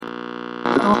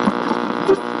From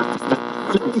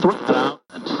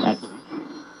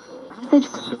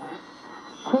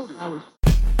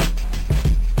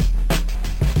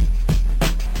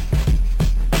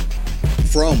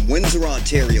Windsor,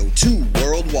 Ontario to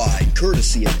worldwide,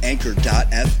 courtesy of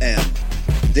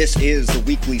Anchor.fm. This is the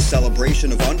weekly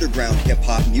celebration of underground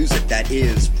hip-hop music that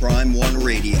is Prime One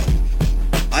Radio.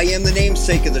 I am the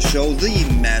namesake of the show, the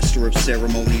master of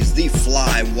ceremonies, the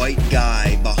fly white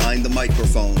guy behind the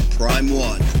microphone, Prime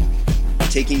One,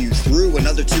 taking you through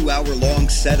another 2-hour-long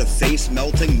set of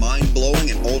face-melting,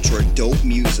 mind-blowing, and ultra-dope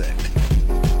music.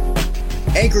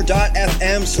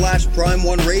 Anchor.fm/Prime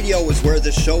One Radio is where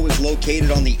this show is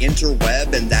located on the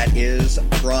interweb, and that is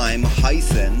Prime-ONE-Radio,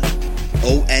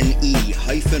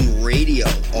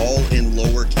 all in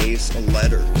lowercase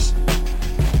letters.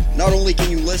 Not only can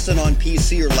you listen on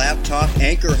PC or laptop,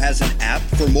 Anchor has an app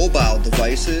for mobile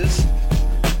devices.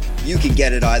 You can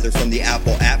get it either from the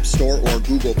Apple App Store or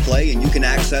Google Play, and you can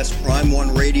access Prime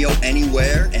One Radio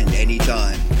anywhere and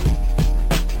anytime.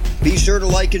 Be sure to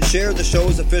like and share the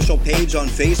show's official page on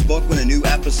Facebook when a new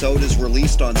episode is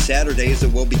released on Saturdays.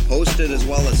 It will be posted, as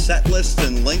well as set lists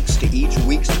and links to each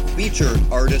week's featured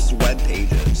artists' web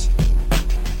pages.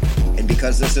 And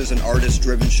because this is an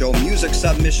artist-driven show, music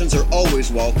submissions are always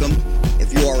welcome.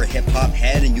 If you are a hip-hop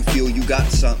head and you feel you got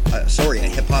a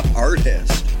hip-hop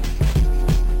artist,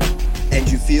 and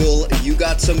you feel you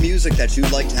got some music that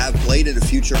you'd like to have played in a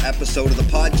future episode of the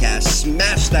podcast,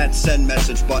 smash that send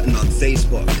message button on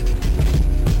Facebook.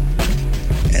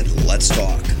 And let's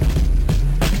talk.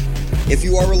 If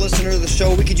you are a listener to the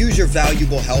show, we could use your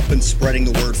valuable help in spreading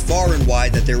the word far and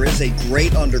wide that there is a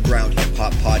great underground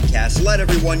hip-hop podcast. Let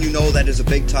everyone you know that is a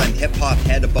big-time hip-hop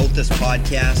head about this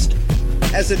podcast.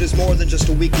 As it is more than just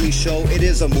a weekly show, it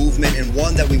is a movement, and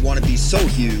one that we want to be so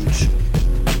huge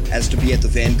as to be at the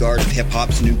vanguard of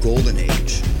hip-hop's new golden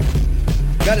age.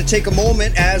 Gotta take a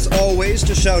moment, as always,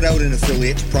 to shout out an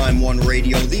affiliate to Prime One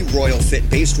Radio, the Royal Fit,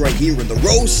 based right here in the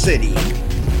Rose City.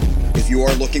 If you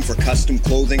are looking for custom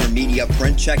clothing or media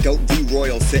print, check out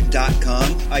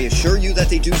theroyalfit.com. I assure you that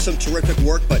they do some terrific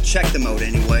work, but check them out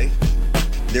anyway.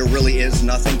 There really is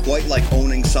nothing quite like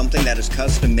owning something that is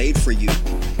custom made for you.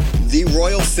 The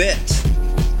Royal Fit.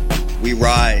 We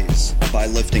rise by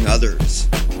lifting others.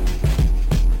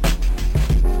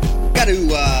 Got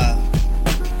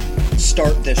to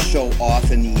start this show off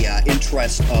in the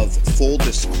interest of full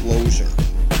disclosure.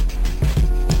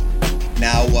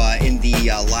 Now, in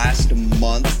the last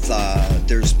month,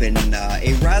 there's been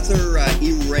a rather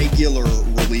irregular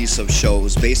release of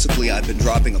shows. Basically, I've been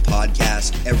dropping a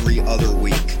podcast every other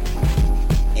week.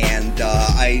 And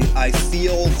I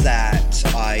feel that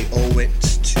I owe it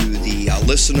to the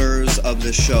listeners of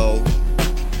the show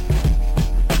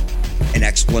an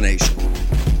explanation.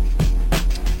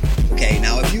 Okay,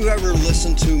 now if you ever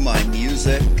listen to my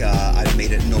music, I've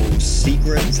made it no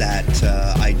secret that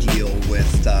I deal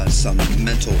with some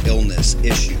mental illness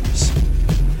issues.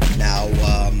 Now,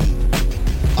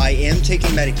 I am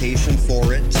taking medication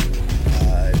for it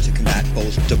to combat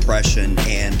both depression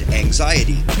and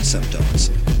anxiety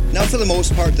symptoms. Now, for the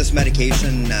most part, this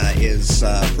medication is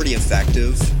pretty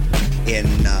effective in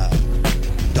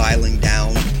dialing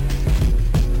down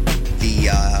the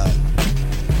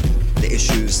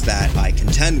issues that I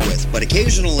contend with, but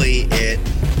occasionally it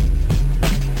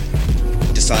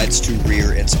decides to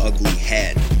rear its ugly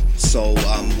head. So,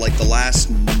 like the last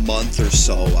month or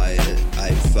so,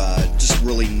 I've just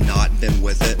really not been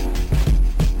with it.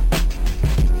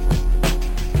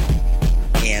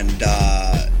 And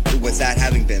with that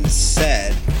having been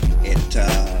said,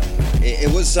 it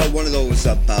was one of those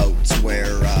bouts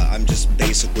where I'm just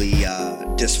basically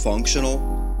dysfunctional.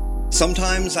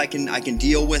 Sometimes I can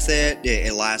deal with it.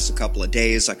 It lasts a couple of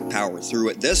days. I can power through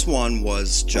it. This one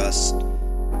was just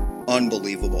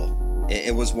unbelievable.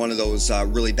 It was one of those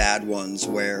really bad ones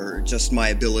where just my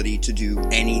ability to do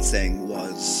anything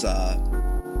was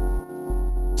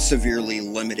severely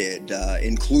limited,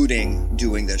 including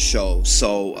doing this show.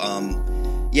 So,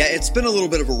 yeah, it's been a little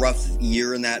bit of a rough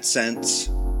year in that sense.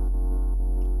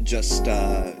 Just,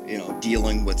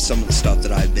 dealing with some of the stuff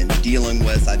that I've been dealing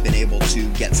with. I've been able to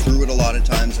get through it a lot of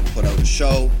times and put out a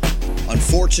show.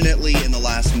 Unfortunately, in the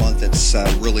last month, it's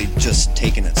really just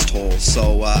taken its toll.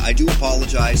 So I do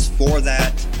apologize for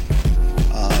that.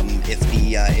 If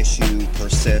the issue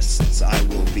persists, I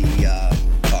will be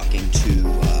talking to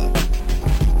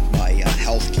my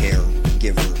healthcare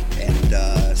giver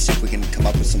and see if we can come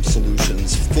up with some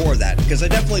solutions for that. Because I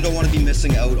definitely don't want to be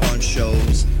missing out on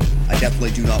shows. I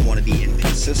definitely do not want to be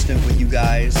inconsistent with you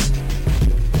guys.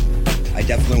 I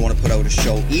definitely want to put out a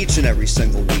show each and every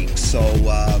single week. So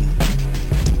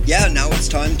Yeah, now it's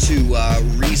time to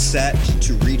reset,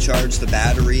 to recharge the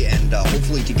battery, and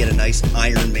hopefully to get a nice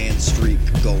Iron Man streak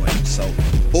going. So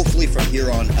hopefully from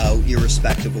here on out,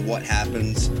 irrespective of what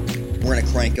happens, we're going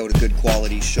to crank out a good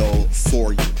quality show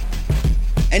for you.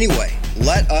 Anyway,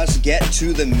 let us get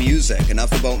to the music.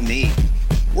 Enough about me.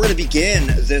 We're going to begin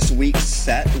this week's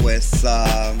set with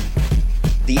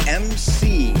the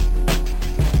MC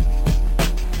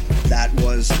that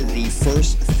was the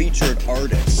first featured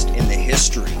artist in the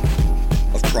history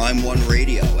of Prime One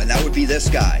Radio, and that would be this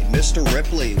guy, Mr.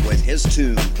 Ripley, with his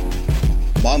tune,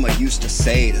 Mama Used to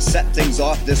Say, to set things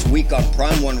off this week on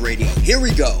Prime One Radio. Here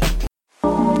we go.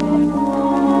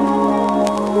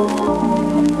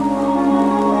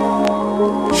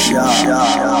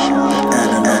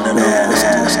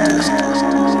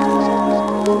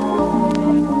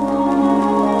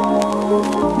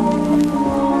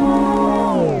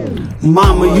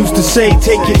 Mama used to say,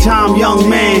 take your time, young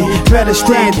man. Better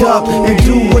stand up and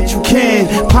do what you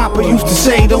can. Papa used to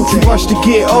say, don't you rush to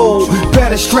get old.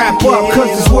 Better strap up, cause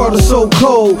this world is so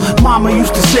cold. Mama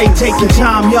used to say, take your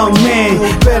time, young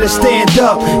man. Better stand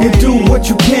up and do what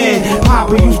you can.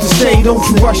 Papa used to say, don't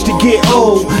you rush to get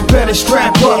old. Better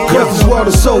strap up, cause this world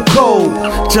is so cold.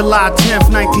 July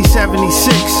 10th,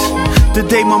 1976. The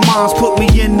day my mom's put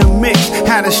me in the mix,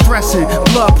 had her stressing,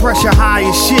 blood pressure high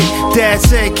as shit. Dad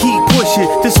said keep pushing,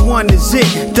 this one is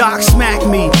it. Doc smacked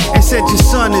me and said your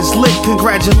son is lit.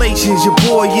 Congratulations, your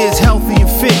boy is healthy and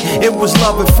fit. It was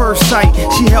love at first sight,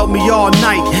 she held me all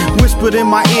night. Whispered in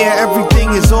my ear,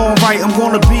 everything is alright. I'm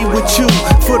gonna be with you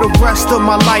for the rest of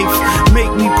my life.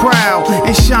 Make me proud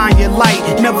and shine your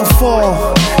light, never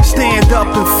fall. Stand up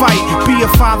and fight, be a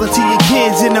father to your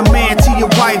kids and a man to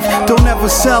your wife. Don't ever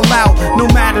sell out, no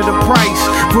matter the price.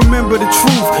 Remember the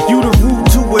truth, you the root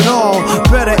to it all.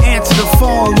 Better answer the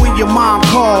phone when your mom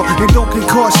call, and don't get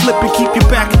caught slipping, keep your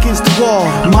back against the wall.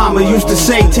 Mama used to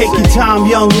say, take your time,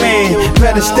 young man.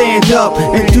 Better stand up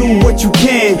and do what you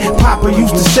can. Papa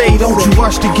used to say, don't you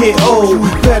rush to get old.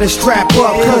 Better strap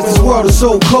up, cause this world is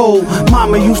so cold.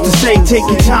 Mama used to say, take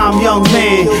your time, young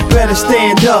man. Better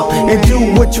stand up and do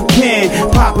what you can.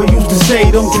 Papa used to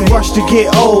say, don't you rush to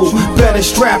get old. Better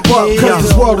strap up, cause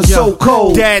this world is so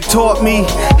cold. Dad taught me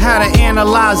how to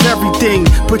analyze everything.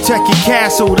 Protect your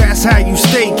castle, that's how you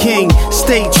stay king.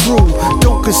 Stay true,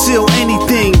 don't conceal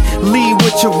anything. Lead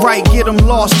with your right, get them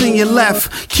lost in your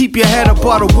left. Keep your head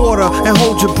above the water and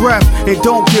hold your breath. And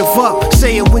don't give up,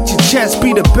 say it with your chest,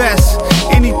 be the best.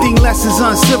 Anything less is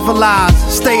uncivilized.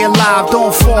 Stay alive,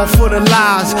 don't fall for the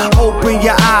lies. Open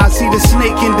your eyes, see the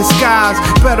snake in disguise.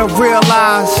 Better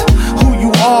realize who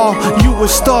you are, you a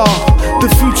star. The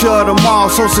future of tomorrow,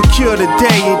 so secure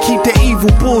today and keep the evil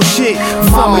bullshit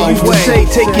far away. Mama used to say,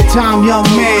 take your time, young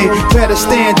man. Better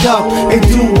stand up and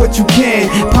do what you can.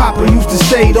 Papa used to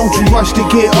say, don't you rush to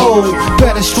get old.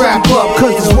 Better strap up,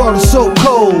 cause this world is so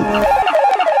cold.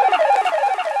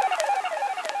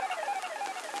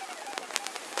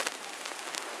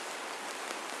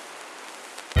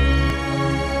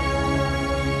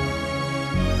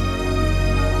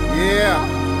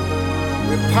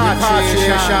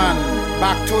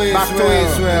 Back to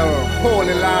Israel,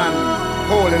 holy land,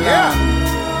 holy land.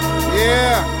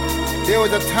 Yeah. There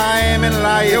was a time in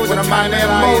life when a man named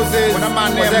Moses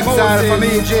was exiled from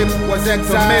Egypt, was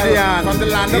exiled Midian, from the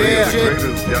land of Egypt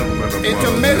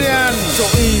into Midian. So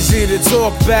easy to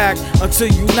talk back until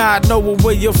you not knowing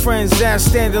where your friends at.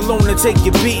 Stand alone and take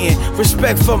your beating.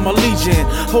 Respect for my legion,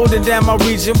 holding down my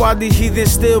region while the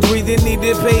heathens still breathing. Need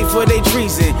to pay for their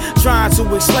treason. Trying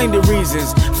to explain the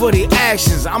reasons for the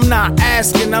actions. I'm not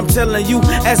asking, I'm telling you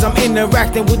as I'm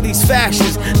interacting with these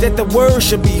factions that the word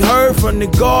should be heard from the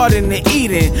garden.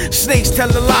 Eating snakes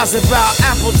telling lies about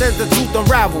apples as the truth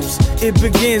unravels. It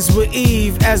begins with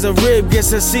Eve as a rib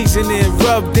gets a seasoning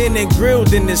rubbed in and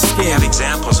grilled in the skin. We have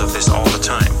examples of this all the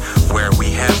time, where we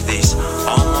have these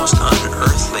almost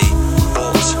unearthly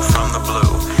bolts from the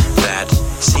blue that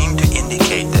seem to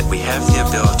indicate that we have the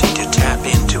ability to tap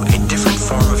into a different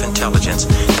form of intelligence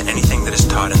than anything that is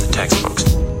taught in the textbooks.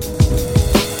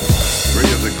 Three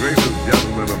of the greatest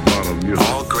gentlemen of modern music.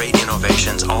 All great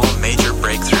innovations, all major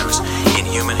breakthroughs in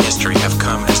human history have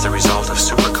come as the result of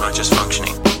superconscious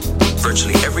functioning.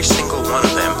 Virtually every single one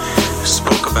of them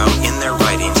spoke about in their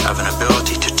writings of an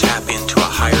ability to tap into a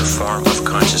higher form of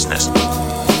consciousness.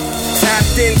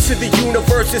 Tapped into the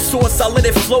universe's source, I let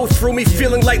it flow through me,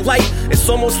 feeling like light. It's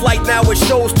almost like now it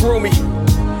shows through me.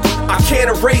 I can't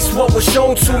erase what was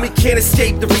shown to me, can't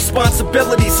escape the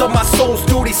responsibilities of my soul's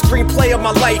duty. Screenplay of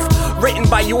my life, written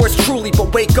by yours truly.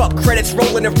 But wake up, credits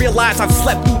rolling and realize I've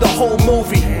slept through the whole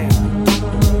movie.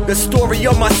 The story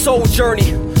of my soul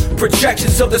journey,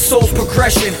 projections of the soul's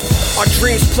progression. Our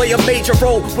dreams play a major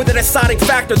role with a deciding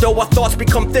factor, though our thoughts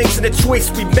become things, and the choice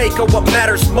we make are what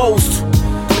matters most.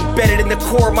 Embedded in the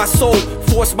core of my soul,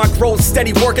 force my growth,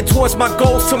 steady working towards my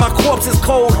goals till my corpse is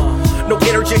cold. No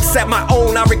energy except my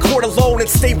own, I record alone and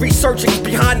stay researching.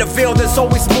 Behind the veil there's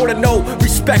always more to know.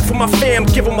 Respect for my fam,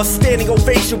 give them a standing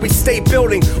ovation. We stay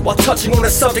building while touching on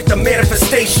the subject of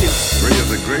manifestation. Three of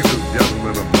the greatest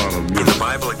gentlemen of modern music. In the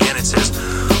Bible again it says,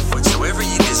 whatsoever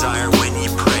ye desire when ye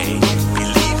pray,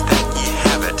 believe that ye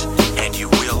have it, and you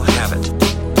will have it.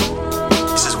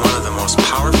 This is one of the most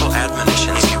powerful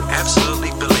admonitions. If you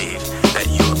absolutely believe that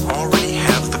you already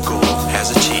have the goal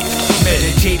as achieved.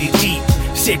 Meditated deep,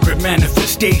 sacred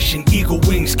manifestation, eagle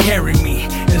wings carry me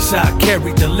as I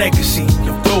carry the legacy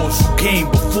of those who came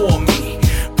before me.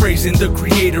 Praising the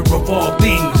creator of all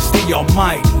things, the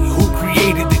almighty who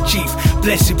created the chief.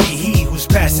 Blessed be he who's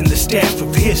passing the staff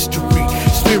of history.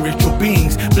 Spiritual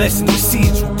beings, blessing the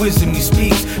seeds with wisdom he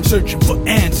speaks. Searching for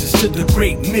answers to the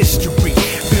great mystery.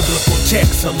 Biblical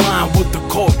texts align with the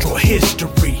cultural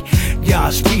history.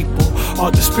 Yah's people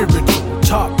are the spiritual,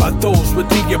 taught by those with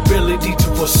the ability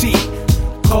to foresee.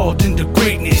 Called into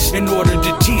greatness in order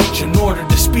to teach, in order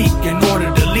to speak, in order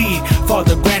to lead.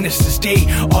 Father, grant us this day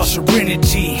our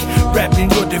serenity, wrapped in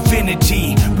your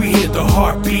divinity. We hear the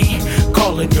heartbeat,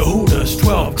 calling Yehuda's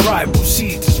 12 tribal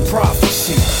seeds as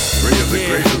prophecy. Three of the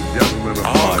greatest gentlemen of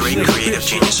All great creative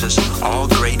geniuses, all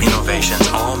great innovations,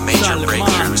 all major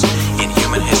breakthroughs in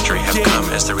human history have come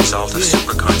as the result of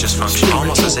superconscious function,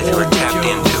 almost as if you were tapped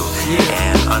into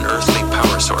an unearthly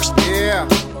power source. Yeah.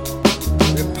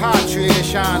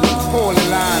 Repatriation of Holy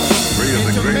Land. Three of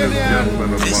the greatest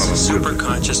gentlemen of This modern music.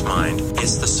 superconscious mind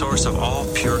is the source of all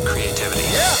pure creativity.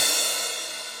 Yeah.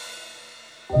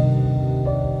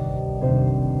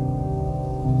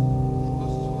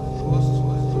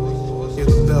 Hear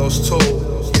the bells toll,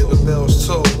 hear the bells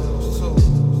toll.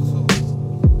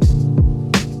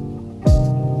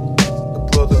 The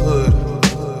brotherhood,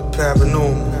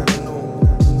 paranormal.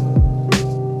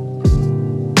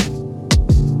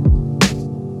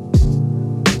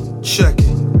 Check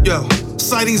it, yo.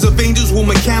 Sightings of angels with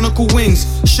mechanical wings.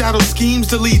 Shadow schemes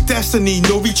delete destiny,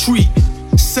 no retreat.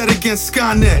 Set against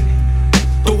Skynet.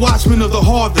 The watchmen of the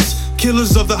harvest.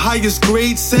 Killers of the highest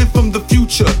grade sent from the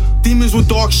future. Demons with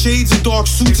dark shades and dark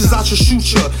suits as I should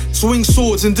shoot ya. Swing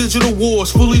swords in digital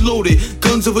wars, fully loaded.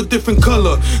 Guns of a different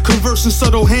color. Conversing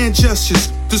subtle hand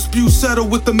gestures. Dispute settle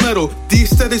with the metal. The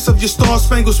aesthetics of your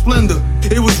star-spangled splendor.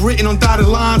 It was written on dotted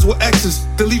lines with X's.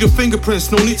 Deleted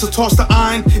fingerprints, no need to toss the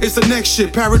iron. It's the next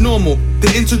shit, paranormal. The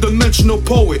interdimensional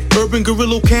poet. Urban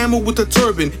guerrilla camel with a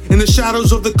turban. In the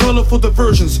shadows of the colorful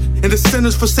diversions. In the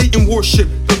centers for Satan worship.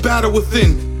 The battle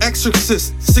within.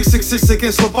 Exorcist, 666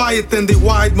 against Leviathan, they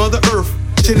wide Mother Earth.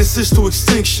 Genesis to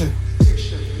extinction.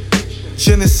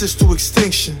 Genesis to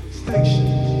extinction.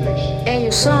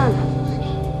 Ellos son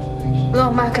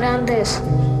los más grandes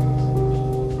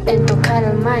en tocar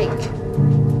el mic.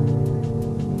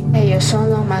 Ellos son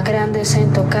los más grandes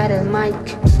en tocar el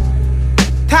mic.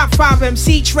 Top 5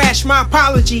 MC trash, my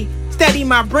apology. Study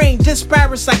my brain,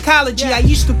 disparate psychology. I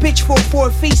used to pitch for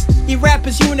a feast. You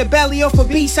rappers, you in the belly of a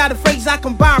beast. Out of phrase I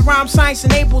combine, rhyme science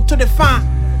and able to define.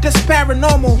 This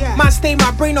paranormal, mind stay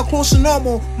my brain no close to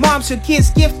normal. Moms and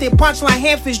kids gifted, punchline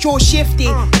half is jaw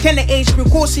shifted. Tender age,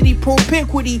 precocity,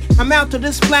 propinquity. I'm out to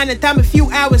this planet, I'm a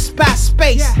few hours,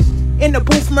 space. In the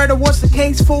booth, murder was the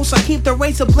case, fool. So I keep the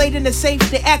razor blade in the safe.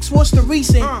 They ask what's the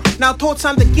reason. Now thought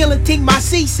time to guillotine my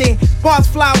ceasing. Bars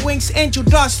fly wings, angel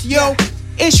dust, yo.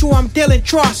 Issue I'm dealing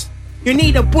trust. You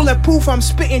need a bulletproof, I'm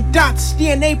spitting dots.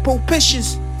 DNA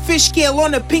propitious. Fish scale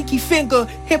on the pinky finger.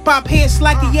 Hip hop heads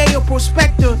like a Yale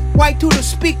prospector. White to the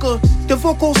speaker. The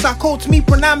vocals I quote me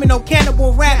phenomenal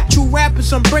cannibal rap. True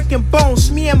rappers on brick and bones.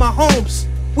 Me and my homes.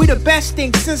 We the best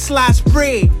thing since sliced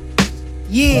bread.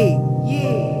 Yeah.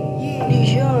 New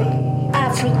York,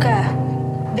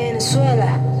 África,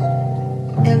 Venezuela.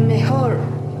 El mejor.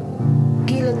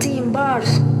 Guillotine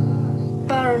bars.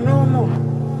 Paranormal.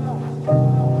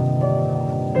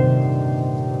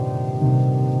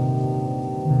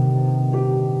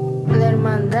 La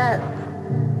hermandad.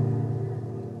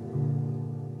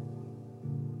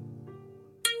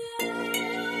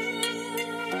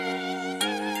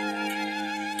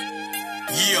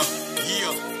 Yeah.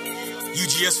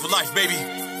 UGS for life, baby.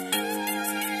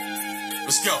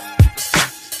 Let's go.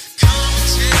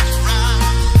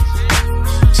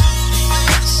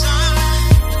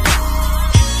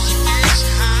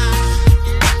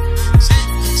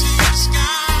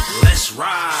 Let's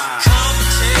ride. Come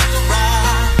and take a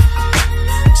ride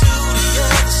to the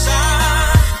other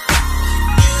side.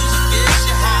 Music gets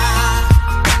you high.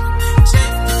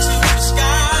 Take me to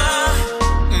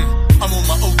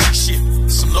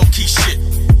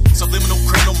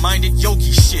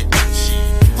Yogi shit.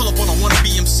 Pull up on a wanna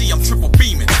BMC, I'm triple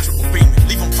beaming.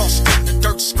 Leave them prostrate in the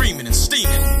dirt, screaming and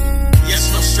steaming. Yes,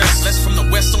 no stress, less from the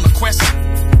west on the quest.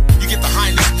 You get the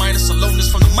highness, minus aloneness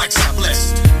from the mics I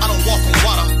bless. I don't walk on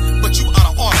water, but you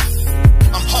out of order.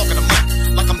 I'm hogging the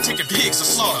mic like I'm taking pigs to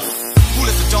slaughter. Who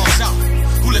let the dogs out?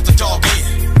 Who let the dog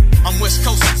in? I'm West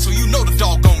Coastin', so you know the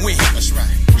dog gon' win. That's right.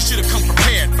 You should've come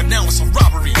prepared, but now it's a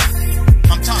robbery.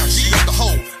 I'm tired of G up the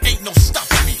hole, ain't no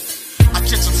stopping me. I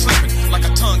catch them slipping like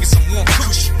a tongue in some warm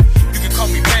coochie. You can call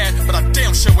me bad, but I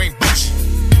damn sure ain't bougie.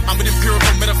 I'm an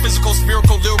empirical, metaphysical,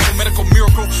 spherical, lyrical, medical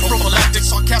miracle, prophylactic,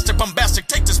 sarcastic, bombastic.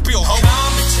 Take this pill, ho.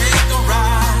 Come and take a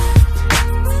ride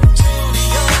to the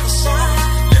other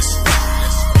side. Let's ride.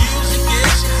 Music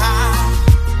gets you high.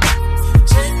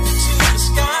 Take me to the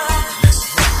sky. Let's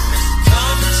ride.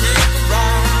 Come and take a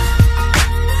ride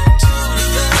to the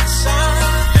other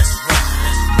side. Let's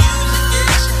ride. Music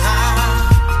gets you high.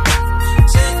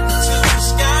 Take me to the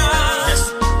sky. Yes.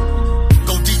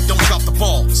 Go deep, don't drop the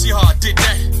ball. See how I did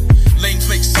that? Lanes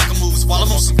make sucker moves while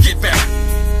I'm on some get back.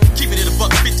 Keeping it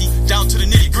 $1.50 down to the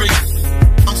nitty gritty.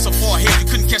 I'm so far ahead you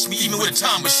couldn't catch me even with a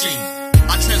time machine.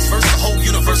 I transverse the whole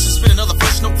universe and spit another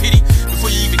verse, no pity. Before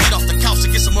you even get off the couch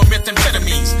to get some more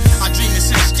methamphetamines. I dream in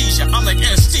synesthesia, I'm like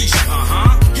anesthesia.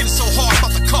 Hitting so hard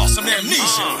about the cost of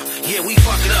amnesia. Yeah, we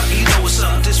fuck it up, and you know what's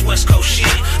up, this West Coast shit.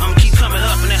 I'ma keep coming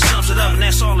up, and that sums it up, and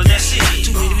that's all, and that's it.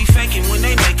 Too many to be faking when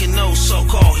they making those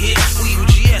so-called hits. We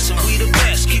UGS, and we the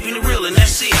best, keeping it real, and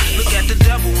that's it. Look at the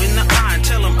devil in the eye and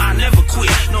tell him I never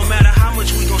quit. No matter how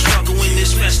much we gon' struggle in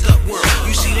this messed up world.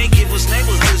 You see, they give us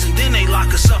neighborhoods, and then they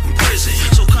lock us up in prison.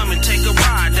 So come and take a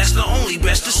ride, that's the only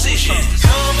best decision.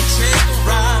 Come and take a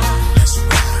ride. Let's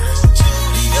ride to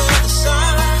the other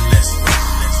side. Let's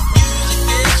ride. Music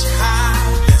gets you high.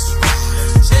 Let's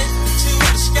ride. Take me to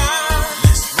the sky.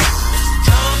 Let's ride.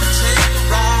 Come and take a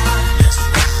ride. Let's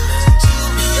ride to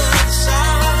the other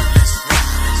side. Let's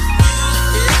ride.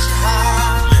 Music gets you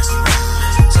high. Let's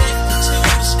ride. Take me to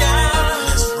the sky.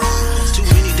 Let's ride. Too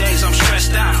many days I'm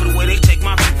stressed out for the way they take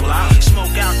my people out.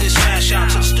 Smoke out, then smash out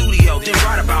to the studio, then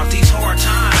write about these hard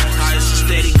times. How it's a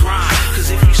steady grind. Cause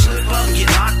if you slip up and get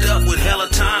locked up with hella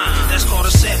time, that's called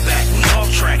a setback. We off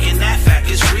track and that fact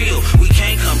is real. We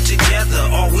can't come together,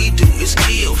 all we do is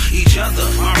kill each other.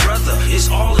 My brother, it's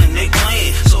all in they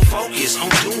plan. So focus on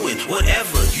doing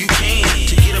whatever you can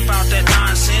to get about that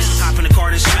nonsense. Hop in the car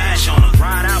and smash on them.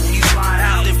 Ride out when you slide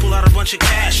out, then pull out a bunch of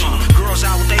cash on them. Girls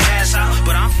out with they ass out,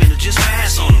 but I'm finna just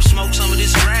pass on them. Smoke some of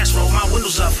this grass, roll my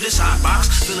windows up for this hot box.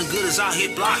 Feeling good as I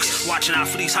hit blocks, watching out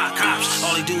for these hot cops.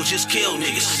 All they do is just kill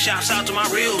niggas. Shouts out to my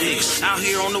real niggas. Out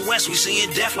here on the west, we seeing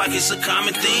death like it's a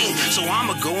common thing. So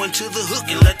I'ma go into the hook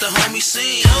and let the homie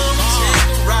sing.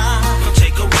 Come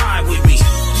take a ride with me. To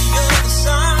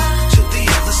the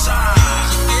other side.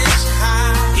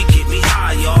 It get me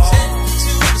high, y'all.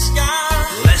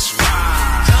 Let's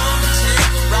ride.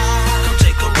 Come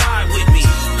take a ride with me.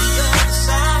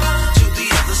 To the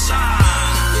other side.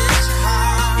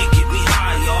 It get me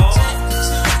high, y'all.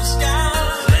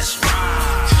 Let's ride.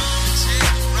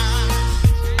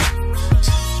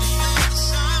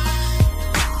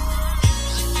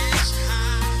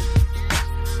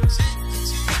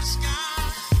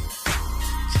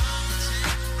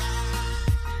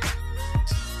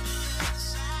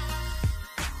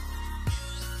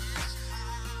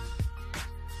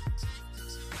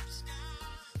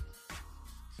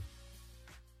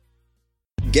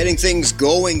 Getting things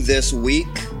going this week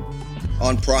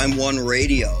on Prime One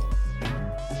Radio.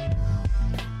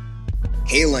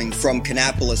 Hailing from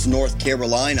Kannapolis, North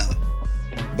Carolina,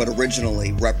 but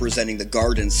originally representing the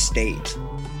Garden State,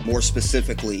 more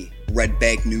specifically Red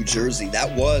Bank, New Jersey.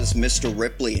 That was Mr.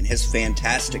 Ripley and his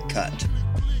fantastic cut,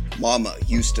 Mama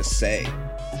Used to Say.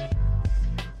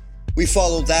 We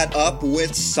followed that up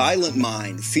with Silent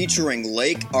Mind featuring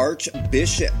Lake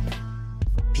Archbishop,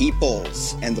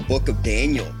 Peoples, and the Book of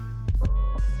Daniel.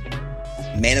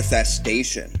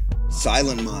 Manifestation,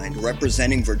 Silent Mind,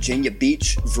 representing Virginia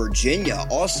Beach, Virginia,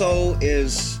 also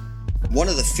is one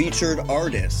of the featured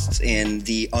artists in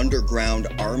the Underground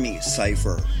Army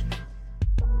cipher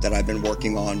that I've been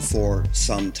working on for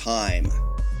some time.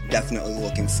 Definitely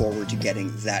looking forward to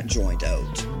getting that joint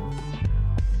out.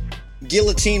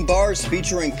 Guillotine Bars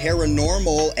featuring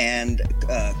Paranormal and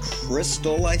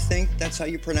Crystal, I think that's how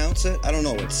you pronounce it. I don't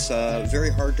know, it's very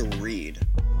hard to read.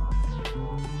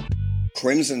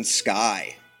 Crimson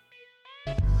Sky,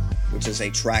 which is a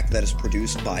track that is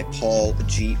produced by Paul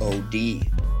G.O.D.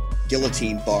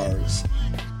 Guillotine Bars,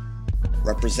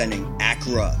 representing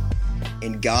Accra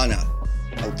in Ghana,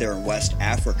 out there in West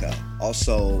Africa,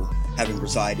 also having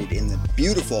resided in the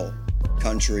beautiful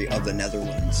country of the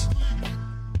Netherlands.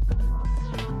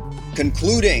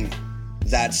 Concluding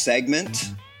that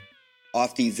segment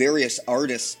off the Various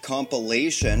Artists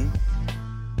compilation,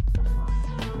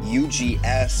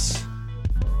 UGS,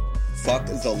 Fuck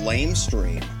the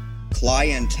Lamestream,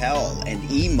 Clientele, and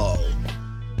Emo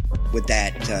with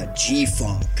that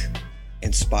G-Funk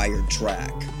inspired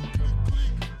track.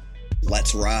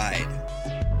 Let's Ride.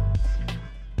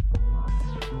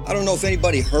 I don't know if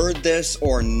anybody heard this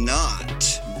or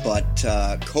not,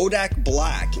 but Kodak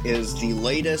Black is the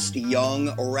latest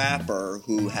young rapper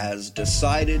who has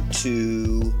decided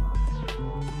to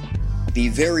be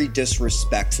very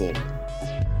disrespectful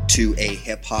to a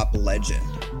hip-hop legend.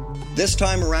 This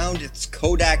time around, it's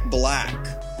Kodak Black,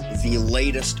 the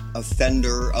latest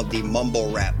offender of the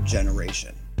mumble rap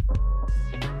generation.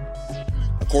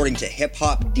 According to Hip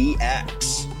Hop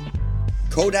DX,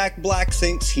 Kodak Black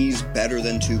thinks he's better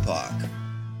than Tupac.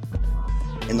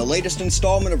 In the latest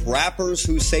installment of Rappers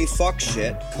Who Say Fuck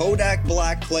Shit, Kodak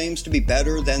Black claims to be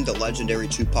better than the legendary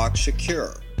Tupac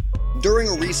Shakur. During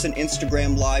a recent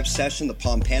Instagram live session, the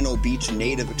Pompano Beach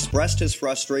native expressed his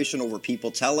frustration over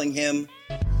people telling him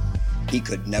he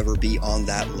could never be on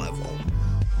that level.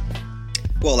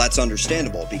 Well, that's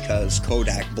understandable because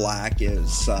Kodak Black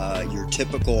is your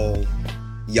typical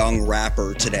young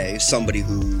rapper today, somebody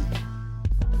who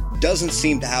doesn't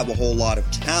seem to have a whole lot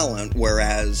of talent,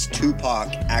 whereas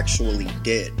Tupac actually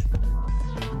did.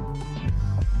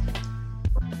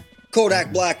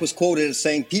 Kodak Black was quoted as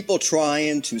saying, "People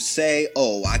trying to say,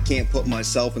 oh, I can't put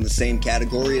myself in the same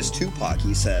category as Tupac,"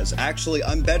 he says. "Actually,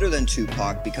 I'm better than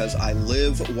Tupac because I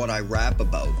live what I rap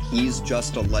about. He's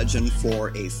just a legend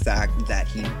for a fact that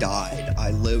he died.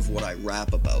 I live what I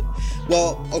rap about."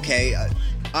 Well, okay,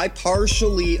 I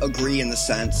partially agree in the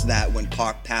sense that when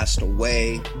Pac passed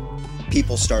away,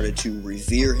 people started to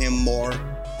revere him more.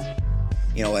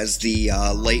 You know, as the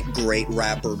late great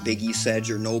rapper Biggie said,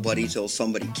 "You're nobody till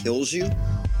somebody kills you."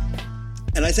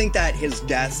 And I think that his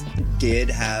death did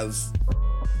have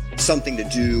something to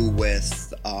do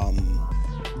with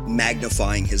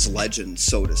magnifying his legend,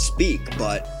 so to speak.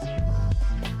 But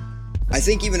I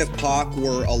think even if Pac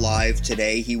were alive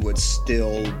today, he would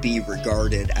still be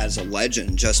regarded as a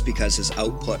legend just because his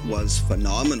output was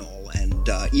phenomenal. And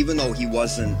even though he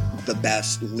wasn't the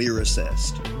best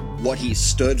lyricist, what he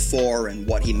stood for and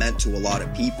what he meant to a lot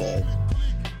of people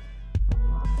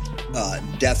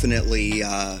definitely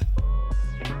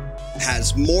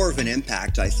has more of an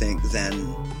impact, I think,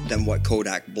 than what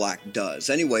Kodak Black does.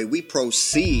 Anyway, we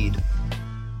proceed.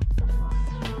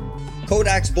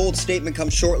 Kodak's bold statement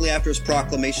comes shortly after his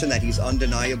proclamation that he's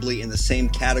undeniably in the same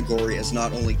category as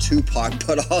not only Tupac,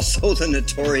 but also the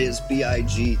Notorious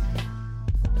B.I.G.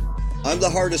 "I'm the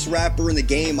hardest rapper in the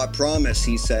game, I promise,"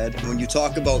 he said. "When you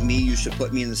talk about me, you should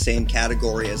put me in the same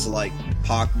category as like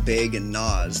Pac, Big, and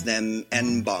Nas, them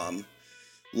N-Bomb.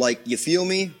 Like, you feel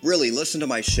me? Really, listen to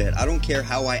my shit. I don't care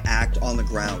how I act on the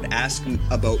ground. Ask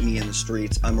about me in the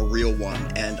streets. I'm a real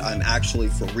one, and I'm actually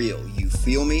for real. You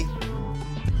feel me?"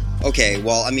 Okay,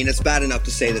 well, I mean, it's bad enough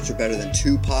to say that you're better than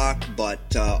Tupac, but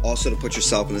also to put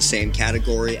yourself in the same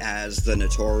category as the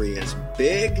Notorious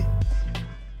Big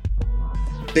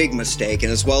mistake,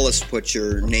 and as well as put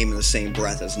your name in the same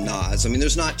breath as Nas. I mean,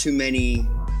 there's not too many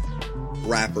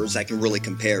rappers that can really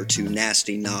compare to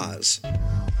Nasty Nas.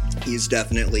 He's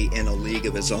definitely in a league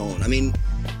of his own. I mean,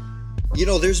 you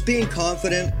know, there's being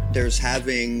confident, there's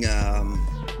having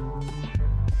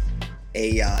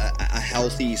a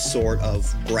healthy sort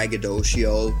of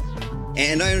braggadocio,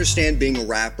 and I understand being a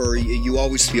rapper, you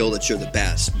always feel that you're the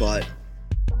best, but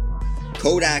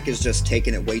Kodak is just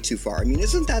taking it way too far. I mean,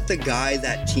 isn't that the guy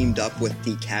that teamed up with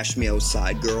the Cashmere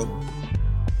Side Girl?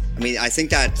 I mean, I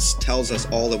think that tells us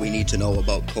all that we need to know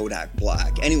about Kodak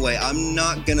Black. Anyway, I'm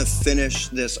not gonna finish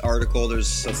this article.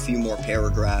 There's a few more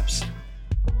paragraphs.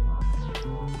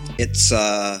 It's,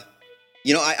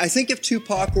 you know, I think if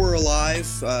Tupac were alive,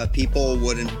 people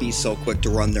wouldn't be so quick to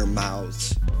run their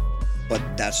mouths. But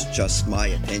that's just my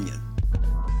opinion.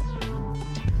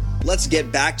 Let's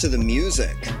get back to the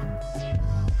music.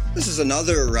 This is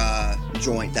another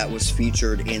joint that was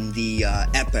featured in the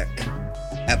Epic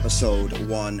Episode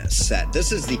 1 set.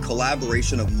 This is the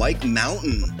collaboration of Mike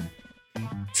Mountain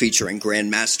featuring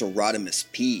Grandmaster Rodimus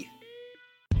P.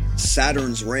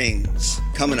 Saturn's Rings,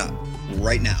 coming up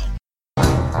right now.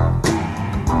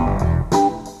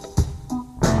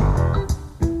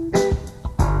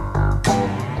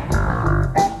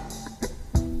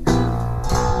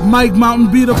 Mike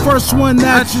Mountain be the first one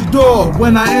at your door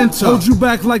when I enter. Hold you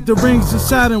back like the rings of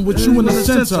Saturn with you in the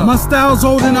center. My style's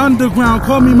holding underground,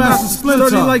 call me Master Splinter.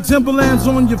 Sturdy like Timberlands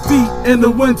on your feet in the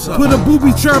winter. Put a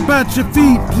booby trap at your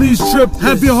feet, please trip this.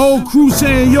 Have your whole crew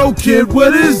saying, yo kid,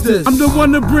 what is this? I'm the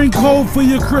one to bring cold for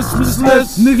your Christmas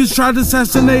list. Niggas tried to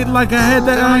assassinate like I had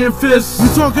that iron fist. You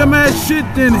talking mad shit,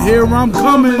 then here I'm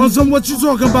coming. On some what you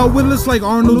talking about, witless like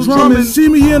Arnold Drummond. See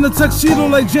me in a tuxedo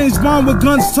like James Bond with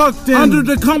guns tucked in. Under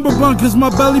the cummerbund cause my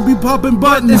belly be popping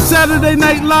buttons. It's Saturday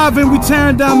Night Live and we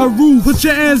tearing down the roof. Put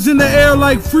your hands in the air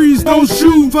like freeze, don't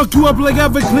shoot. Fuck you up like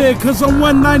Everclear cause I'm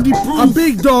 190 proof. I'm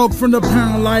big dog from the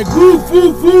pound like woof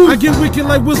woof woof. I get wicked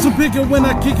like Wilson Pickett when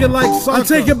I kick it like soccer. I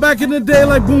take it back in the day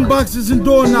like boomboxes and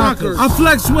door knockers. I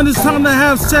flex when it's time to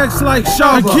have sex like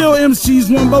Shava. I kill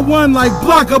MCs one by one like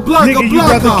blocker. Nigga, you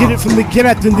rather get it from the get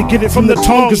at than to get it from the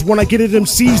tongue. Cause when I get it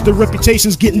MCs, the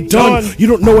reputation's getting done. You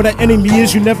don't know what an enemy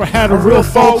is, you never had a real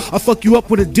foe. I fuck you up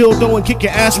with a dildo and kick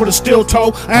your ass with a steel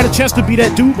toe. I had a chance to be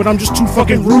that dude, but I'm just too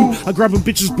fucking rude. I grab a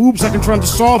bitch's boobs like I'm trying to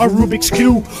solve a Rubik's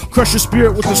Cube. Crush your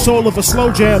spirit with the soul of a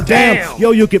slow jam. Damn,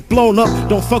 yo, you'll get blown up.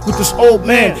 Don't fuck with this old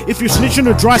man. If you're snitching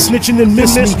or dry snitching, then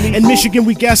miss me. In Michigan,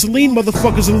 we gasoline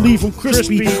motherfuckers and leave them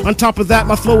crispy. On top of that,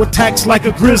 my flow attacks like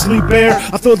a grizzly bear.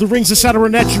 I throw the rings of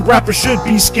Saturn at you, rappers should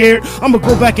be scared. I'ma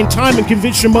go back in time and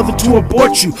convince your mother to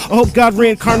abort you. I hope God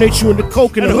reincarnates you into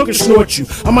coke and a hook and snort you.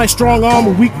 I might strong arm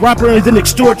a weak rapper and then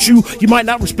extort you. You might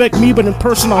not respect me, but in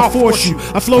person I'll force you.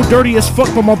 I flow dirty as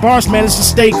fuck, but my bars manage to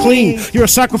stay clean. You're a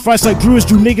sacrifice like Druids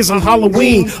do niggas on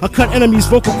Halloween. I cut enemies'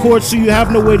 vocal cords so you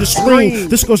have no way to scream.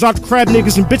 This goes out to crab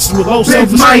niggas and bitches with low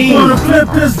self-esteem. Mike wanna flip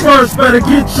this verse, better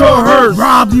get your hearse.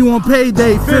 Rob you on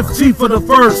payday, 15 for the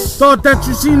first. Thought that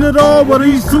you seen it all, well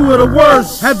these two are the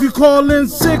worst. Have you call in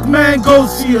sick, man, go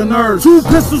see a nurse. 2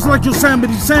 pistols like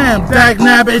Yosemite Sam, dag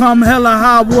nabbit. Come hella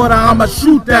high water, I'ma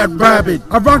shoot that rabbit.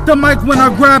 I rock the mic when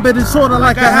I grab it, it's sorta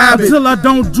like a habit. Till I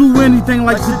don't do anything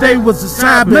like today was a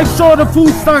Sabbath. Make sure the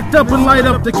food's stocked up and light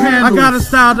up the candles. I got a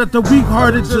style that the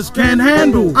weak-hearted just can't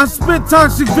handle. I spit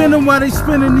toxic venom while they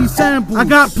spinning these samples. I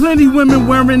got plenty women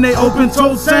wearing they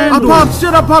open-toe sandals. I pop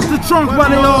shit, I pop the trunk while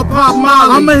they all pop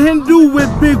Molly. I'm a Hindu with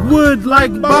big wood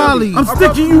like Bali. I'm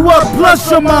sticking you up, plus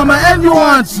your mama and your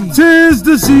auntie. 'Tis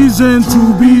the season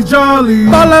to be jolly.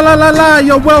 La la la la la,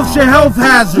 your wealth's your health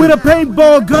hazard. With a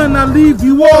paintball gun, I leave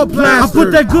you all plastered. I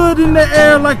put that good in the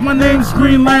air like my name's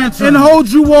Green Lantern. And hold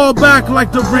you all back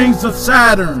like the rings of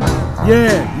Saturn.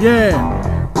 Yeah,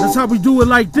 yeah, that's how we do it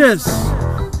like this.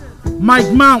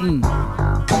 Mike Mountain,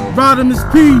 Rodimus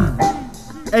P,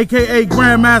 aka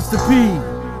Grandmaster P.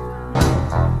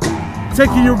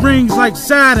 Taking your rings like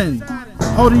Saturn,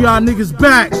 holding y'all niggas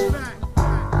back.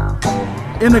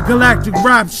 Intergalactic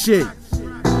rap shit,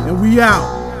 and we out.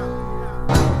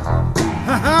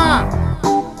 Ha ha!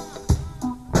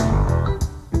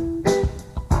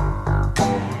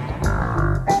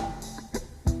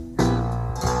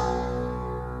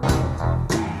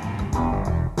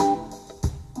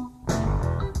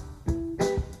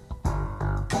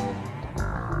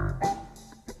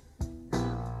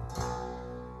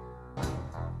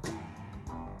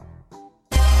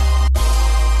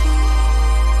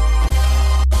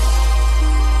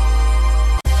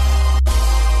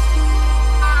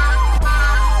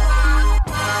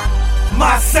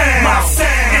 My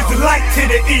sound is light to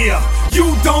the ear.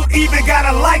 You don't even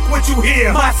gotta like what you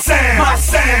hear. My sound,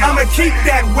 I'ma keep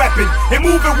that weapon and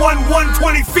move it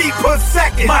 120 feet per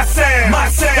second. My sound,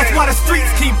 that's why the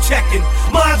streets keep checking.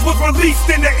 Mine was released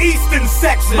in the eastern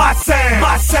section. My sound,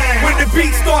 when the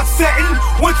beat starts setting,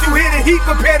 once you hear the heat,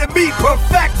 prepare to meet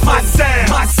perfection.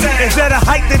 My sound is at a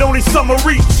height that only some will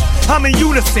reach. I'm in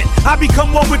unison, I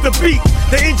become one with the beat.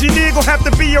 The engineer gon' have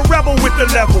to be a rebel with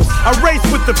the level. I race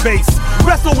with the bass,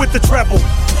 wrestle with the treble.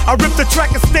 I rip the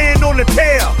track and stand on the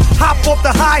tail. Hop off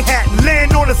the hi-hat and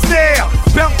land on the snare.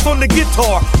 Bounce on the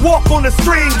guitar, walk on the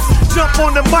strings. Jump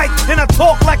on the mic and I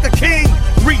talk like a king.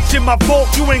 Reach in my vault,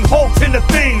 you ain't halting a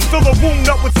thing. Fill the wound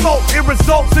up with salt, it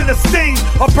results in a sting.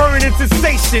 A burning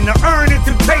sensation, a earning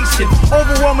temptation.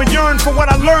 Overwhelming yearn for what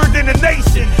I learned in the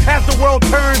nation. As the world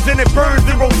turns and it burns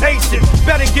in rotation.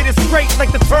 Better get it straight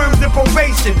like the terms in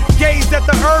probation. Gaze at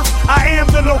the earth, I am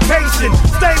the location.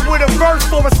 Stay with a verse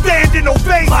for a standing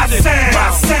ovation. My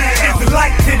sound is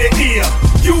light to the ear.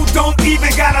 You don't even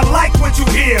gotta like what you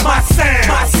hear. My sound,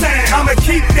 I'ma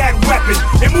keep that weapon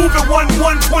and move it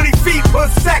 120 feet per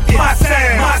second. My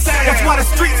sound, that's why the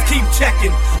streets keep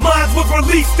checking. Mine was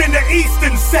released in the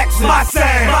eastern section. My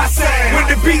sound, my sound. When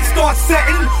the beat starts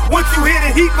setting, once you hear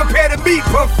the heat, prepare to meet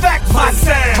perfection. My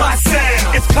sound, my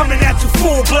sound. It's coming at you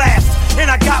full blast. And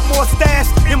I got more stash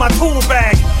in my tool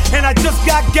bag. And I just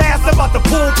got gas about to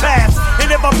pull past.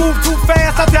 And if I move too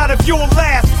fast, I doubt if you'll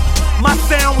last. My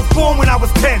sound was born when I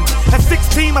was 10. At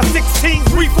 16, my 16s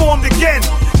reformed again.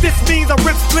 This means I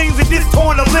rip spleens and this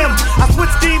torn a limb. I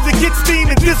switch steams and get steam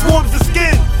and this warms the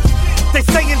skin. They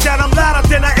saying that I'm louder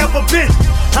than I ever been.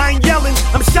 I ain't yelling,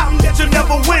 I'm shouting that you'll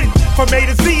never win. From A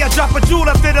to Z, I drop a jewel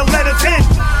after the letters in.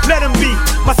 Let him be,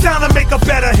 my sound will make a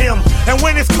better him. And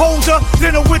when it's colder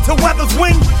than the winter weather's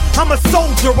wind, I'm a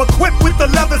soldier equipped with the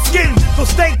leather skin. So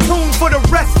stay tuned for the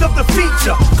rest of the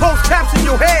feature. Close caps in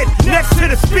your head, next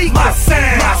to the speaker. My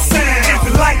sound is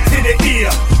light to the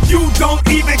ear. You don't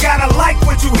even gotta like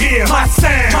what you hear. My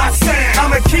sound,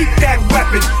 I'ma keep that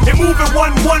weapon and move it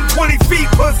 120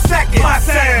 feet per second. My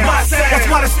sound, that's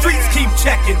why the streets keep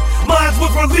checking. Mine was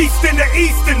released in the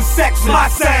eastern section. My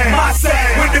sound,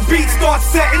 when the beat starts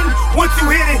setting, once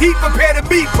you hear the heat, prepare to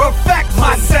meet perfection.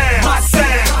 My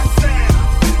sound.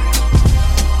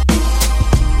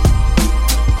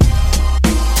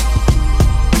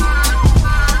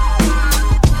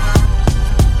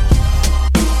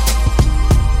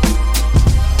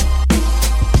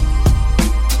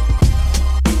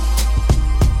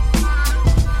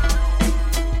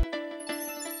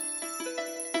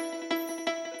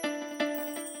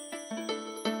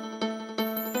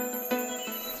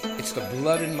 It's the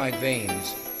blood in my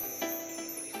veins,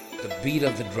 the beat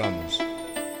of the drums.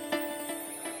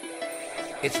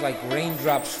 It's like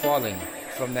raindrops falling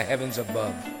from the heavens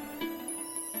above.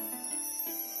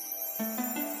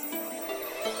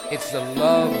 It's the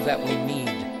love that we need,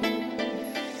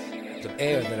 the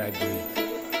air that I breathe.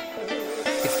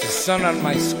 It's the sun on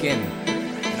my skin,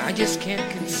 and I just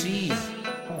can't conceive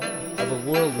of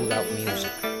a world without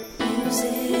music.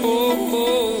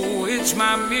 Oh, it's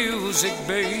my music,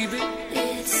 baby.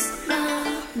 It's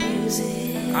my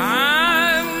music.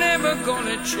 I'm never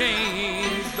gonna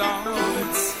change, darling.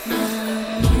 It's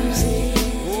my music.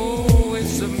 Oh,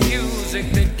 it's the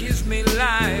music that gives me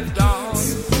life,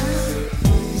 darling.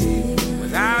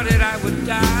 Without it, I would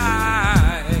die.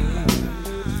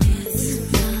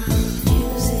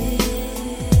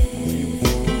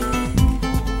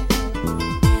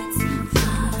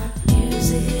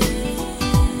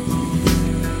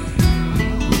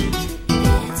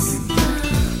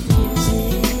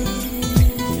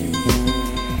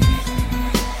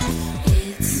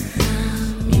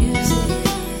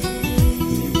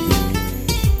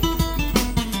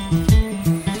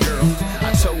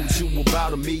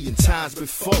 Times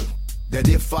before that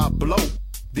if I blow,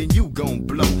 then you gon'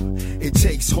 blow. It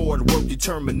takes hard work,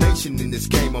 determination in this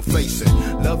game I'm facing.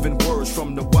 Loving words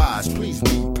from the wise, please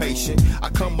be patient. I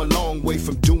come a long way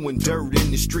from doing dirt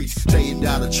in the streets, staying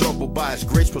out of trouble by his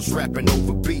grace, plus rapping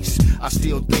over beats. I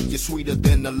still think you're sweeter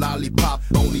than a lollipop.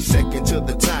 Only second to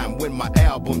the time when my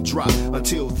album drop.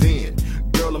 Until then,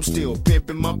 girl, I'm still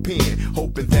pimping my pen,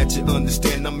 hoping that you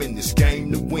understand I'm in this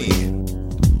game to win.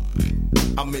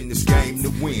 I'm in this game to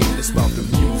win. It's about the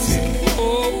music.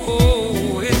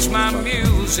 Oh, it's my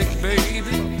music,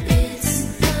 baby.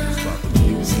 It's about the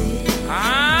music.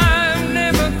 I'm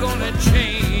never gonna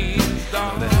change,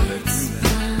 darling.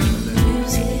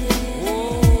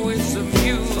 Oh, it's the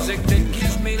music that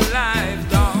gives me life,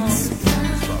 darling.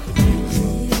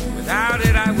 Without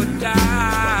it, I would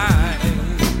die.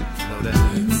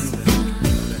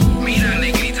 Mira,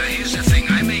 negrita, here's the thing.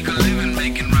 I make a living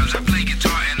making rhymes. I play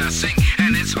guitar and I sing.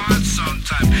 It's hard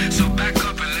sometimes, so back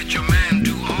up and let your man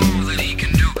do all that he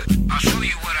can do. I'll show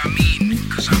you what I mean.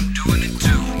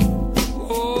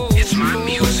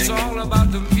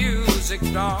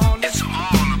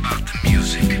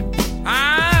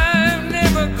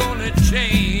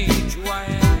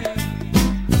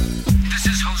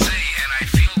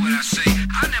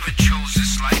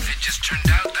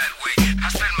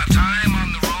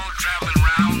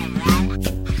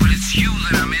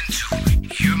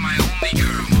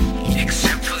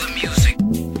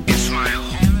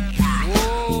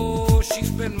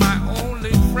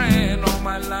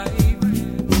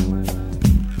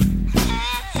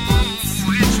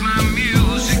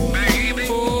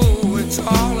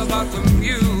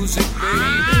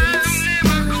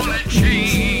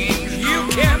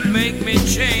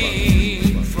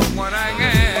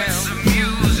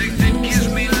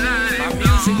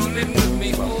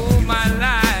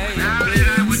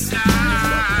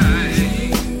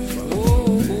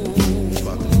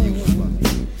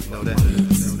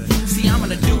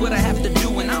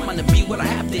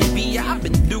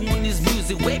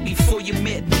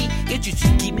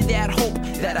 hope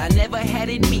that I never had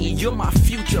in me. You're my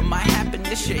future, my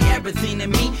happiness, you're everything to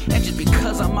me. And just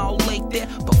because I'm out late there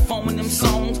performing them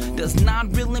songs does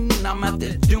not really mean I'm out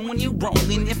there doing you wrong.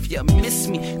 And if you miss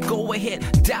me, go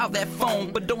ahead, dial that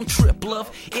phone, but don't trip, love,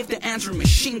 if the answering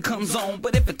machine comes on.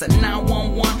 But if it's a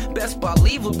 911, best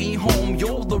believe we'll be home.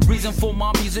 You're the reason for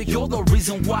my music, you're the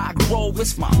reason why I grow.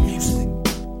 It's my music.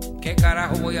 ¿Qué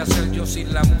carajo voy a hacer yo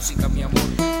sin la música, mi amor?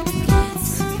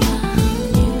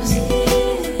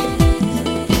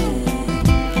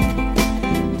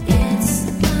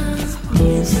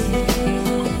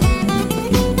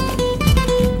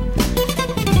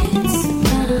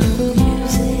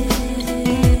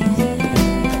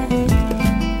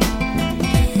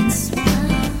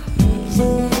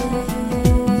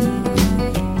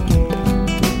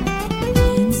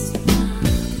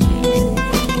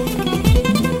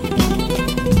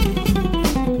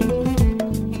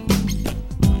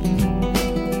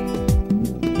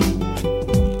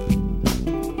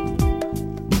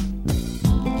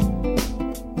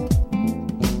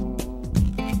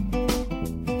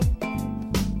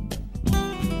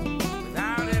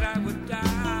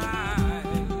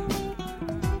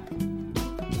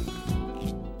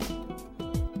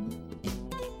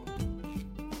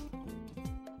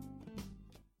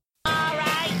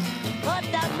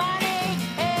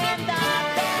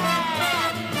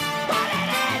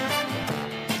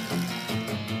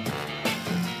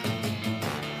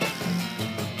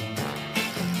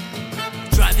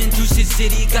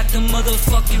 City, got the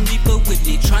motherfucking Reaper with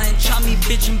me. Try and chop me,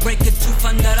 bitch, and break a tooth.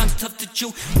 Find out I'm tough to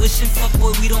chew. Listen, fuck boy,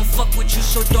 we don't fuck with you,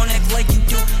 so don't act like you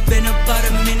do. Been about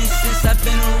a minute since I've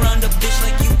been around a bitch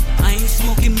like you. I ain't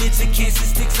smoking mids and cancer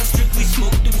sticks, I strictly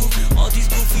smoke the roof. All these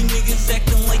goofy niggas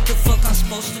acting like the fuck I'm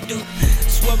supposed to do.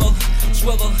 Swervo,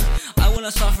 swervo, I wanna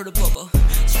start for the bubble.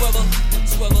 Swervo,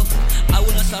 swervo, I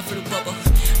wanna start for the bubble.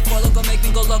 Four loco make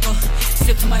me go loco.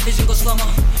 Sip to my vision, go slow-mo.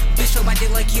 Bitch up my dick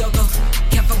like Kyoko.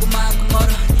 Can't fuck with my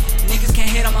Akamoto. Niggas can't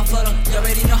hit on my photo. You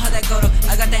already know how that go though.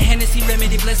 I got the Hennessy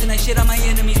remedy, blessing that shit on my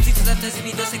enemies. Please stop testing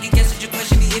me, don't second guess it, you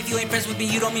question me. If you ain't friends with me,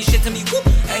 you don't mean shit to me. Whoop,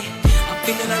 hey. I'm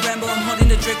feeling like Rambo, I'm holding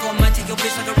the Draco. I might take your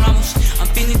bitch like a Ramos. I'm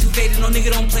feeling too faded, no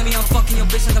nigga don't play me. I'm fucking your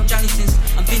bitch like I'm Johnny Sins.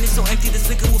 I'm feeling so empty, this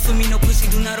liquor will fill me. No pussy,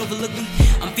 do not overlook me.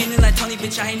 I'm feeling like Tony,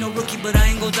 bitch, I ain't no rookie, but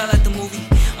I ain't gon' die like the movie.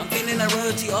 I'm feeling like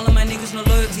royalty, all of my niggas no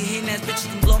loyalty. Hating ass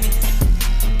bitches can blow me.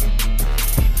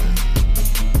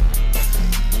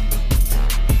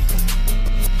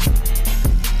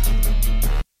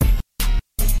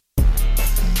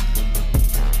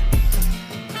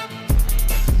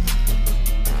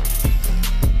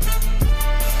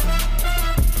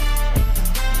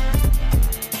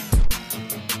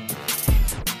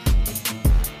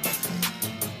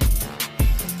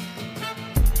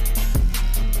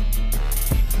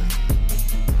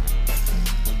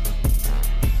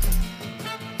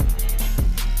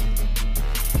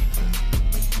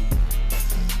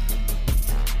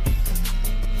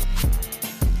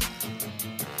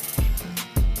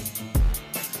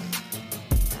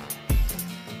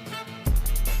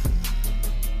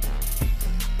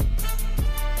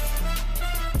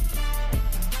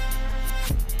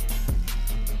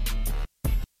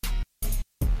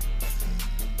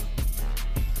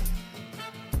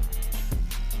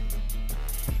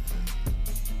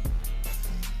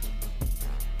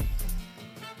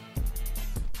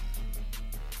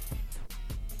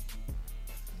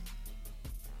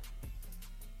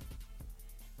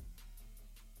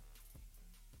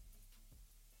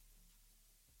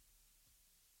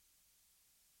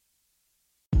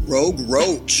 Rogue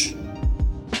Roach,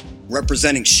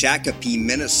 representing Shakopee,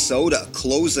 Minnesota,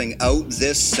 closing out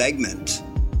this segment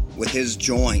with his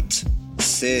joint,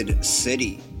 Sid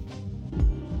City.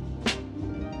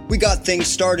 We got things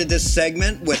started this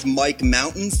segment with Mike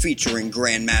Mountain featuring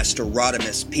Grandmaster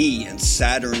Rodimus P and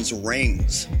Saturn's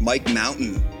Rings. Mike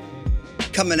Mountain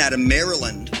coming out of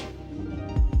Maryland,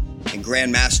 and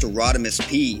Grandmaster Rodimus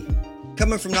P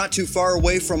coming from not too far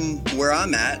away from where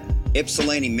I'm at,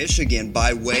 Ypsilanti, Michigan,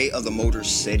 by way of the Motor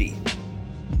City.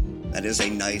 That is a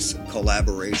nice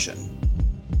collaboration.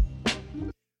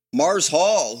 Mars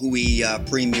Hall, who we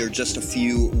premiered just a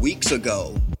few weeks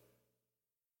ago,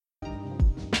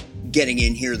 getting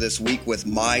in here this week with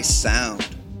My Sound.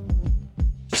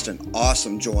 Just an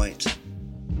awesome joint.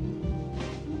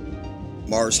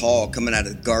 Mars Hall coming out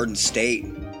of Garden State,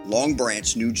 Long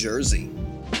Branch, New Jersey.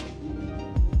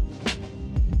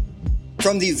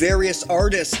 From the Various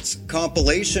Artists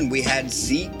compilation, we had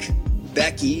Zeke,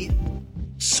 Becky,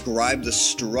 Scribe the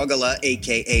Struggler,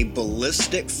 aka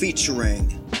Ballistic,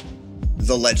 featuring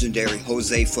the legendary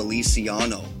Jose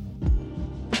Feliciano,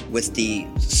 with the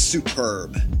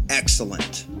superb,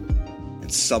 excellent, and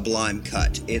Sublime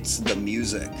Cut, It's the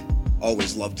Music.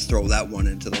 Always love to throw that one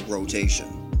into the rotation.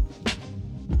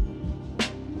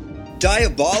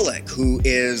 Diabolik, who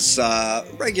is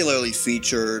regularly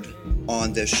featured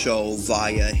on this show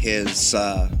via his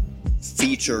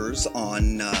features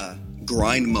on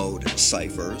Grind Mode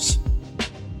Cyphers,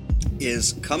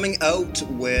 is coming out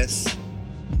with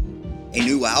a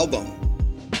new album.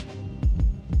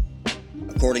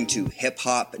 According to Hip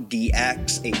Hop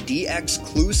DX, a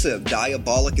D-exclusive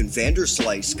Diabolik and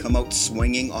Vanderslice come out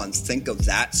swinging on Think of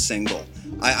That single.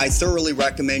 I thoroughly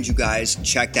recommend you guys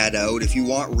check that out. If you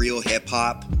want real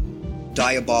hip-hop,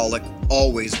 Diabolik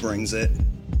always brings it.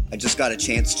 I just got a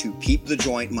chance to peep the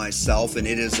joint myself, and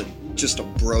it is just a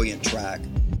brilliant track.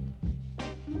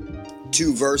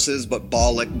 2 verses, but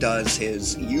Bolik does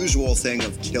his usual thing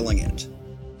of killing it.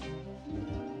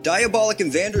 Diabolik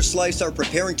and Vanderslice are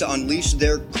preparing to unleash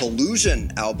their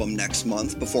Collusion album next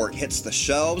month. Before it hits the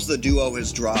shelves, the duo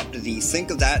has dropped the Think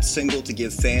of That single to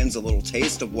give fans a little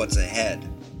taste of what's ahead.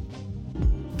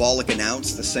 Bolik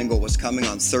announced the single was coming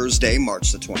on Thursday,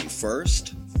 March the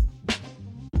 21st.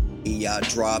 He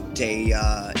dropped a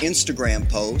Instagram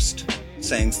post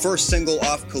saying, first single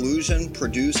off Collusion,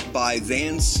 produced by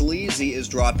Van Sleazy, is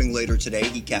dropping later today.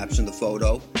 He captioned the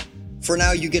photo. For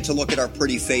now, you get to look at our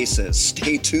pretty faces.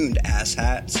 Stay tuned,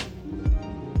 asshats.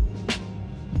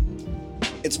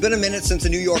 It's been a minute since a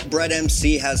New York bred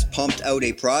MC has pumped out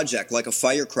a project. Like a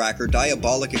firecracker,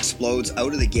 Diabolik explodes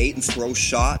out of the gate and throws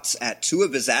shots at 2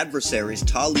 of his adversaries,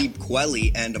 Talib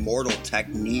Kweli and Immortal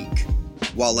Technique,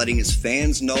 while letting his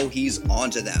fans know he's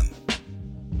onto them.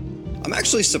 I'm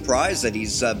actually surprised that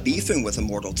he's beefing with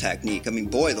Immortal Technique. I mean,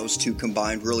 boy, those two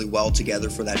combined really well together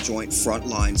for that joint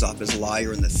Frontlines off his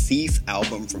Liar and the Thief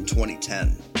album from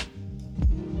 2010.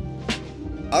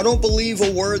 I don't believe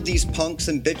a word these punks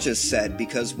and bitches said,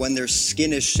 because when their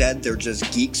skin is shed, they're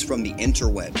just geeks from the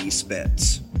interweb, he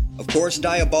spits. Of course,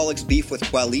 Diabolik's beef with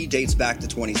Kweli dates back to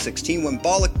 2016 when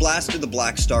Bolik blasted the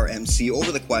Black Star MC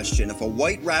over the question if a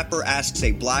white rapper asks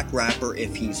a black rapper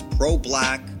if he's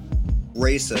pro-black,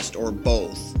 racist, or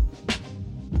both.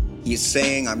 He's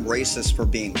saying, I'm racist for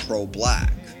being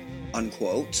pro-black,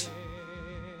 unquote,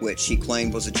 which he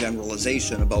claimed was a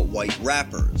generalization about white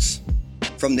rappers.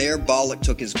 From there, Bolik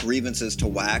took his grievances to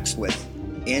wax with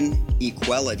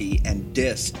Inequality and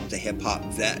dissed the hip-hop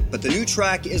vet. But the new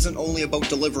track isn't only about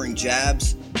delivering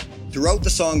jabs. Throughout the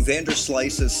song,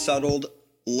 Vanderslice's subtle,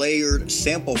 layered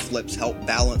sample flips help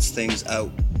balance things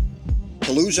out.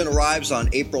 Collusion arrives on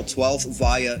April 12th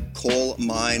via Coal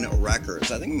Mine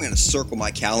Records. I think I'm going to circle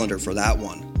my calendar for that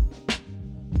one.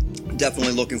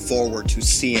 Definitely looking forward to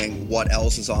seeing what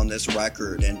else is on this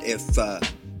record, and if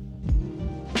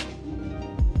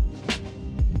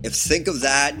Think of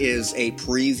That is a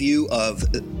preview of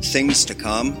things to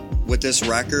come with this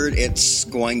record, it's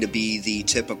going to be the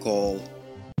typical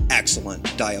excellent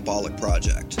Diabolik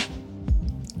project.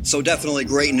 So definitely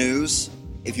great news.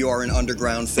 If you are an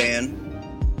underground fan,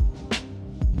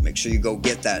 make sure you go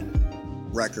get that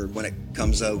record when it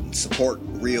comes out and support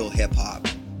real hip-hop.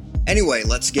 Anyway,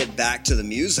 let's get back to the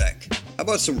music. How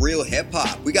about some real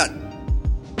hip-hop? We got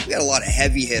a lot of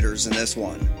heavy hitters in this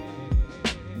one.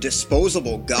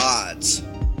 Disposable Gods,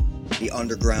 the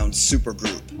underground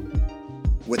supergroup,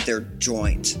 with their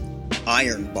joint,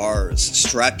 Iron Bars.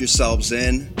 Strap yourselves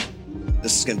in.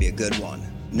 This is going to be a good one.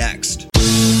 Next.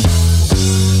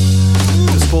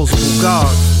 Disposable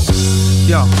Gods.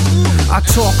 Yo, I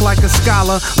talk like a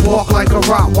scholar, walk like a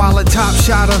Rottweiler, top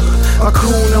shotter,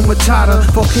 Hakuna Matata,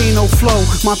 volcano flow,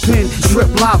 my pen drip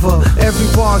lava. Every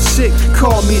bar sick,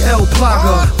 call me El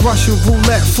Plaga. Russian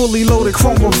roulette, fully loaded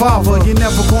chrome revolver. You're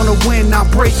never gonna win, I'll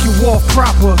break you off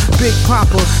proper. Big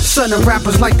Papa, son of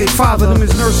rappers like they father. Them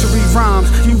is nursery rhymes.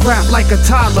 You rap like a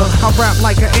toddler, I rap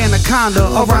like an anaconda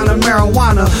around a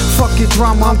marijuana. Fuck your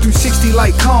drama, I'm 360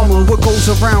 like karma. What goes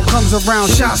around comes around,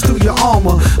 shots through your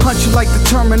armor. Hunt you like the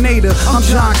Terminator, I'm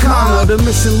John Connor. The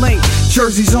missing link,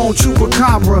 Jersey's own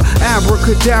Chupacabra.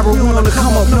 Abracadabra, wanna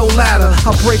come up no ladder.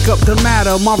 I break up the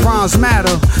matter, my rhymes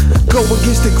matter. Go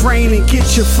against the grain and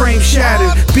get your frame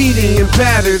shattered. Beating and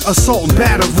battered, assault and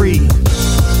battery.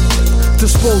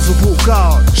 Disposable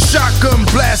God. Shotgun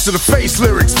blast to the face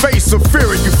lyrics, face of fear.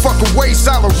 You fuck a waste,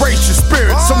 I'll erase your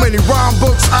spirit. So many rhyme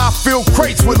books, I fill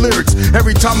crates with lyrics.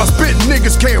 Every time I spit,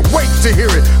 niggas can't wait to hear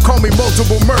it. Call me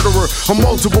multiple murderer, a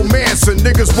multiple Manson.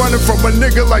 Niggas running from a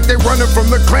nigga like they running from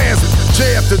the Klansman.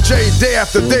 J after J, day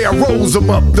after day, I rose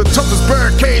them up. The toughest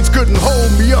barricades couldn't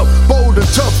hold me up. Bold and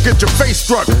tough, get your face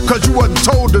struck, cause you wasn't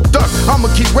told to duck.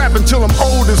 I'ma keep rapping till I'm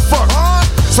old as fuck.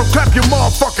 So clap your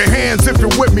motherfucking hands if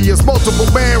you're with me. It's multiple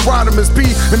man, Rodimus P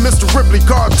and Mr. Ripley,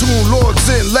 cartoon, Lord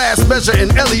Sin, Last Measure,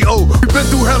 and Leo. We've been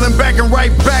through hell and back and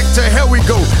right back to hell we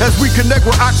go. As we connect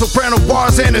with soprano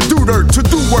bars and do dirt to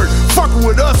do work. Fucking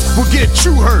with us will get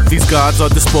you hurt. These gods are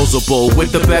disposable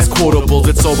with the best quotables.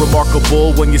 It's so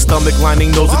remarkable when your stomach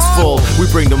lining knows it's full.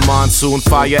 We bring the monsoon,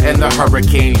 fire, and the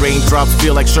hurricane. Raindrops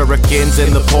feel like shurikens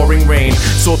in the pouring rain.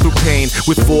 Soar through pain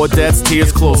with 4 deaths,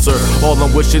 tears closer. All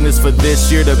I'm wishing is for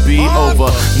this year to be over.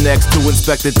 Next to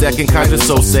inspect the deck and kinda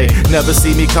so say. Never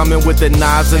see me coming with the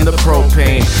knives and the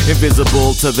propane.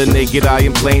 Invisible to the naked eye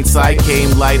in plain sight. Came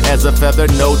light as a feather,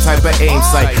 no type of aim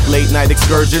sight. Late night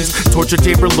excursions, torture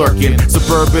chamber lurking.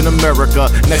 Suburban America,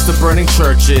 next to burning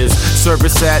churches.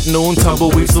 Service at noon,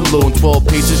 tumbleweed saloon. 12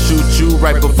 pieces shoot you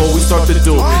right before we start the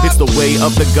duel. It's the way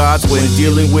of the gods when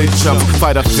dealing with chumps.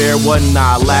 Fight a fair one,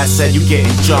 nah, last said you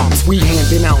getting jumped. We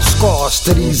handing out scars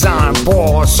to these iron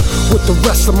bars with the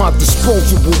rest of my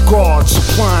disposable guards.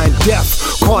 Supplying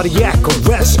death, cardiac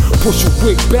arrest. Push your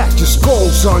wig back, your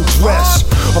skull's undressed.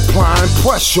 Applying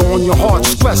pressure on your heart,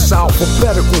 stress.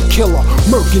 Alphabetical killer,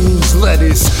 murking these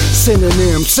letters.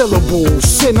 Synonym, syllables,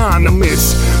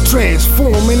 synonymous.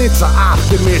 Transforming into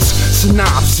Optimus.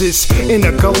 Synopsis,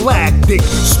 intergalactic.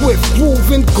 Swift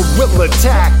moving, guerrilla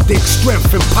tactics.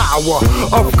 Strength and power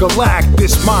of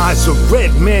Galactus. Minds of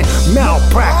red man,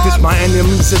 malpractice. My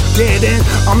enemies are dead and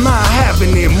I'm not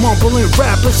having it. Mumbling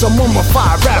rappers, I'm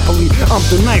mummified rapidly. I'm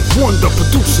the ninth wonder,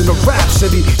 producing a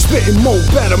rhapsody. Spitting more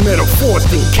better metaphors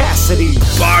than Cassidy.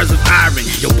 Bars of iron,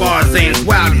 your bars ain't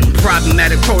wildin'.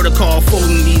 Problematic protocol,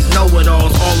 folding these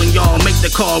know-it-alls. All in y'all, make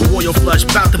the call, royal flush,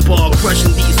 bout the ball.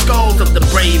 Crushing these skulls of the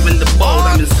brave and the bold.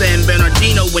 I'm in San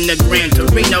Bernardino in the Gran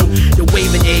Torino. You're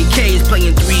waving AKs,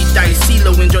 playing 3 dice.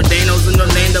 CeeLo and Giordano's in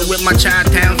Orlando with my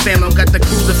Chi-Town family. Got the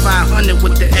Cruiser 500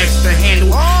 with the extra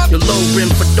handle. Your low rim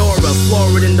fedora,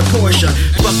 Florida in the Porsche.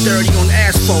 Buck 30 on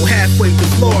asphalt, halfway to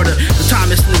Florida. The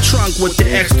Thomas in the trunk with the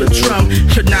extra drum.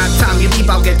 Should not time you leave,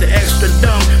 I'll get the extra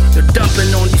dumb. They're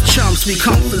dumping on these chumps, we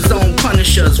comfort zone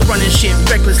punishers. Running shit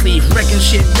recklessly, wrecking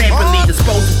shit rampantly.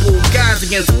 Disposable guys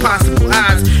against impossible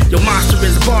odds. Your monster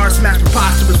is bars, smash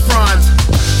preposterous frauds.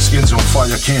 Skin's on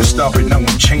fire, can't stop it, now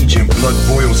I'm changing. Blood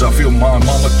boils, I feel my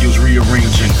molecules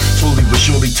rearranging. Slowly but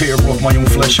surely tear off my own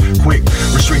flesh. Quick,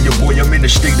 restrain your boy, I'm in a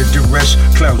state of duress.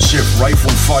 Cloud shift,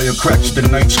 rifle fire cracks the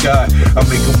night sky. I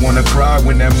make her wanna cry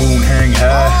when that moon hang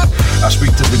high. I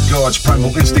speak to the gods,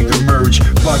 primal instinct emerge.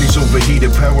 Body's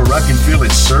overheated, power, I can feel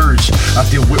it surge. I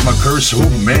deal with my curse, oh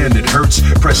man, it hurts.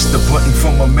 Press the button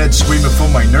for my meds, screaming for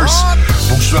my nurse.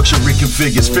 Bone structure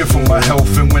reconfigures, fear for my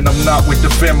health. And when I'm not with the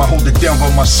fam, I hold it down by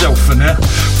myself. And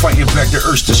fighting back the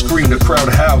urge to scream, the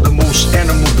crowd howl. The most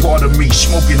animal part of me,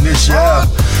 smoking this out.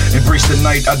 Embrace the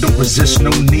night, I don't resist, no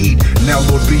need. Now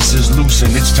Lord Beast is loose and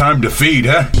it's time to feed,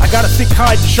 huh? I got a thick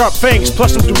hide and sharp fangs,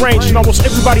 plus I'm deranged, and almost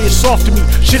everybody is soft to me.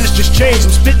 Shit has just changed,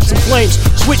 I'm spitting some flames.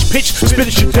 Switch pitch, spit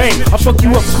at your dame. I'll fuck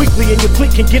you up quickly and your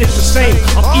clique can get it the same.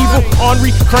 I'm evil,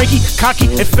 ornery, cranky,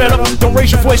 cocky, and fed up. Don't raise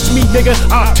your voice to me, nigga,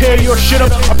 I'll tear your shit up.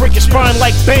 I'll break your spine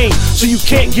like Bane, so you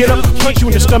can't get up. Punch you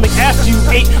in the stomach after you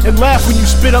ate, and laugh when you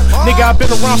spit up. Nigga, I've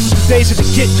been around since the days of the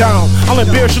get down. I'll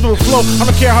embarrass your little flow, I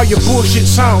don't care how your bullshit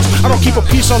sounds. I don't keep a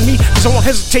piece on me, cause I won't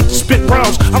hesitate to spit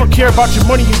rounds. I don't care about your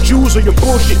money, your jewels, or your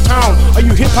bullshit town. Are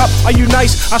you hip-hop? Are you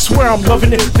nice? I swear I'm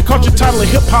loving it. The culture title of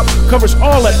hip-hop covers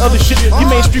all that other shit. You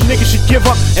mainstream niggas should give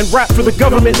up and rap for the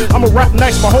government. I'ma rap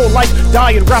nice my whole life,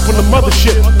 die and rap on the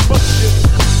mothership.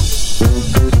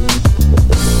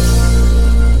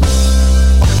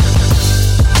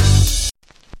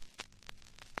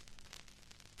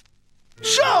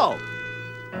 So,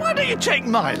 why don't you take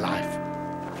my life?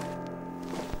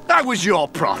 I was your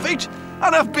prophet,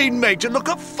 and I've been made to look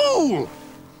a fool.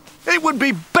 It would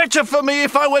be better for me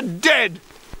if I were dead.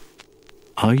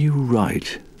 Are you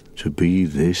right to be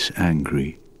this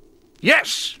angry?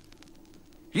 Yes.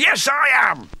 Yes,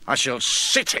 I am. I shall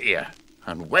sit here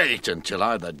and wait until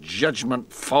either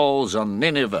judgment falls on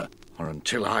Nineveh or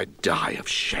until I die of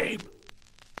shame.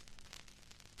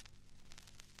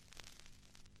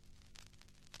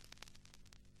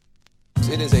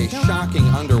 It is a shocking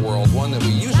underworld, one that we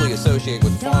usually associate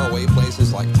with faraway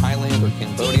places like Thailand or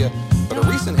Cambodia. But a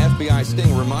recent FBI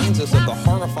sting reminds us of the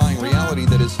horrifying reality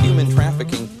that is human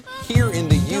trafficking here in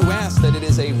the U.S., that it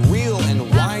is a real and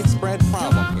widespread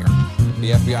problem here.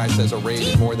 The FBI says a raid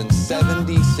in more than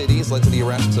 70 cities led to the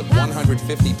arrests of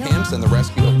 150 pimps and the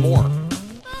rescue of more.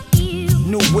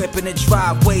 New whip in the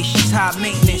driveway, she's high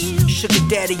maintenance. Sugar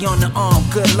daddy on the arm,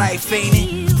 good life, ain't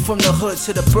it? From the hood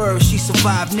to the burbs, she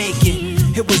survived naked.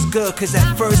 It was good, cause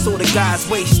at first all the guys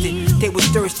wasted. They was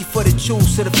thirsty for the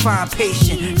juice of the fine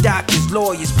patient. Doctors,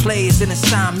 lawyers, players, and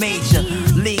assigned major.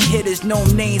 League hitters, no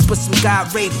names, but some guy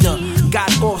raped her.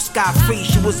 Got off scot-free,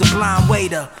 she was a blind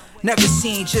waiter. Never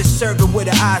seen, just serving with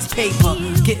her eyes paper.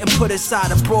 Getting put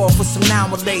aside abroad for some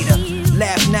hour later.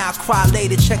 Laugh now, cry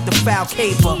later, check the foul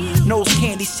caper. Nose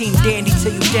candy seem dandy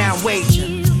till you down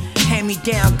wager.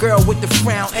 Hand-me-down girl with the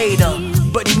frown ate her.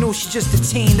 But he knew she just a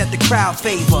teen that the crowd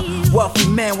favor. Wealthy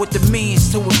man with the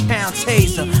means to a pound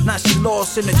taser. Now she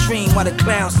lost in a dream while the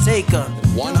clowns take her.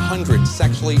 100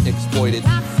 sexually exploited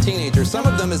teenagers, some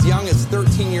of them as young as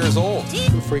 13 years old.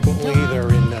 Frequently, they're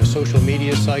in social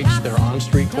media sites, they're on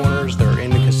street corners, they're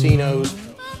in the casinos.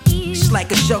 It's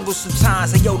like a jungle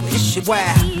sometimes, and yo, this shit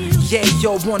wild. Yeah,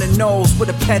 yo, one of knows with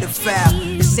a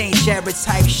pedophile. This ain't Jared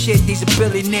type shit, these are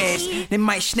billionaires. They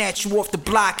might snatch you off the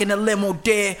block in a limo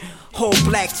there. Whole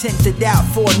black tinted out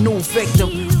for a new victim.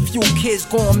 Few kids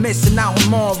going missing out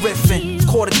on riffing.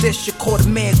 Caught a district, caught a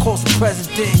man, caught the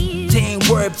president. They ain't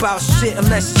worried about shit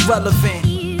unless it's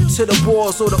relevant. To the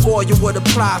wars or the oil would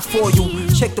apply for you.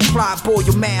 Check the plot, boy,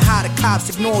 you man, how the cops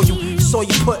ignore you. Saw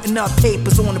you putting up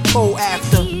papers on the pole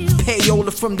after.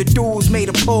 Payola from the dudes made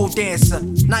a pole dancer.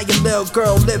 Now your little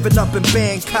girl living up in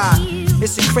Bangkok.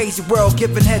 It's a crazy world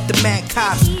giving head to mad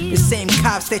cops. The same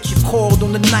cops that you called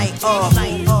on the night of.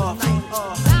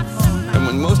 And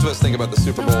when most of us think about the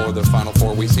Super Bowl or the Final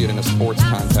Four, we see it in a sports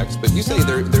context. But you say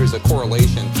there's a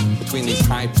correlation between these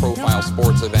high-profile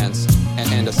sports events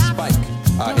and a spike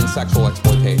in sexual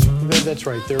exploitation. That's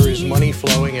right. There is money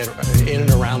flowing in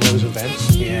and around those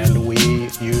events, and we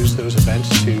use those events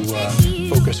to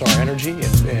focus our energy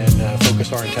and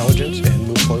focus our intelligence and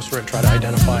move closer and try to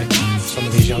identify some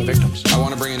of these young victims. I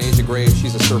want to bring in Asia Graves.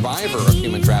 She's a survivor of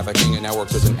human trafficking and now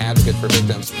works as an advocate for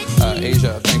victims.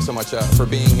 Asia, thanks so much for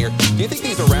being here. Do you think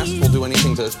these arrests will do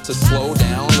anything to slow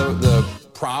down the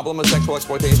problem of sexual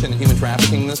exploitation and human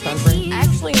trafficking in this country?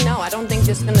 Actually, no. I don't think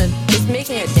it's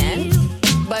making a dent.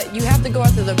 But you have to go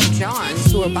after the Johns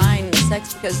who are buying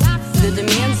sex, because the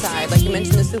demand side, like you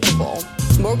mentioned the Super Bowl,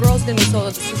 more girls going to be sold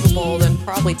at the Super Bowl than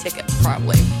probably tickets,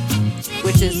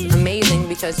 which is amazing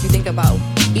because you think about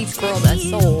each girl that's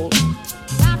sold.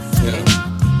 Yeah.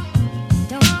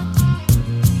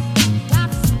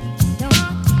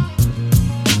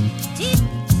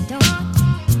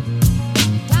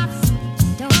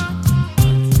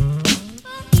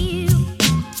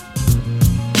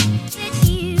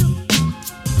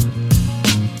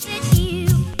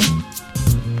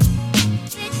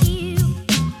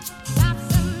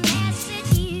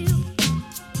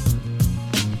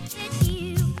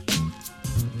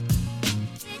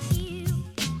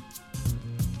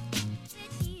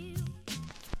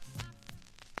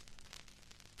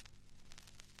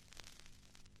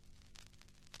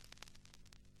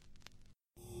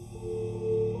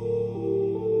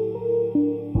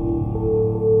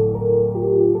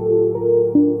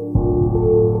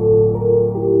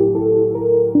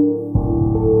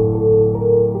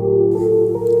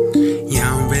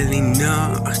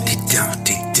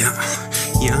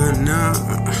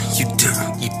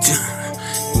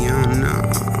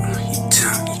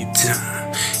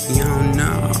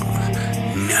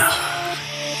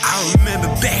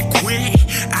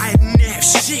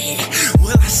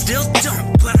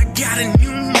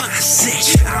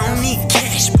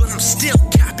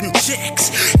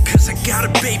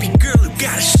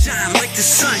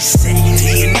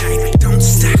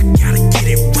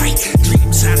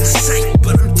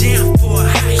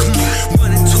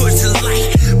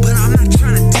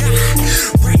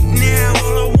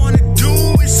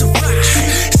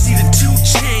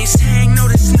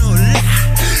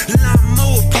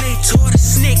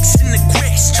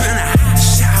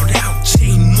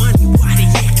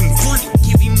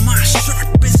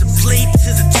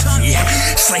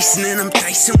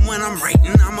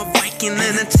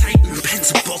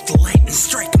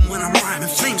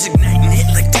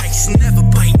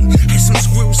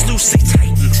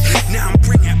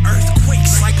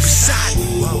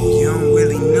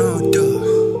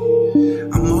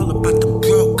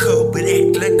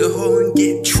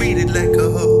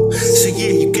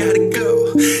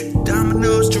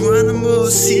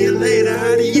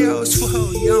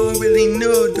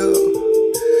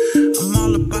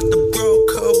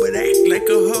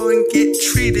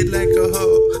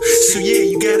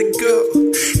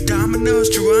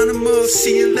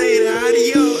 See you later,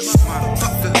 adios.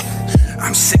 Motherfucker,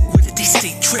 I'm sick with it, they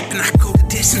stay tripping. I go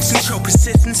Control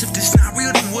persistence. If this not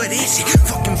real, then what is it?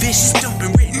 Fucking vicious, dope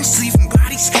and written, sleeving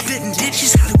bodies, spitting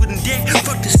ditches. Hollywood and dead.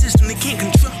 Fuck the system, they can't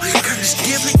control. Curtis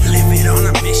Gibbon, live it on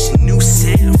a mission. New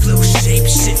sound, flow, shape,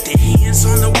 shift the hands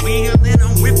on the wheel, and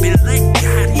I'm whipping like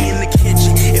God in the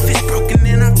kitchen. If it's broken,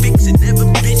 then I fix it. Never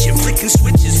bitching, flicking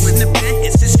switches when the pen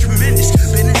hits. It's tremendous.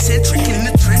 Been eccentric in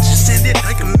the trenches, send it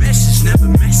like a message. Never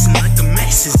messing like the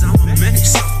masses. I'm a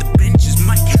menace off the benches,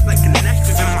 mic like a knife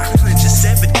in my clench. It's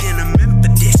evident I'm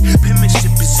Methodist.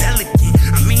 Penmanship is elegant.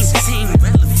 I mean, team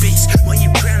relevance. While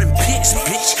you drowning piss,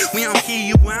 bitch. We don't hear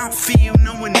you, I don't feel you.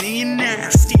 No one near you now.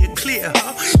 Steer clear,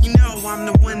 huh? You know I'm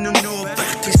the one who know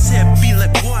about this. Set be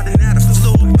like water out of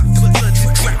floor. My foot floods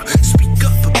the drought. Speak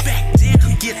up or back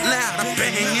down. Get loud, I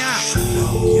bang out.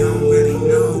 You don't really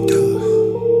know,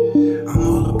 dude. I'm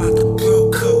all about the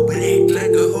bro code, but act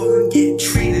like a hoe and get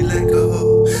treated like a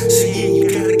hoe. So yeah, you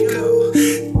gotta go.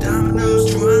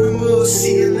 Dominoes, Geronimo,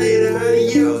 see you later,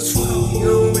 adios. Whoa, you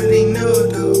don't really know,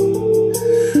 though.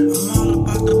 I'm all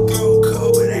about the bro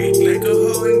code, but act like a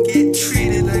hoe and get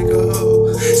treated like a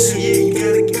hoe. So yeah, you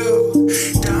gotta go.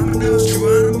 Dominoes,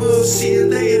 Geronimo, see you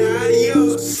later,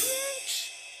 adios.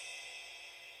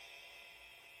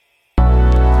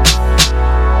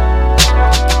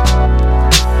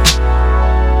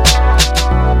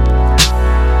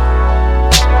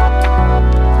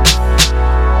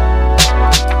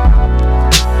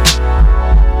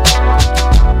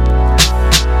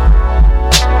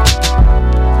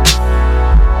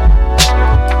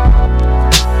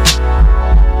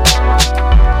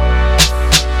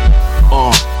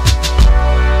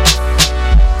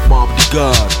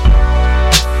 God.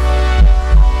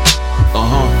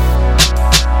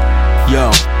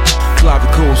 Yo.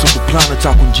 Clavicles of the planet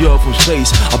I conjure from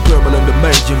space. I burble in the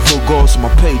mage and vulgars on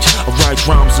my page. I write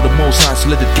rhymes to the most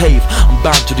isolated cave. I'm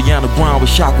bound to the underground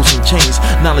with shackles and chains.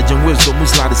 Knowledge and wisdom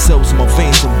was like the cells in my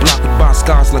veins. I'm blocked with by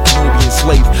skies like an Nubian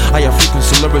slave. I have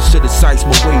frequency lyrics to the size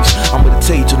my waves. I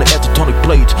meditate on the exotonic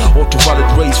plate. Ultraviolet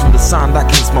rays from the sun that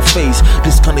against my face.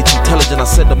 Disconnect intelligent, I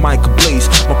set the mic ablaze.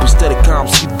 My prosthetic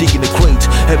arms keep digging the crate.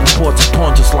 Heavy ports of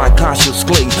punches like Cassius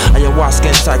Clay. Ayahuasca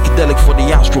and psychedelic for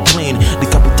the astral plane.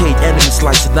 Decapitate enemies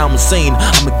like Saddam Hussein.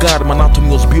 I'm the god of my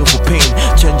anatomy was beautiful pain.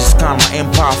 Change the sky, my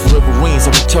empire forever reigns.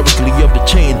 I'm rhetorically of the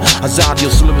chain.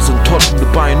 Azadios limits and taught from the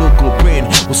bionuclear brain.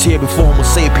 Was here before Homo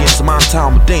sapiens, I'm on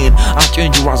time with Dane.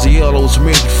 Archangel Raziello's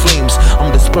made with flames.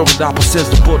 I'm the spirit that possess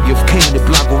the body of Cain. The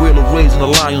black gorilla raised in the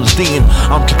lion's den.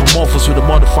 I'm anthropomorphous with a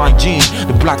modified gene.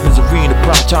 The black Nazarene, the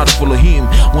proud child of Elohim.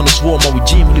 When it's war, my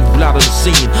regime leave blood on the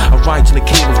scene. I write in the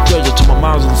cave of treasure to my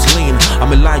Muslims lean.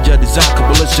 I'm Elijah, I design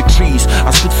Kabbalistic trees.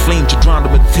 I spit flame to drown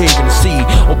the Mediterranean Sea.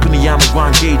 Open the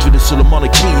underground gauge with the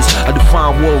Solomonic keys. I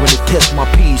define war when they test my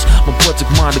peace. My poetic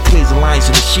mind declares the lines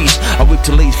in the sheets. I wake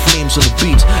to lace flames on the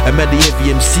beat. I met the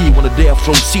AVMC when the day I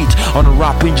throw seat. On the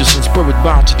rap angels and spirit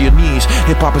bow to their knees.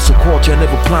 Hip-hop is a culture I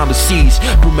never plan to seize.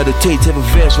 Premeditate every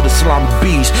verse with Islamic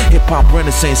beats. Hip-hop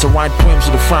renaissance, I write poems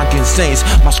with the frankincense.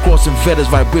 My scrolls and feathers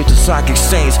vibrate to psychic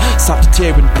saints.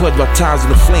 Sagittarian put by ties in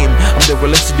the flame. I'm the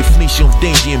realistic definition of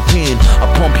danger and pain. I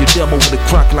pump your demo with a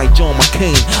crack like John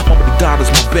McCain. Mama the God is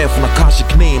my bed from Akashic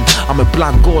name. I'm a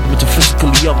black god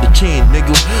metaphysically of the chain,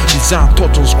 nigga. Design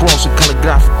thoughts on scrolls with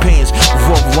calligraphic pains.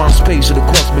 Revolve around space with the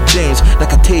cosmic dance.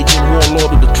 Like a Tajian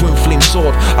warlord with the twin flame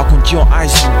sword. I conjure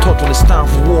ice and thought when it's time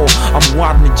for war. I'm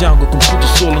wild in the jungle, can put the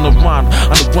soul in the rhyme.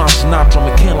 Underground Sinatra,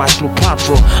 McCain like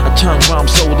Cleopatra. I chant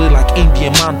rhymes solely like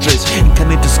Indian mantras.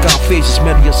 Incarnate the sky faces,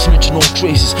 media snitch, no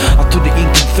traces. I took the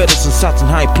ink and feathers and sat in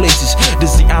high places.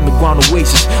 This is the underground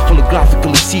oasis.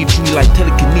 Holographically see through like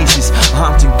telekinesis.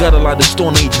 Hunting gutter like the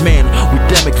Stone Age man.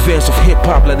 Rhythmic verse of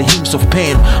hip-hop like the hymns of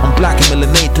pain. I'm black and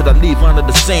melanated, I live under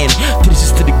the sand.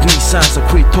 360 degree science, I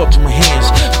create thoughts in my hands.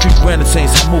 Street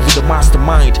renaissance, I move with the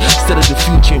mastermind. Study the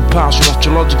future in powers with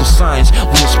astrological signs.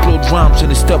 We explode rhymes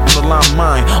and they step on the line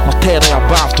mine. My terror I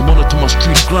bow to monitor my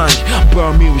street grind.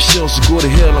 Burn me with shells to go to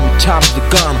hell, I'm a child of the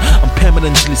gun. I'm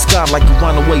permanently scarred like a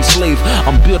runaway slave.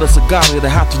 I'm built as a god with the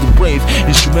heart of the brave.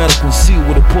 Instrumental concealed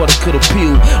with a porter could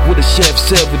appeal. With a chef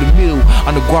served with a meal.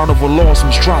 On the ground of a loss,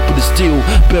 I'm strapped with a steel.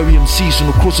 Bury MCs on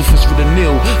the crucifix with a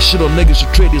nail. Shit on niggas who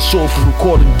trade their soul for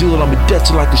recording deal. I'm a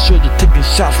debtor like a soldier taking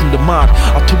shots from the mud.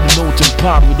 I took the notes and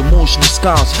pod with emotional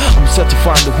scars. I'm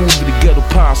certifying the hood with the ghetto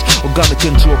pass. Organic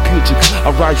and therapeutic.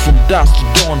 I ride from dusk to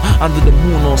dawn under the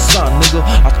moon or sun, nigga.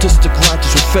 Artistic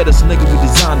righteous with feathers, nigga. We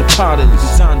design the pattern,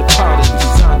 design the pattern,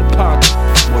 design the pattern.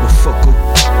 Motherfucker,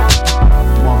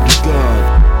 mom to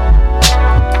God.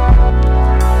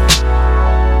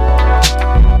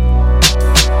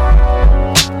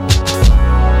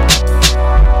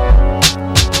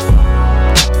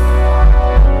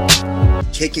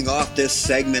 Kicking off this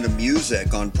segment of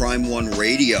music on Prime One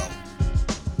Radio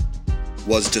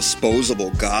was Disposable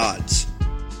Gods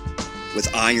with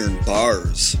Iron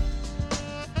Bars.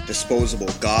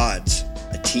 Disposable Gods,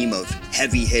 a team of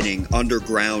heavy-hitting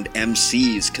underground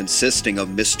MCs consisting of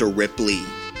Mr. Ripley,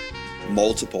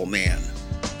 Multiple Man,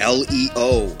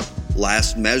 LEO,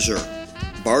 Last Measure,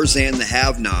 Barzan the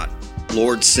Have-Not,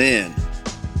 Lord Sin,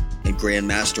 and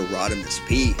Grandmaster Rodimus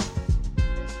P.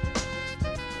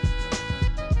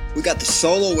 We got the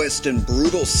soloist and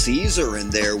Brutal Caesar in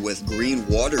there with Green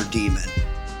Water Demon.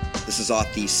 This is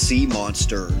off the Sea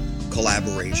Monster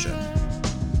collaboration.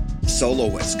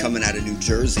 Soloist coming out of New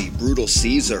Jersey, Brutal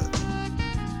Caesar,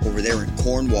 over there in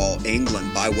Cornwall,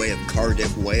 England, by way of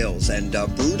Cardiff, Wales. And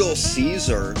Brutal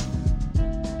Caesar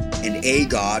and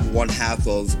A-God, one half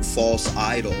of False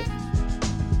Idol,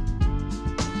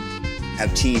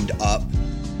 have teamed up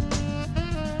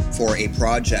for a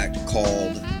project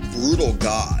called Brutal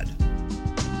God.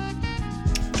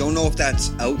 Don't know if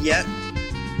that's out yet.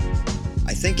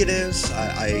 I think it is.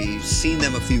 I seen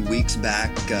them a few weeks back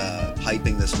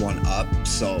hyping this one up,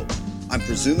 so I'm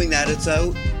presuming that it's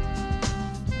out.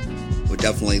 Would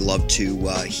definitely love to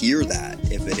hear that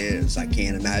if it is. I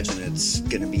can't imagine it's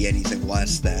going to be anything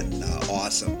less than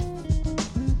awesome.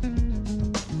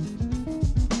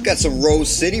 Got some Rose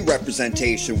City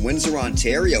representation. Windsor,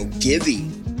 Ontario, Givey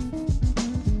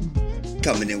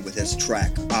coming in with his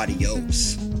track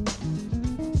Adios.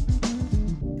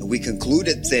 And we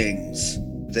concluded things,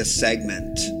 this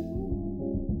segment,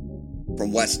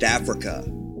 from West Africa,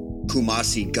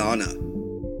 Kumasi, Ghana,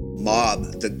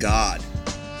 Mob the God,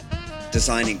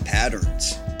 Designing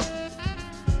Patterns.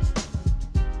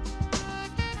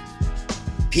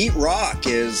 Pete Rock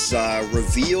is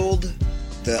revealed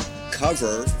the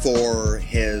cover for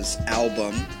his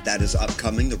album that is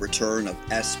upcoming, The Return of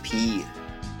SP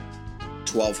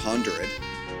 1200.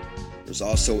 There's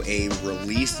also a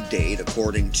release date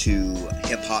according to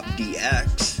Hip Hop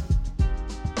DX.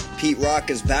 Pete Rock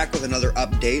is back with another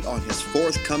update on his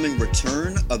forthcoming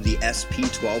return of the SP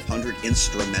 1200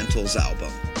 Instrumentals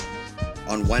album.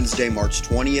 On Wednesday, March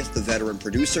 20th, the veteran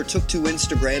producer took to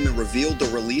Instagram and revealed the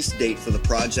release date for the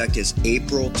project is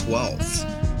April 12th.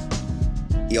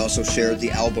 He also shared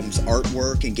the album's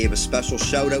artwork and gave a special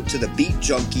shout out to the Beat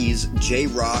Junkies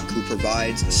J-Rock, who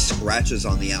provides scratches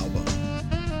on the album.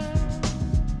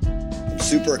 I'm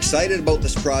super excited about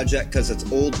this project because it's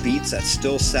old beats that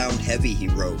still sound heavy, he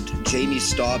wrote. Jamie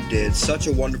Staub did such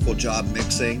a wonderful job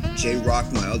mixing. J-Rock,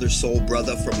 my other soul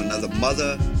brother from another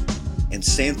mother, and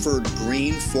Sanford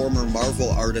Green, former Marvel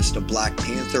artist of Black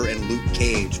Panther and Luke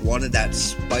Cage, wanted that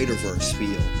Spider-Verse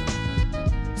feel.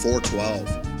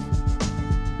 412.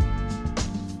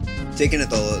 Taking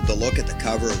the look at the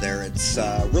cover there, it's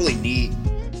really neat.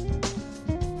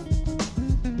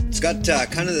 It's got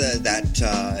kind of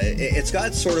it's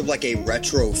got sort of like a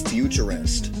retro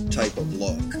futurist type of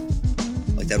look,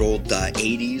 like that old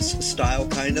 80s style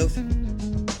kind of.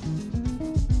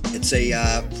 It's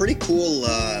a pretty cool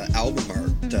album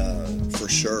art for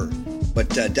sure, but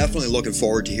definitely looking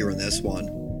forward to hearing this one.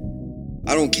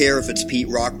 I don't care if it's Pete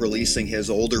Rock releasing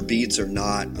his older beats or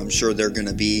not. I'm sure they're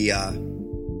gonna be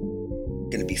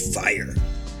fire.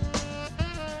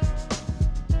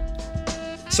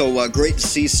 So great to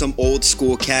see some old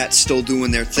school cats still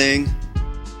doing their thing.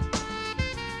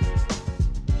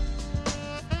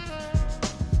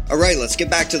 Alright, let's get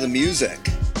back to the music,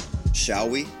 shall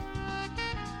we?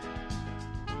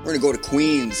 We're gonna go to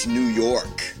Queens, New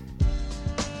York,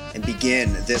 and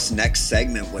begin this next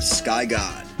segment with Sky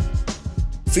God,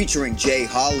 featuring Jay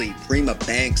Holly, Prima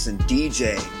Banks, and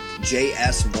DJ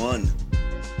JS1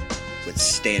 with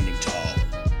Standing Tall.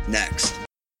 Next.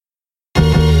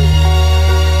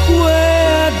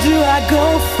 Where do I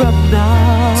go from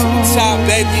now? To the top,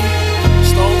 baby.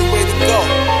 It's the only way to go.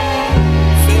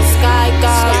 Feel Sky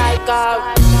God.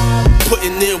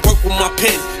 Putting in work with my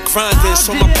pen. Grinding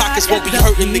so my pockets won't be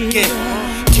hurting again.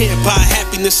 Can't buy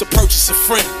happiness or purchase a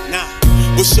friend. Nah.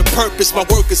 What's your purpose? My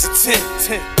work is a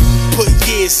 10. Put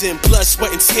years in, blood,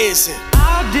 sweat, and tears in.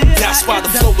 That's why the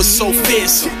flow is so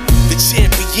fearsome. The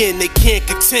champion, they can't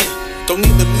contend. Don't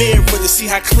need a mirror to see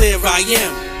how clear I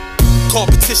am.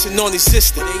 Competition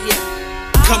non-existent.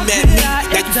 Come at me, now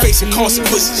you facing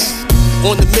consequences.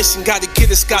 On the mission, gotta get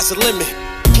the sky's the limit.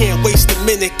 Can't waste a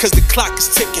minute, cause the clock is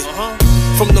ticking.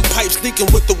 From the pipes leaking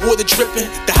with the water dripping,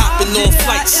 the hopping on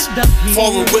flights,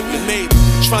 foreign whipping, maybe.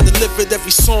 Trying to live it,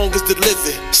 every song is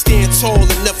delivered. Stand tall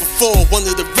and never fall, one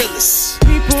of the realest.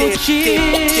 Stand tall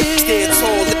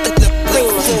and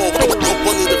never fall,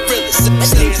 one of the realest.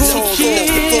 Stand tall and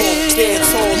never fall, stand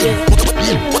tall and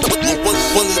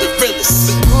one of the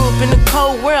realest. Grew up in a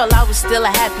cold world, I was still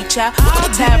a happy child.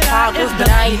 All time problems, but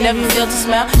I ain't never failed to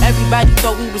smile. Everybody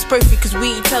thought we was perfect, cause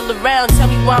we ain't tell around. Tell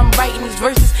me why I'm writing these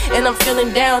verses and I'm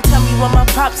feeling down. Tell me why my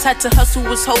pops had to hustle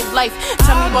his whole life.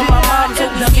 Tell me why my mom's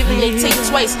always giving they take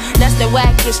twice. That's the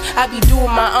wackish, I be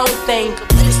doing my own thing.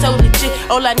 It's so legit,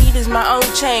 all I need is my own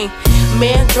chain.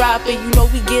 Man dropping, you know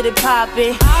we get it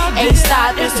poppin'. Ain't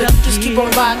stopping, so you just keep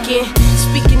on rockin'.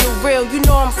 Speaking the real, you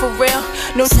know I'm for real.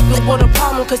 No nigga want a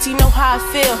problem, cause he know how I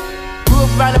feel. Grew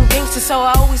up around them gangsters, so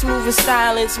I always move in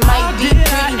silence. Might be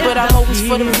pretty, but I'm always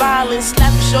for the violence.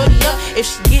 Slap a shorty up if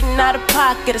she getting out of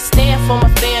pocket. I stand for my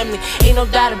family, ain't no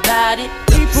doubt about it.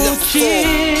 People cheer.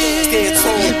 Stand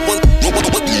tall, one of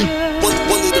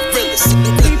the realest.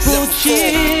 People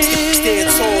cheer.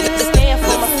 Stand tall, stand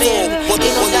for my family,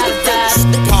 ain't no doubt about it.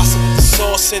 Possible, the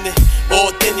sauce in it,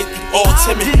 authentic, all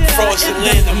timid,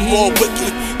 fraudulent, I'm more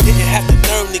wicked. Didn't have to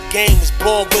learn the game, was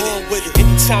born with it.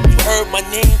 Anytime you heard my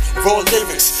name, raw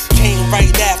lyrics came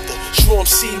right after. True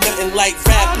MC, nothing like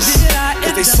rappers,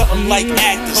 cause they something like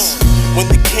actors. When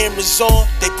the camera's on,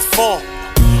 they perform.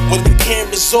 When the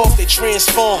camera's off, they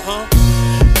transform.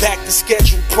 Back to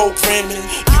schedule programming.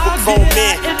 You a grown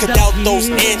man, cut out those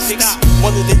antics.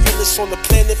 One of the illest on the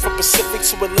planet, from Pacific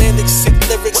to Atlantic. Sick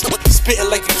lyrics, spitting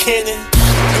like a cannon.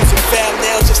 Using foul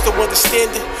now just to understand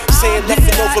it. Saying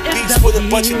nothing over beats with a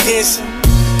bunch of dancing.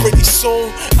 Pretty soon,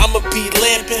 I'ma be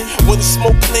lamping. When the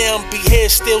smoke clear, I'll be here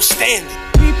still standing.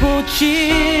 People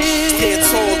cheer. Stand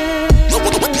tall, one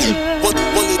of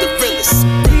the realest.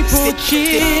 People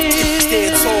cheer.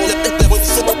 Stand tall, when the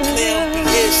smoke clear, I'll be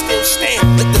here still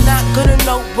standing. Not good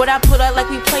enough, what I put out like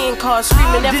we playing cards.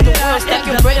 Screaming after the world,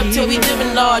 stacking bread up till we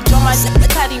living large. On my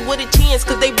patty with a chance,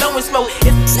 cause they blowing smoke.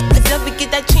 If ever get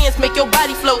that chance, make your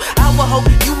body float. I will hope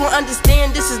you will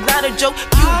understand this is not a joke.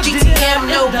 QGTM,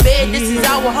 no bed, this is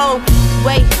our home.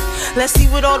 Wait, let's see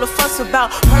what all the fuss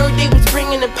about. Heard they was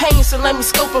bringing the pain, so let me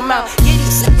scope them out. Yeah,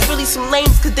 these really some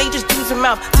lames, cause they just use them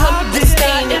out. Tell me to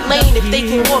stay in that lane if they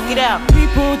can walk it out.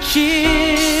 People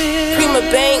cheer. Prima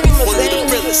Bang, one of the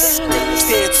realest.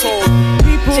 Stand tall.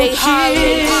 J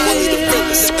Harley, one of the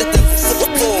realest.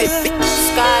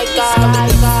 Sky God,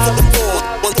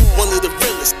 one of the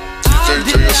realest.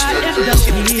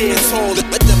 Stand tall,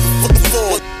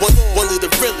 one of the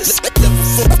realest.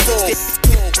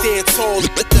 Stand tall,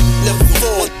 never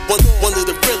fall. One of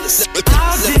the realest.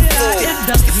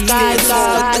 Sky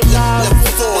God,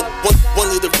 never fall. One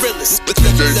of the realest.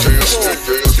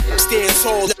 Stand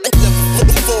tall,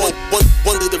 never fall.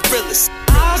 One of the realest.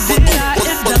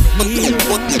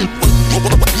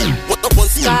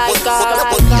 Sky God, one of the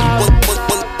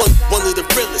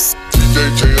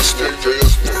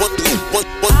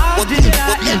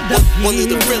realest. One of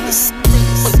the realest.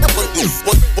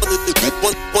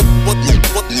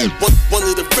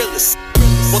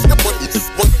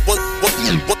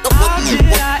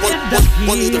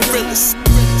 One of the realest. One of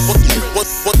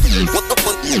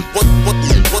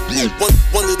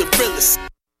the realest.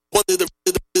 One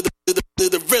of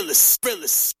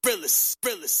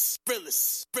the realest.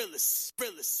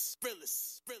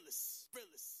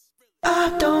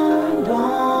 I don't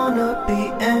wanna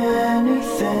be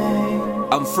anything.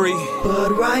 I'm free,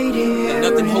 but right here, and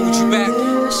nothing holds you back.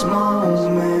 This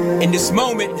moment, in this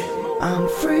moment, I'm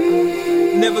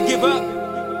free. Never give up.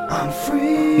 I'm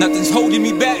free. Nothing's holding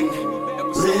me back.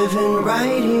 Living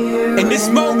right here in this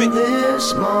moment.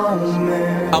 This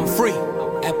moment, I'm free.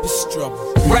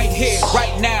 Right here,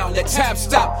 right now, let time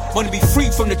stop. Wanna be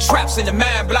free from the traps and the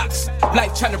mind blocks.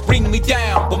 Life trying to bring me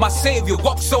down, but my savior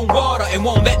walks on water and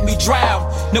won't let me drown.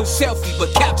 No selfie,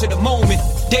 but capture the moment.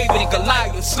 David and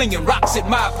Goliath slinging rocks at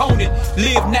my opponent.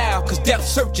 Live now, cause death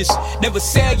searches. Never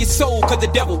sell your soul, cause the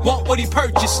devil want what he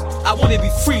purchased. I wanna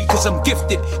be free, cause I'm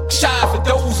gifted. Shine for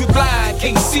those who blind,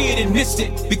 can't see it and miss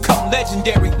it. Become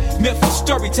legendary, Memphis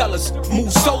storytellers.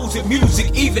 Move souls with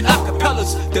music, even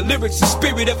acapellas. The lyrics and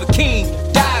spirit of a king.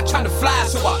 Die trying to fly,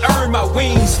 so I earn my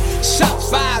wings. Shots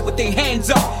fired with their hands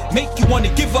up, make you wanna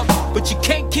give up, but you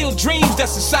can't kill dreams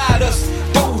that's inside us.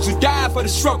 Those who die for the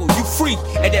struggle, you free.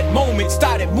 At that moment,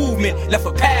 started movement, left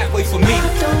a pathway for me.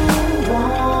 I don't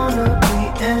wanna be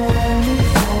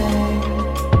anything,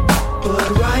 but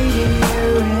right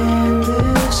here in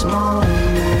this moment,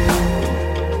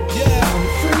 yeah, I'm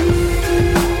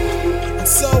free. I'm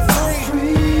so free.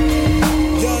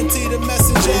 Young T, the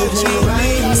messenger, G.O.D.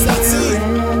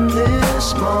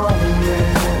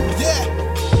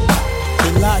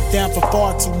 Locked down for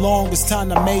far too long, it's time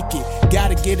to make it.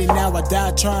 Gotta get it now, I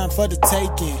died trying for the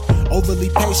taking. Overly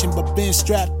patient, but been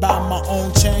strapped by my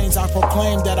own chains. I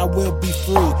proclaim that I will be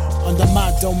free under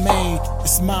my domain.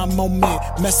 It's my moment.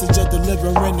 Messenger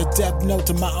delivering a death note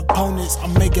to my opponents.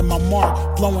 I'm making my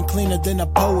mark, flowing cleaner than a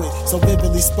poet. So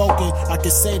vividly spoken, I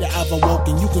can say that I've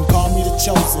awoken. You can call me the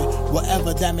chosen,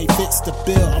 whatever that may fits the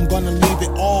bill. I'm gonna leave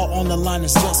it all on the line.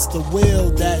 It's just the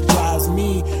will that drives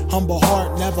me. Humble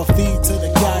heart, never feed to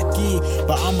the cocky,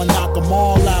 but I'ma knock them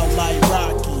all out like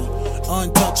Rocky.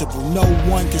 Untouchable, no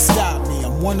one can stop me.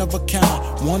 I'm one of a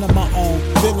kind, one of my own.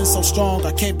 Feeling so strong,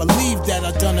 I can't believe that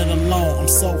I done it alone. I'm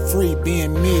so free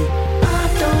being me. I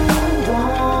don't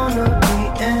wanna be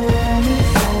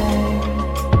anything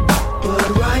but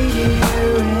right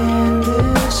here in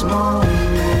this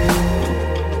moment.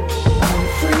 I'm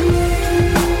free.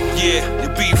 Yeah, you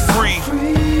be free.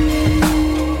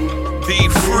 Be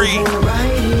free.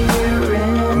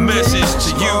 A message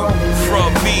to you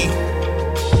from me.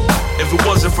 If it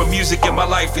wasn't for music in my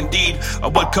life, indeed, I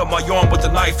would cut my arm with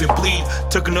a knife and bleed.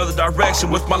 Took another direction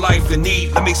with my life in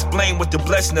need. Let me explain what the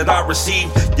blessing that I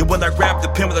received. Yeah, when I grab the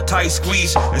pen with a tight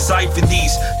squeeze and siphon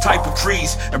these type of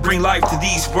trees and bring life to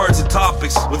these words and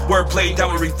topics with wordplay that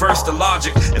would reverse the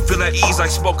logic and feel at ease like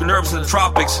smoking herbs in the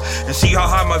tropics and see how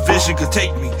high my vision could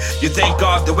take me. You thank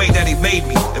God the way that He made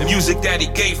me, the music that He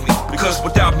gave me, because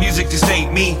without music this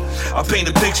ain't me. I paint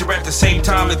a picture at the same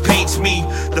time it paints me.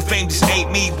 The fame just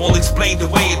ain't me, won't explain the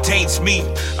way it taints me.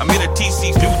 I'm here to teach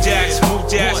these new dads, smooth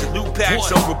jazz, and new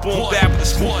packs over boom bap with a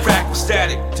smooth crack with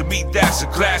static. To me that's a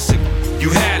classic. You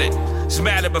had it. It's a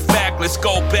matter of fact, let's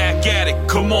go back at it.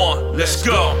 Come on, let's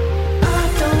go. I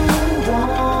don't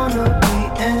wanna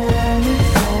be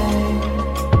anything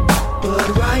but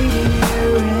right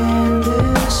here in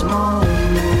this moment.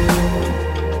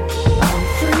 I'm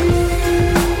free,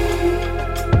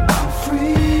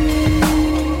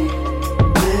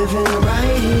 living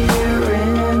right here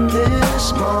in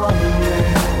this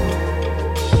moment.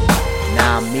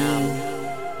 Nah, I mean,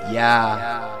 yeah.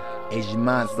 Asian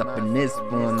minds up in this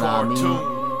one, nah, I mean.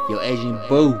 Yo, Asian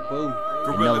boo.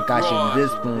 You know, got you in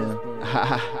this one.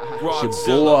 It's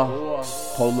your boy,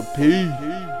 Polar P.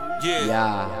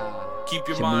 Yeah. Keep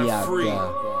your Check mind me out, free.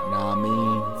 Nah, I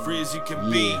mean. Free as you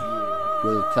can be.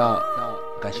 Real talk.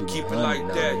 Got you Keep it 100, like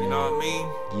nah, that, man. you know what I mean?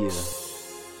 Yeah.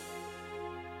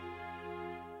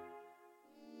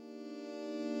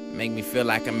 Make me feel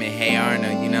like I'm in Hey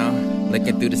Arnold, you know,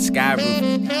 looking through the sky roof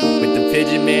with the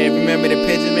pigeon man. Remember the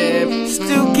pigeon man?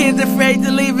 Stoop kids afraid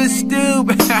to leave his stoop.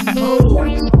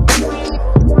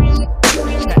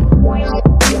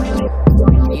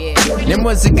 Them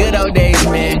was the good old days,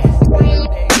 man.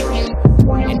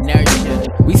 Inertia.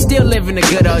 We still live in the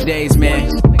good old days, man.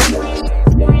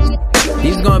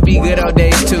 These gonna be good old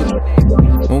days too.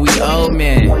 When we old,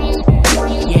 man.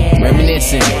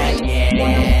 Reminiscing.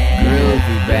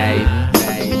 Groovy, baby.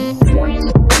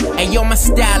 Hey, yo, my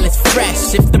style is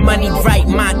fresh. If the money right,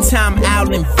 my time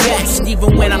I'll invest.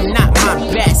 Even when I'm not my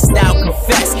best, I'll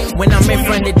confess. When I'm in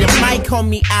front of the mic,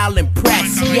 homie, I'll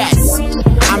impress. Yes,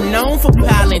 I'm known for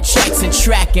piling checks and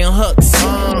tracking hooks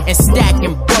and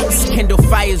stacking books. Kindle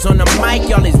fires on the mic,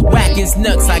 y'all is whack as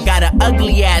nuts. I got an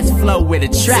ugly ass flow with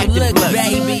attractive looks,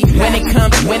 baby. When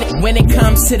it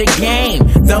comes to the game,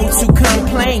 those who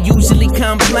complain usually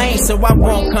complain. So I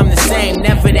won't come the same,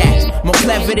 never that. More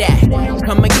clever that.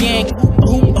 Come again.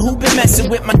 Who been messing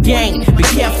with my gang? Be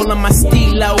careful of my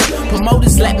stilo.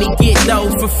 Promoters let me get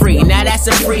those for free. Now that's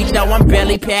a free throw. I'm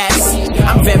barely past.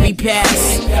 I'm very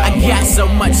past. I got so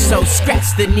much, so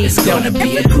scratch the knees. It's gonna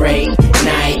be a great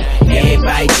night.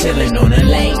 Everybody chillin' on a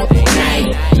late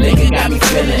night. Nigga got me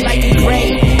feeling like a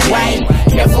great white.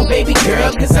 Careful, baby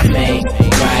girl, cause I made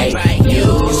right. You,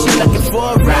 she looking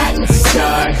for a rock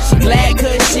star. She glad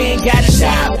cause she ain't got a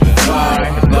shop far.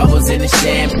 The bubbles in the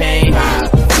champagne pop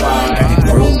far. The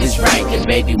groove is right, and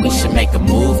baby, we should make a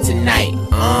move tonight.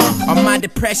 All my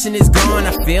depression is gone,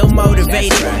 I feel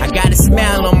motivated. I got a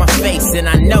smile on my face, and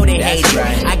I know they hate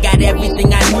it. I got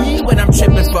everything I need when I'm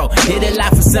tripping for. Did a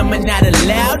lot for someone not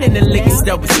allowed in the liquor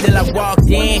store, but still I walked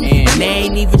in. And they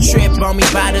ain't even trip on me,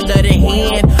 bottle of the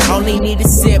hand. Only need a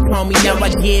sip, homie, now I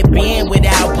get bent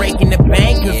without breaking the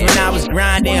bank. Cause when I was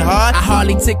grinding hard, I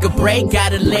hardly took a break.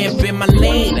 Got a limp in my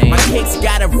lane. My kicks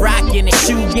got a rock in it,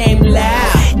 shoe game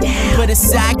loud. Put a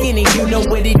sock in it, you know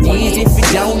what it is. If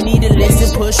you don't need to listen,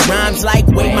 push rhymes like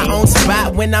way my own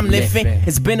spot when I'm lifting.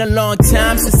 It's been a long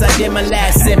time since I did my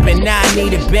last sip, and now I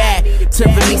need it bad to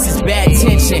release this bad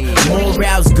tension.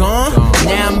 Morale's gone,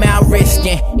 now I'm out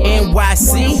risking.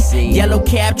 NYC, yellow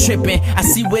cab tripping. I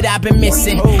see what I've been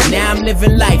missing. Now I'm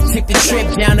living life. Took the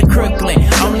trip down to Crooklyn.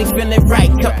 Only feeling right.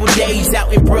 Couple days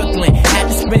out in Brooklyn. Had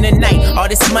to spend the night. All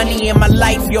this money in my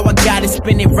life, yo, I gotta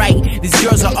spend it right. These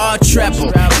girls are all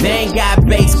treble. They ain't got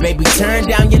bass, baby. Turn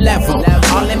down your level.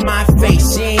 All in my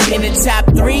face. She ain't in the top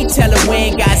 3. Tell her we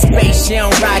ain't got space. She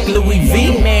don't rock Louis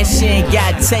V, man. She ain't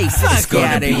got taste. It's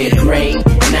gonna be a great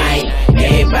night.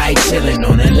 Everybody chillin'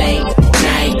 on a late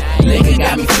night. Nigga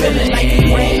got me feeling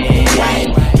right.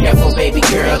 Careful, baby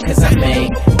girl, cause I may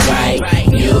bite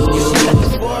you.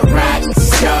 Looking for a rock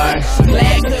star.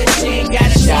 Glad cause she ain't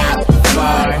got a shot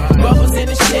far. Bubbles in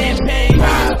the champagne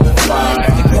pop far.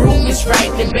 If the groove is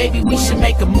right, then baby we should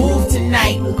make a move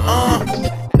tonight.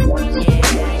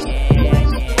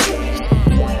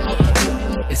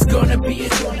 It's gonna be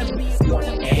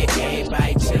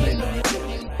everybody chillin' on it.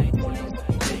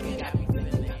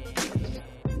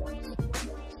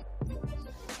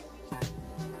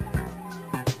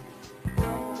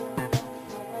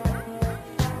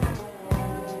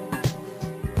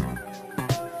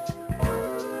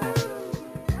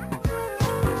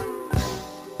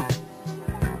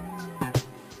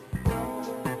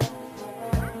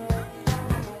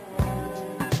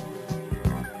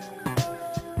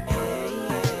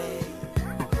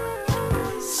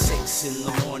 In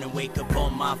the morning, wake up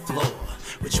on my floor,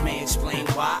 which may explain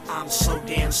why I'm so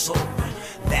damn sore.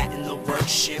 That and the work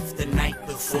shift the night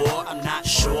before, I'm not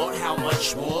sure how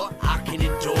much more I can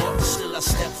endure. Still I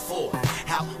step forward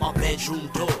out my bedroom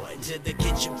door into the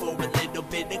kitchen for a little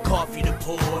bit of coffee to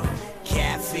pour.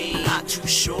 Caffeine, not too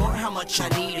sure how much I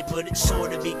need it, but it's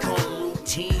sort of become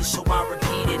routine, so I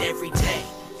repeat it every day.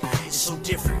 It's so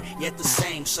different, yet the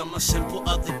same. Some are simple,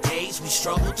 other days we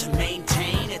struggle to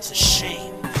maintain. It's a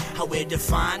shame how we're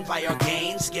defined by our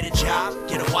gains. Get a job,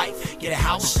 get a wife, get a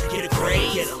house, get a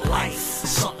grade, get a life.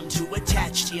 Something to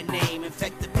attach to your name.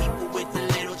 Infect the people with a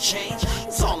little change.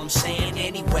 That's all I'm saying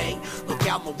anyway. Look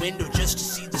out my window just to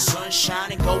see the sun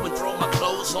shine, and go and throw my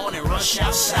clothes on and rush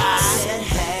outside. I said,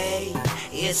 hey,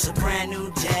 it's a brand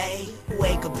new day.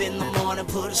 Wake up in the morning,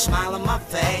 put a smile on my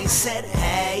face. Said,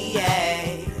 hey,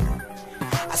 hey.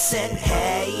 I said,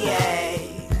 hey,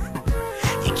 hey.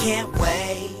 You can't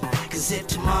wait. Cause if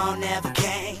tomorrow never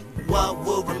came, what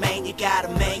will remain? You gotta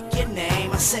make your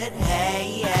name. I said,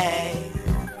 hey, hey.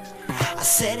 I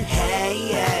said, hey,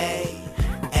 hey.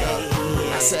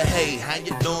 I said, hey, how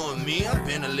you doing, me? I've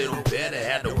been a little better.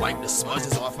 Had to wipe the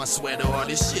smudges off my sweater. All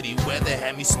this shitty weather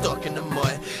had me stuck in the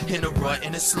mud, in a rut,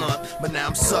 in a slump. But now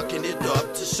I'm sucking it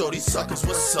up to show these suckers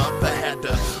what's up. I had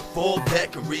to fall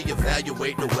back and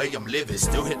reevaluate the way I'm living.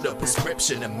 Still hit the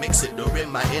prescription and mix it during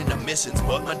my intermissions.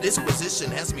 But my disposition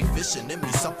has me fishing in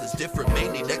me. Something's different, may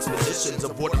need expositions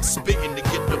of what I'm spitting to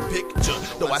get the picture.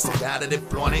 Though I so bad at it,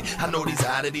 flaunt it. I know these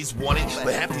oddities want it,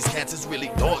 but half these cats is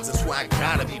really dogs. That's why I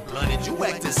gotta be blunted. You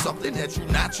acting something that you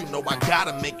not, you know I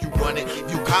gotta make you run it. If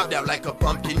you carved out like a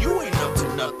pumpkin, you ain't up to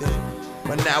nothing.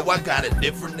 But now I got a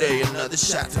different day, another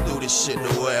shot to do this shit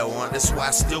the way I want. That's why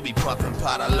I still be puffin'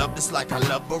 pot. I love this like I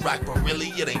love Barack, but really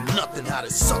it ain't nothing how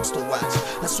this sucks to watch.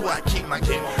 That's why I keep my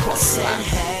game on fucking said,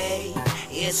 hey,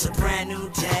 it's a brand new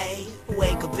day.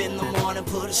 Wake up in the morning,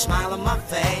 put a smile on my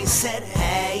face. Said,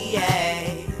 hey,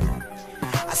 hey.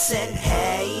 I said,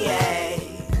 hey, hey.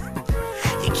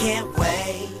 You can't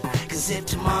wait. Cause if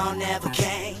tomorrow never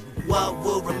came, what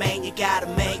will remain? You gotta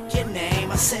make your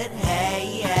name. I said,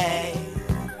 hey, hey.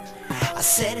 I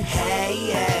said,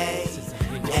 hey, hey.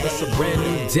 It's a brand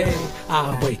new day.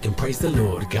 I wake and praise the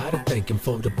Lord. Gotta thank Him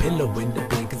for the pillow and the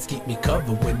blankets keep me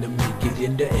covered when the meat get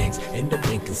in the eggs and the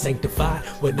bacon sanctified.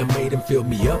 When I made Him fill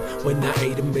me up, when I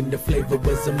ate Him and the flavor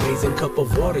was amazing. Cup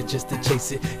of water just to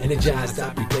chase it. Energized,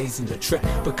 I be blazing the track,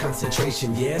 but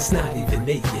concentration, yeah, it's not even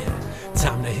it yet.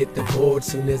 Time to hit the board.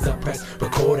 Soon as I press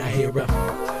record, I hear a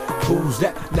who's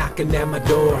that knocking at my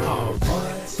door? Oh,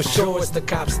 for sure it's the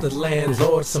cops, the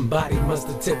landlord. Somebody must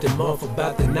have tipped him off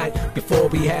about the night before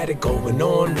we had it going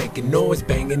on, making noise,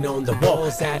 banging on the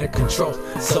walls, out of control.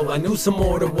 So I knew some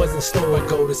order was in store. I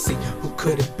go to see who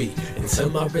could it be, and to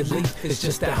my relief, it's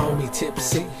just that homie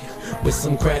Tipsy with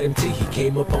some Kratom tea. He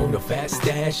came up on the fast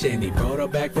stash and he brought her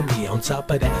back for me. On top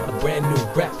of that, a brand new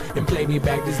rap and play me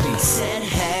back this beat. I said,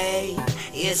 hey,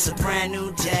 it's a brand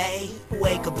new day.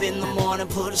 Wake up in the morning,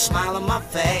 put a smile on my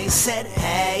face. Said,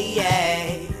 hey,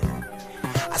 hey.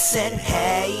 I said,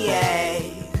 hey,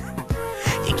 hey.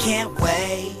 You can't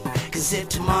wait. Cause if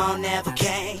tomorrow never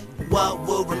came, what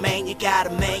will remain? You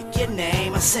gotta make your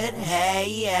name. I said,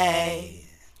 hey, hey.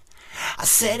 I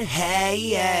said, hey,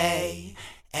 hey,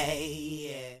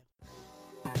 hey,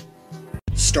 yeah.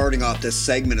 Starting off this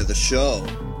segment of the show,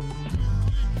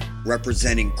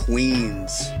 representing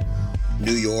Queens,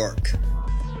 New York,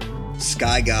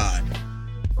 Sky God,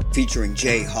 featuring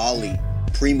Jay Holly,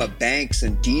 Prima Banks,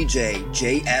 and DJ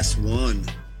JS1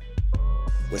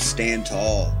 with Stand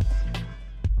Tall.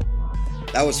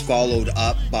 That was followed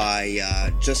up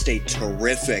by just a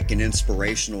terrific and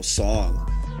inspirational song,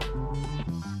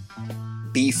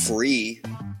 Be Free.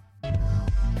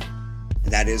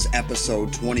 That is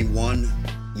episode 21,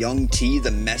 Young T,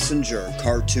 The Messenger,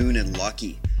 Cartoon, and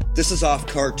Lucky. This is off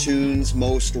Cartoon's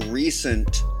most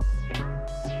recent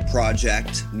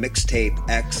project, Mixtape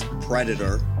X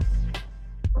Predator.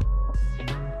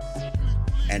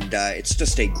 And it's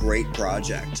just a great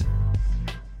project.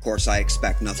 Of course, I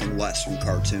expect nothing less from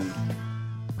Cartoon.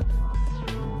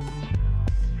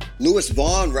 Louis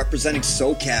Vaughn representing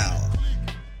SoCal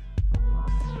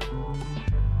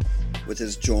with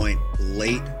his joint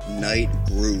Late Night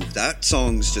Groove. That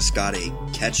song's just got a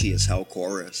catchy as hell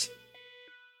chorus.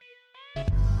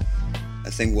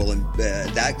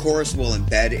 That chorus will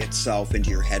embed itself into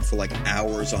your head for like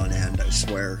hours on end, I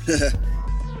swear.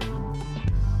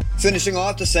 Finishing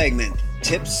off the segment,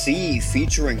 Tip C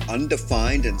featuring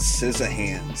Undefined and SZA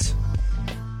Hands.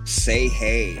 Say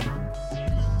Hey.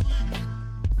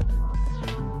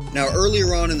 Now,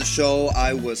 earlier on in the show,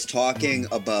 I was talking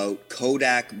about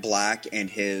Kodak Black and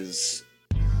his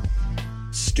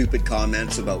stupid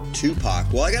comments about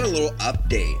Tupac. Well, I got a little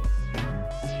update.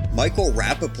 Michael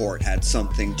Rappaport had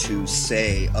something to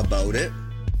say about it.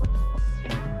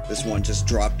 This one just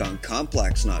dropped on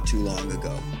Complex not too long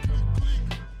ago.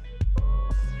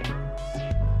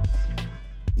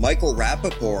 Michael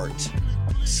Rappaport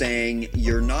saying,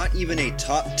 "You're not even a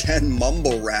top 10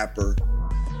 mumble rapper."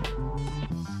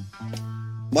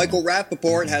 Michael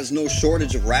Rappaport has no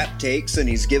shortage of rap takes, and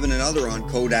he's given another on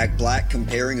Kodak Black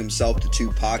comparing himself to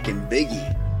Tupac and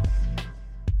Biggie.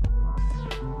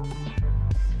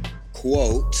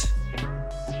 Quote,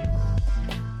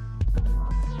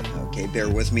 okay, bear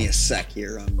with me a sec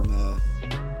here.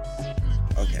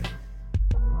 Okay.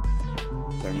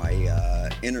 Sorry, my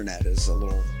internet is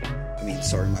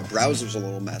my browser's a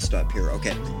little messed up here.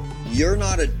 Okay. You're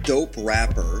not a dope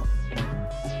rapper.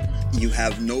 You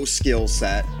have no skill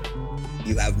set.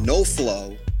 You have no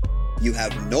flow. You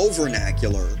have no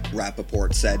vernacular,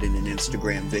 Rappaport said in an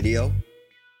Instagram video.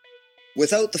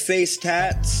 Without the face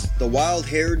tats, the wild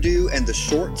hairdo, and the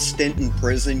short stint in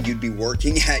prison, you'd be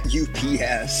working at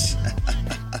UPS.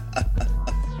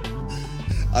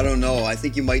 I don't know. I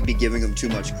think you might be giving him too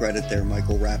much credit there,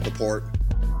 Michael Rappaport.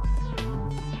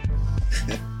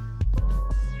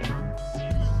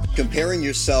 Comparing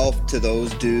yourself to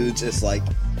those dudes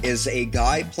is a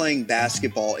guy playing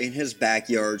basketball in his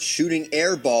backyard, shooting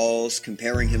air balls,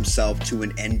 comparing himself to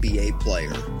an NBA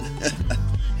player.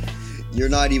 You're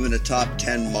not even a top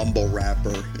 10 mumble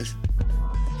rapper.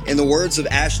 In the words of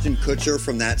Ashton Kutcher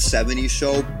from That 70s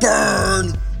Show,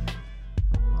 burn!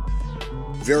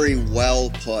 Very well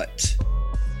put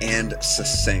and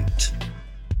succinct.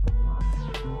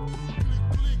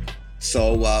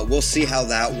 So we'll see how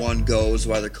that one goes,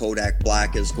 whether Kodak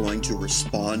Black is going to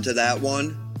respond to that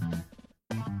one.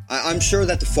 I'm sure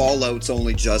that the fallout's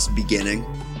only just beginning.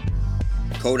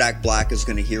 Kodak Black is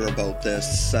going to hear about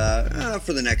this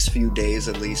for the next few days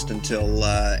at least, until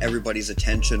everybody's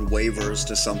attention wavers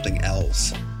to something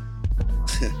else.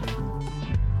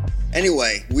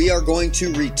 Anyway, we are going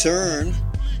to return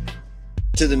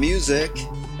to the music,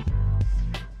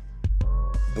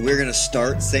 and we're going to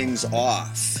start things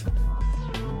off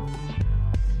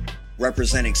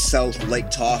representing South Lake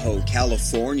Tahoe,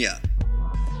 California.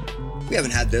 We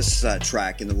haven't had this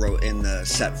track in the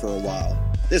set for a while.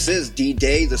 This is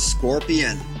D-Day the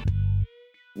Scorpion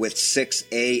with 6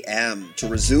 a.m. to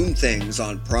resume things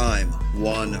on Prime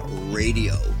 1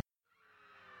 Radio.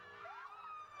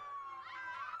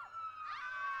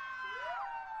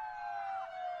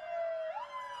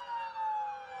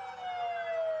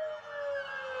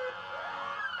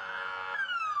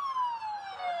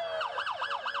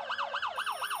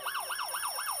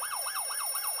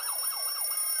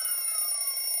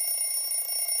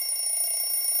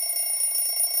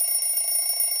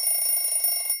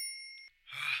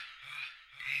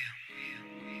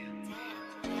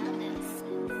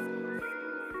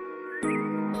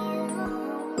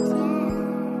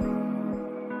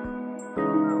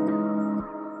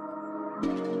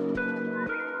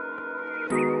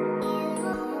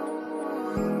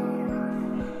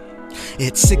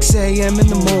 It's 6 a.m. in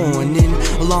the morning,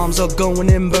 alarms are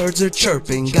going and birds are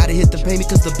chirping. Gotta hit the payment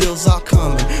cause the bills are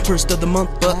coming. First of the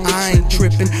month but I ain't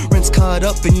tripping. Rent's caught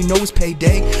up and you know it's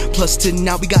payday. Plus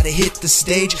tonight we gotta hit the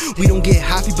stage. We don't get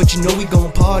happy but you know we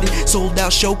gon' party. Sold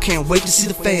out show, can't wait to see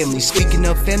the family. Speaking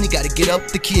of family, gotta get up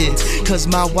the kids, cause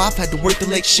my wife had to work the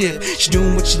late shift. She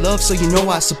doing what she loves so you know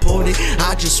I support it.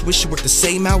 I just wish she worked the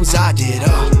same hours I did.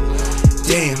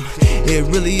 Damn, it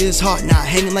really is hard not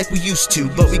hanging like we used to.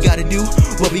 But we gotta do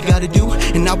what we gotta do,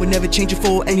 and I would never change it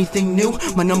for anything new.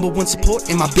 My number one support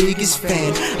and my biggest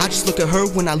fan. I just look at her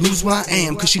when I lose who I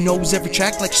am, cause she knows every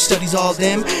track like she studies all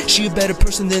them. She a better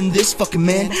person than this fucking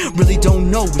man. Really don't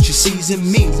know what she sees in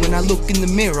me. When I look in the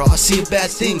mirror I see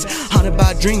bad things, haunted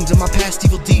by dreams of my past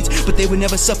evil deeds. But they would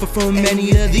never suffer from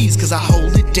any of these, cause I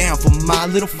hold it down for my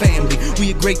little family.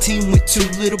 We a great team with two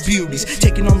little beauties,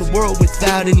 taking on the world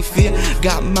without any fear.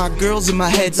 Got my girls and my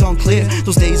head's on clear.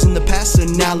 Those days in the past are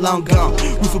now long gone.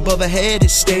 Roof above our head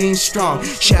is staying strong.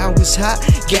 Showers hot,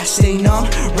 gas ain't on.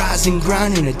 Rise and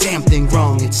grind, ain't a damn thing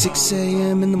wrong. It's 6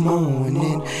 a.m. in the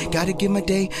morning, gotta get my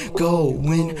day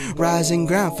going. Rise and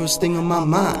grind, first thing on my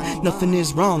mind. Nothing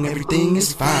is wrong, everything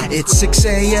is fine. It's 6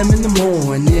 a.m. in the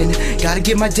morning, gotta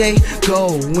get my day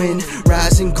going.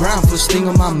 Rise and grind, first thing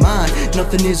on my mind.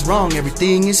 Nothing is wrong,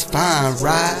 everything is fine,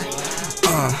 right?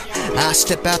 I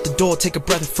step out the door, take a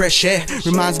breath of fresh air.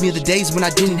 Reminds me of the days when I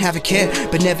didn't have a care,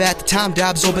 but never at the time did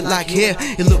I absorb it like here.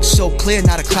 It looks so clear,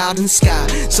 not a cloud in the sky.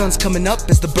 Sun's coming up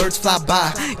as the birds fly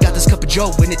by. Got this cup of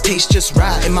joe and it tastes just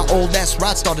right, and my old ass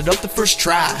rod started up the first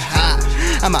try.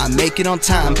 I might make it on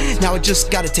time. Now I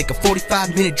just gotta take a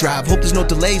 45-minute drive. Hope there's no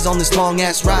delays on this long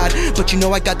ass ride, but you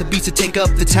know I got the beats to take up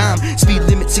the time. Speed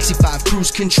limit 65,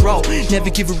 cruise control. Never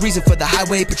give a reason for the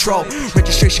highway patrol.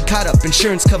 Registration caught up,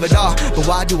 insurance covered all. But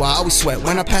why do I always sweat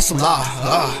when I pass a law?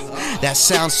 That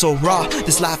sounds so raw.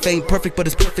 This life ain't perfect, but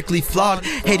it's perfectly flawed.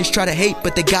 Haters try to hate,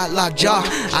 but they got lockjaw.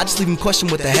 I just leave them question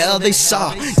what the hell they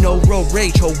saw. No road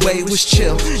rage, whole way was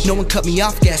chill. No one cut me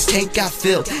off, gas tank got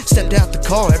filled. Stepped out the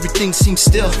car, everything seemed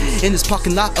still. In this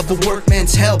parking lot of a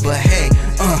workman's hell. But hey,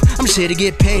 I'm just here to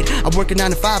get paid. I work a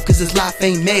 9 to 5 cause this life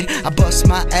ain't made. I bust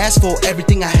my ass for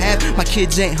everything I have. My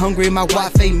kids ain't hungry, my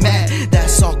wife ain't mad.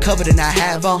 That's all covered and I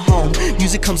have a home.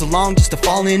 Music comes along just to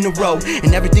fall in the road,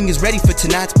 and everything is ready for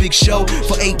tonight's big show.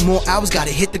 For 8 more hours,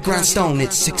 gotta hit the grindstone.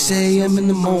 It's 6 a.m. in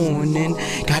the morning,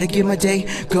 gotta get my day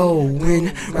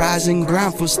going. Rise and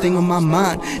grind, first thing on my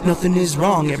mind. Nothing is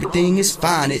wrong, everything is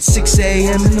fine. It's 6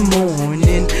 a.m. in the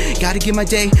morning, gotta get my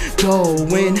day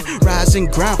going. Rise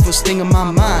and grind, first thing on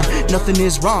my mind. Nothing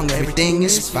is wrong, everything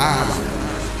is fine.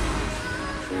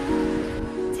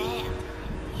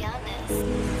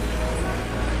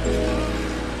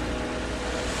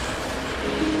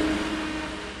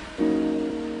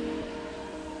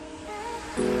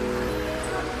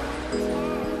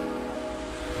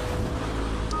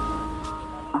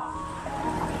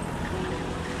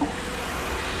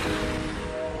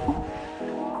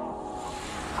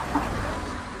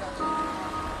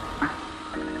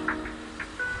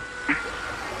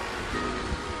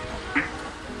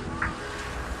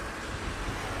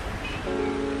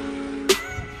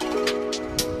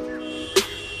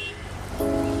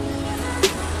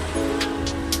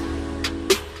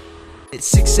 It's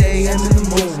 6 a.m. in the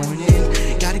morning,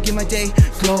 gotta get my day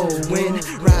going.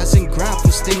 Rise and grind,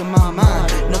 first thing on my mind.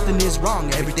 Nothing is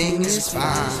wrong, everything is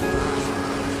fine.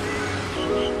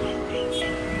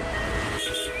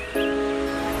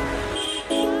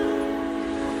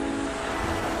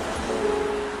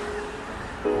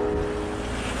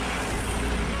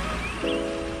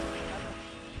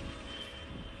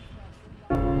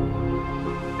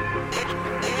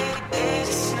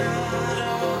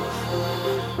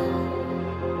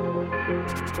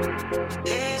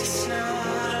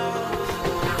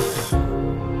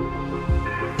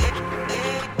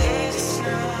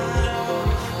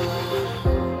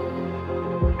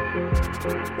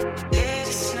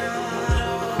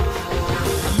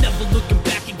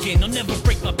 I'll never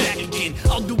break my back again.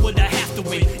 I'll do what I have to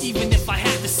win, even if I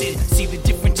have to sin. See the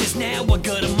differences now, I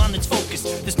got a mind that's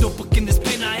focused. This notebook and this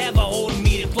pen I have, I hold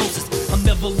me the closest. I'm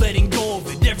never letting go of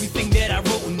it. Everything that I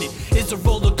wrote in it is a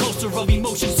roller coaster of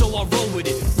emotions, so I roll with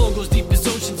it. Flow goes deep as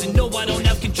oceans, and no, I don't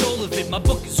have control of it. My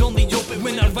book is only open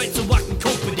when I write, so I can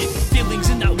cope with it. Feelings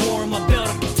in that war on my belt,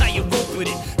 I can tie a rope with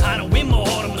it. I don't wear my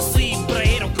heart on my sleeve, but I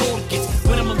hate how cold it gets.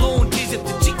 When I'm alone, days at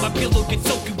the cheek, my pillow gets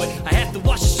soaking wet. I have to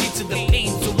wash the sheets of the pain,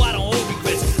 so I don't hold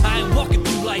regrets. I ain't walking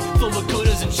through life full of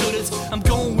couldas and shouldas. I'm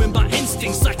going with my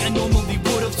instincts like I normally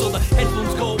would've. So the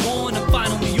headphones go on, I'm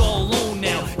finally all alone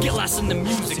now. Get lost in the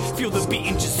music, feel the beat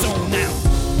and just zone out.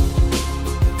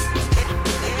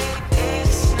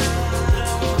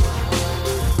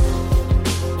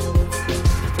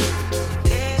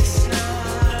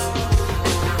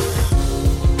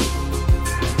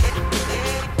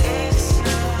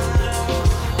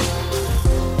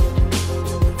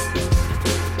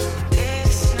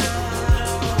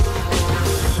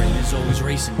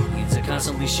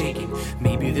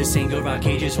 Maybe this anger our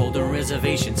cages holding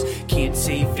reservations. Can't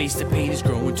save face, the pain is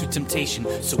growing to temptation.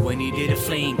 So any day the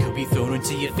flame could be thrown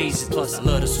into your faces. Plus I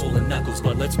love the swollen knuckles,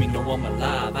 but lets me know I'm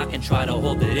alive. I can try to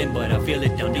hold it in, but I feel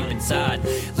it down deep inside.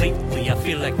 Lately I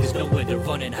feel like there's nowhere to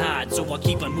run and hide. So I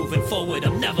keep on moving forward,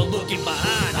 I'm never looking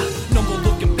behind. No more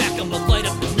looking back, I'ma light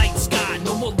up the night sky.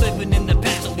 No more living in the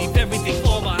past, I'll leave everything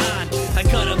all behind. I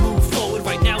gotta move forward,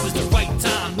 right now is the right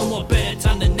time. No more better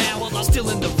time than now, while I'm still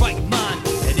in the right mind.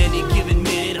 At any given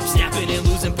minute, I'm snapping and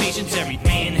losing patience. Every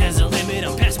man has a limit,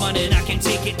 I'm past mine and I can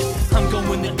take it. I'm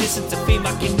going the distance to fame,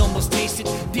 I can almost taste it.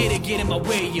 Dare to get in my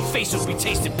way, your face will be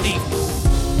tasted pavement.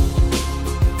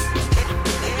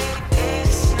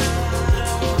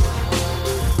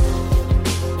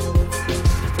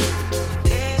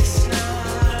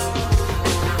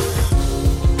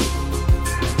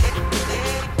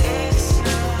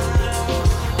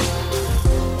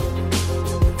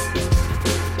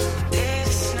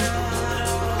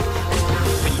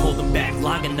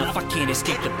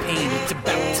 Escape the pain, it's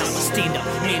about time I stand up,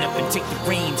 man up and take the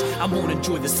reins. I won't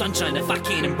enjoy the sunshine if I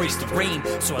can't embrace the rain.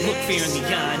 So I look fear in the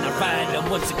eye and I ride up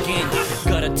once again.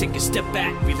 Gotta take a step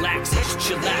back, relax and just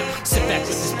chill out. Sit back with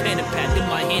this pen and pad in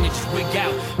my hand and just wig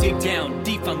out. Dig down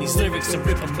deep on these lyrics and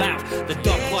rip them out. The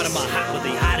dark part of my heart where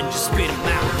they hide and just spit them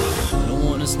out. I don't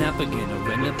wanna snap again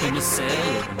or end up in a cell.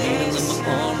 Or a needle in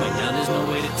my arm, right now there's no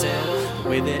way to tell. The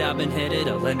way that I've been headed,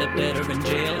 I'll end up better in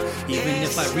jail. Even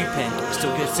if I repent, I'll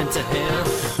still get sent to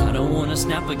hell. I don't wanna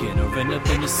snap again or end up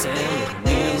in a cell. Or a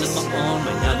needle in my arm,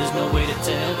 right now there's no way to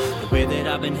tell. The way that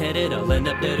I've been headed, I'll end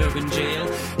up better in jail.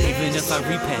 Even if I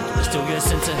repent, I'll still get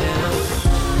sent to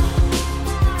hell.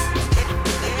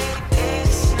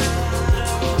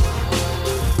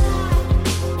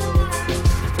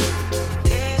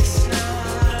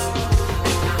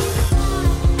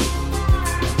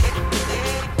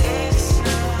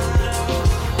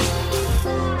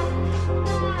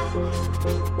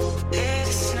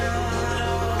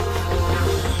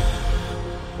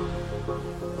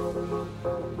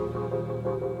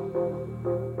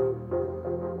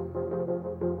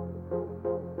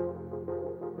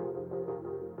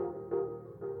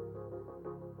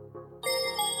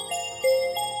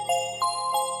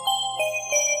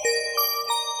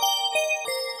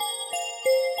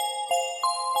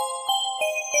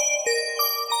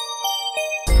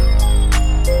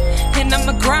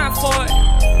 I'ma grind for it.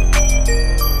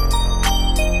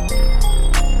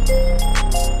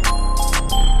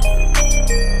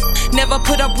 Never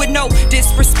put up with no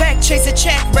disrespect. Chase a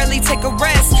check, rarely take a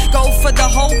rest. Go for the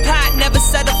whole pot, never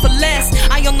settle for less.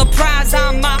 I own the prize,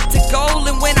 I'm off to goal.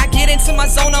 And when I get into my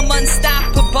zone, I'm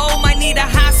unstoppable. Might need a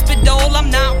hospital, I'm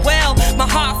not well. My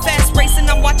heart fast racing,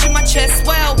 I'm watching my chest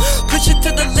swell. Push it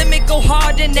to the limit, go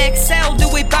hard and excel. Do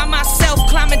it by myself,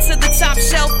 climbing to the top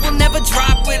shelf. Will never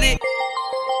drop with it.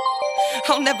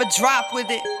 I'll never drop with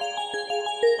it.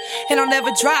 And I'll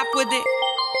never drop with it.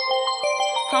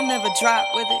 I'll never drop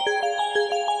with it.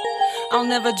 I'll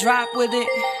never drop with it.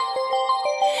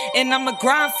 And I'ma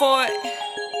grind for it.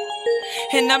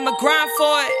 And I'ma grind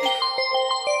for it.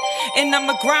 And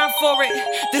I'ma grind for it.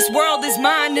 This world is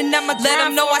mine and I'ma let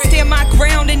them know I stand my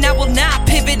ground and I will not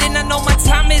pivot. And I know my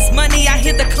time is money, I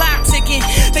hear the clock ticking.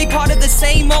 They part of the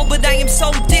same old, but I am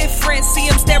so different. See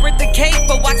them stare at the cake,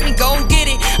 but watch me go get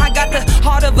it. I got the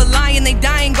heart of a lion, they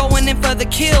dying, going in for the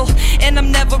kill. And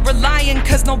I'm never relying,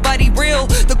 cause nobody real.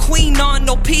 The queen on,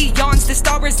 no peons. The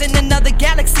star is in another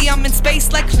galaxy, I'm in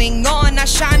space like Klingon. I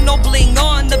shine, no bling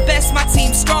on. The best, my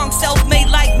team strong, self-made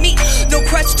like me. No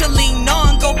crutch to lean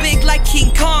on, go big like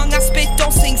King Kong. I spit,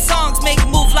 don't sing songs, make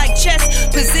move like chess.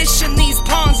 Position these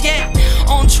pawns, yeah.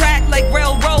 On track like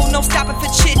railroad, no stopping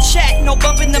for chit chat. No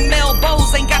bumping the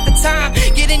elbows, ain't got the time.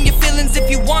 Get in your feelings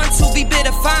if you want to, be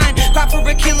bitter fine. Cry for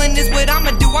a killing is what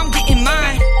I'ma do, I'm getting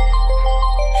mine.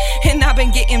 And I've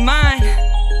been getting mine.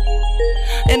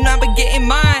 And I've been getting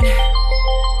mine.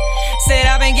 Said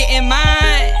I've been getting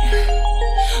mine.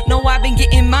 No, I've been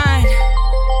getting mine.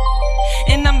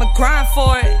 And I'ma grind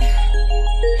for it.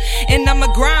 And I'ma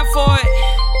grind for it.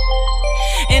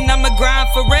 And I'ma grind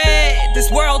for it. This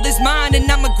world is mine and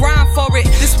I'ma grind for it.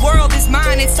 This world is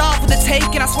mine, it's all for the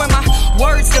taking. I swear my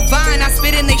words divine. I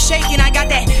spit and they shaking. I got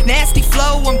that nasty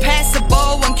flow,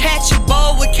 unpassable,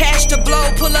 uncatchable. With cash to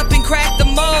blow, pull up and crack the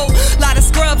mold. Lot of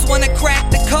scrubs wanna crack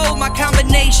the code. My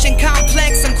combination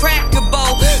complex,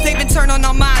 uncrackable. They've been turning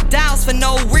on my dials for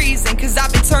no reason, cause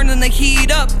I've been turning the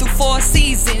heat up through 4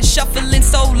 seasons. Shuffling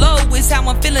so low is how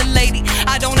I'm feeling, lady.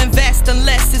 I don't invest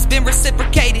unless it's been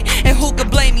reciprocated. And who could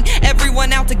blame me?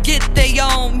 Everyone out to get they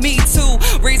own. Me too,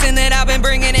 reason that I've been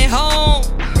bringing it home.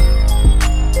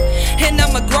 And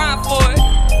I'ma grind for it.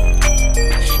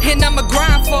 And I'ma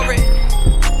grind for it.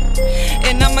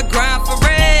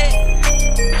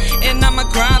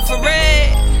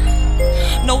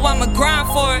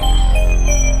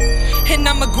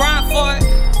 grind for it.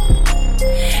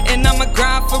 And I'ma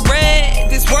grind for it.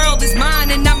 This world is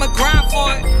mine and I'ma grind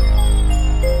for it.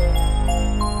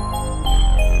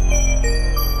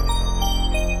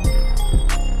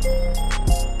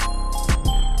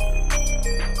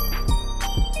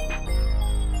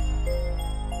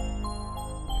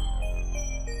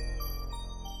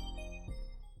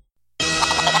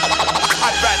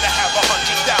 I'd rather have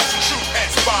 100,000 true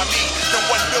heads by me than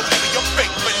 1 million of your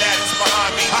fake fanatics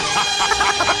behind me.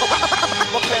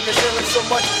 My penicillin so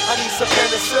much, I need some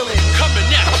penicillin. Coming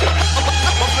at you.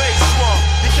 My blade swung,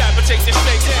 decapitates your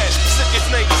snake's head, slit your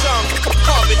snake tongue.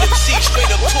 Carving MC straight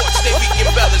up torch, they weak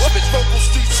embellishments. Vocal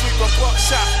street sweeper,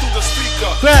 buckshot through the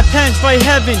speaker. Grab pens, write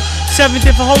heaven. 7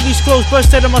 different holy scrolls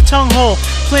burst out of my tongue hole.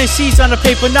 Plant seeds on the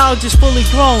paper, knowledge is fully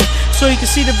grown. So you can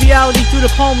see the reality through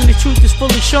the poem and the truth is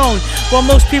fully shown. While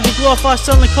most people glorify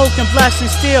selling coke and blasting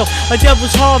steel, a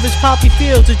devil's harvest, poppy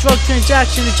fields, a drug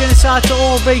transaction, a genocide to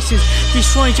all races,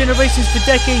 destroying generations for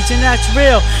decades, and that's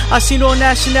real. I've seen all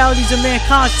nationalities of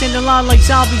mankind stand in line like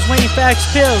zombies waiting for X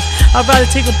pills. I'd rather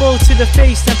take a bullet to the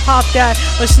face than pop that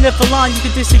or sniff a line. You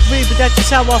can disagree, but that's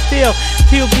just how I feel.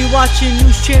 People be watching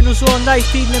news channels all night,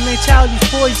 feeding their mentalities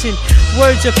poison.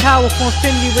 Words are powerful,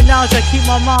 infinity with knowledge, I keep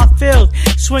my mind filled.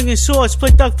 Swinging swords,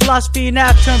 split duck philosophy and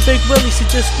app, turn big willies to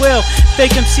just will.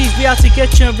 Fake MCs be out to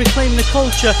get you and reclaim the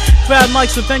culture. Grab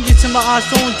mics with vengeance in my eyes,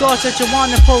 throwing darts at your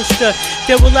wanted poster.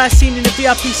 They were last seen in the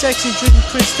VIP section, drinking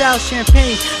Cristal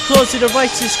champagne. Close to the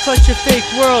righteous, crush your fake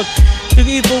world. The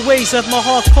evil ways left my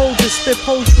heart cold to spit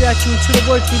poetry at you until the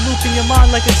words be looping your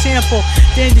mind like a sample.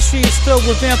 The industry is filled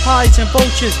with vampires and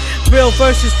vultures. Real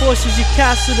verses forces your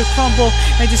castle to crumble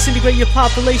and disintegrate your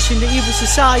population. The evil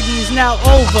society is now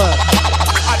over.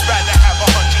 I'd rather have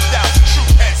 100,000 true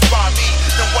heads by me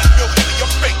than 1 million of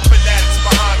your fake fanatics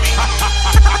behind me.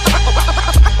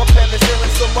 My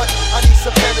penicillin so much, I need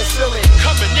some penicillin.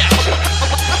 Coming at you.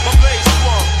 My blade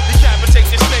swung,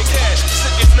 decapitates your snake's head,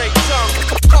 slit your snake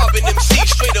tongue. Carving MC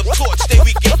straight up torch, they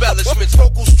weak embellishments.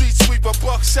 Vocal street sweeper,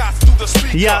 buckshot through the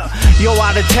speaker. Yeah, yo,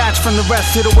 I detach from the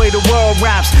rest of the way the world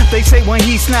raps. They say when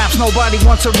he snaps, nobody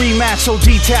wants a rematch. So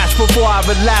detach before I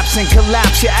relapse and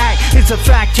collapse. Your act, it's a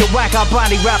fact, you're whack. I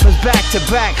body rappers back to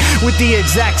back with the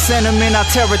exact sentiment. I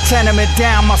tear a tenement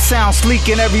down. My sound sleek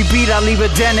in every beat, I leave a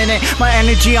dent in it. My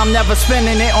energy, I'm never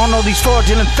spending it on all these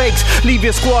fraudulent fakes. Leave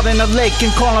your squad in the lake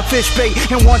and call them fish bait.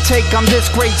 In one take, I'm this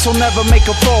great, so never make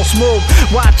a false move.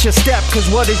 Watch your step, cause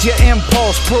what is your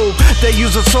impulse prove? They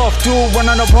use a soft duel,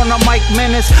 running up on a mic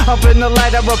menace. Up in the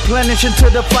light, I replenish until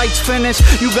the fight's finished.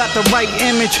 You got the right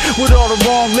image with all the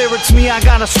wrong lyrics. Me, I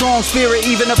got a strong spirit,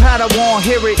 even if I don't want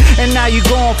hear it. And now you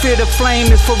gon' fear the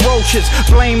flame is ferocious.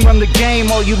 Blame from the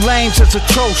game, all you lames, it's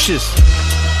atrocious.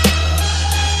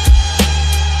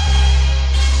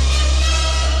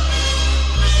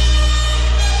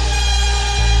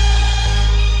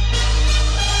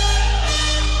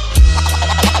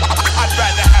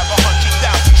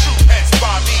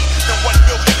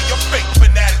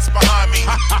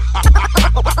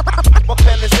 My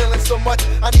penicillin so much,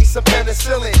 I need some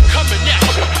penicillin. Coming at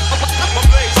you. My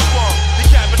blade swung,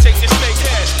 decapitates your snake's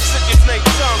head, slit your snake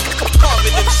tongue.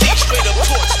 Carving MC straight up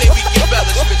torch, they weak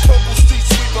embellishments. Vocal street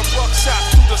sweeper, buckshot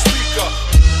through the speaker.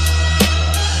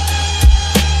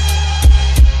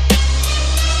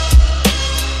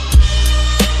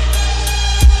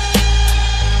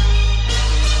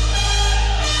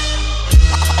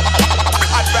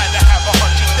 I'd rather have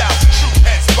 100,000 true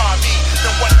heads by me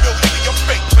than 1 million of your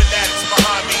fake fanatics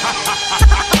behind me.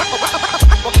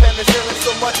 My penicillin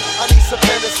so much, I need some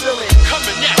penicillin.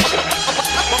 Coming at you.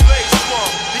 My blade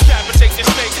swung, decapitates your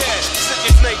snake's head, slit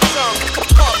your snake tongue.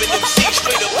 Carving MC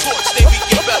straight up torch, they weak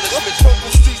embellishments.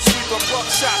 Vocal street sweeper,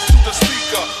 buckshot through the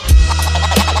speaker.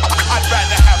 I'd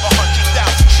rather have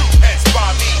 100,000 true heads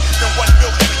by me than 1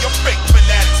 million of your fake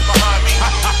fanatics behind me.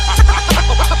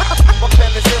 My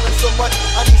penicillin so much,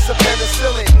 I need some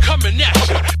penicillin. Coming at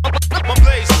you. My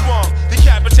blade swung,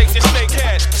 decapitates your snake's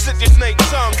head, slit your snake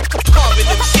tongue. Carving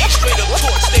MC straight up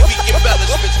torch, they weak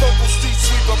embellishments. Vocal street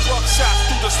sweeper, buckshot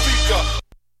through the speaker.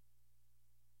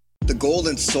 The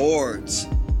Golden Swords,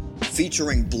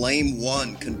 featuring Blame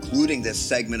One, concluding this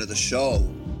segment of the show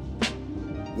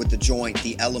with the joint,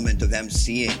 The Element of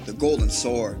MCing. The Golden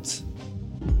Swords,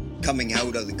 coming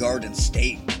out of the Garden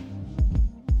State,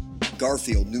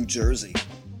 Garfield, New Jersey.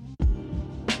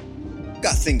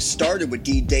 Got things started with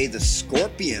D-Day the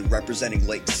Scorpion, representing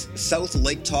South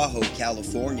Lake Tahoe,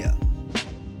 California,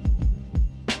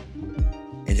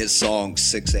 in his song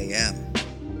 6 a.m.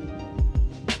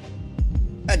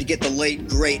 Had to get the late,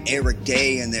 great Eric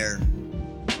Day in there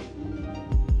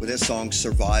with his song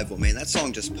Survival. Man, that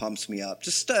song just pumps me up.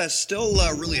 Just still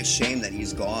really a shame that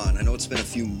he's gone. I know it's been a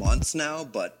few months now,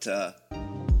 but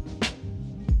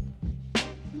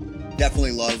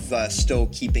definitely love still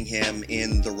keeping him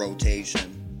in the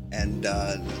rotation. And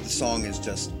the song is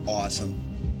just awesome.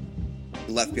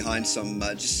 He left behind some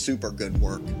just super good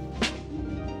work.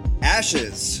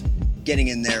 Ashes getting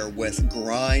in there with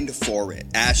Grind For It.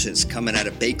 Ashes coming out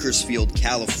of Bakersfield,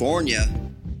 California,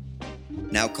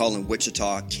 now calling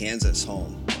Wichita, Kansas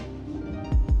home.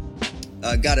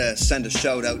 Gotta send a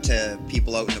shout out to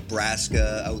people out in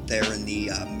Nebraska, out there in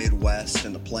the Midwest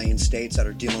and the Plain States that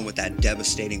are dealing with that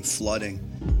devastating flooding.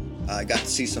 I got to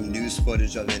see some news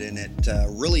footage of it, and it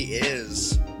really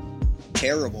is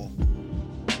terrible.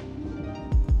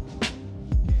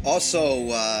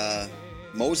 Also,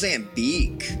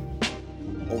 Mozambique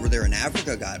over there in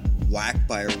Africa got whacked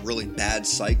by a really bad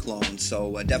cyclone,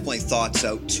 so definitely thoughts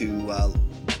out to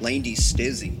Landy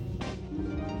Stizzy,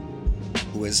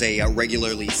 who is a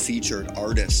regularly featured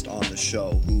artist on the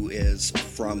show who is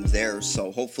from there,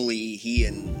 so hopefully he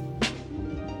and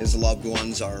his loved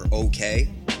ones are okay.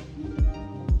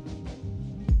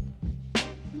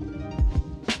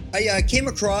 I came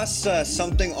across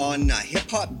something on Hip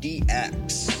Hop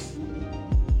DX.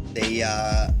 They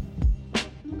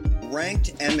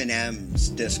ranked Eminem's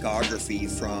discography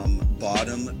from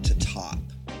bottom to top.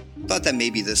 Thought that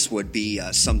maybe this would be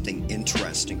something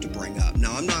interesting to bring up.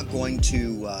 Now, I'm not going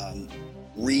to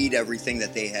read everything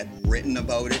that they had written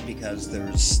about it because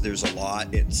there's a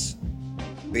lot. It's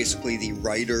basically the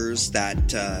writers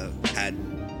that had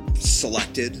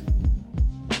selected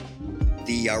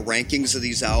the rankings of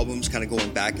these albums, kind of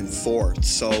going back and forth.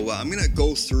 So I'm going to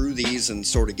go through these and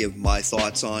sort of give my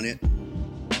thoughts on it.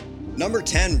 Number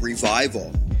 10,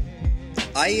 Revival.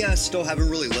 I still haven't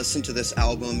really listened to this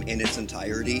album in its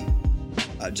entirety,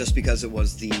 just because it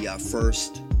was the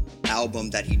first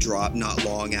album that he dropped not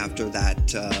long after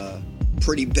that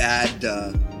pretty bad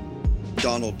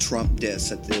Donald Trump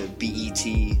diss at the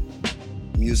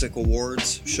BET Music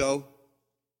Awards show.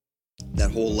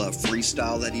 That whole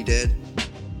freestyle that he did.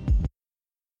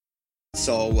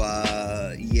 So,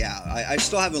 I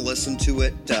still haven't listened to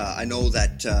it. I know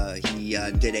that he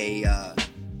did a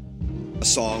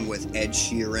song with Ed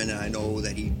Sheeran, and I know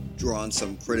that he drew on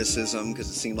some criticism because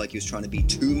it seemed like he was trying to be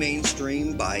too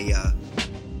mainstream by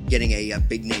getting a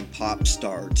big-name pop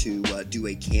star to do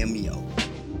a cameo.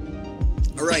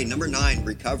 Alright, number 9,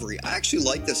 Recovery. I actually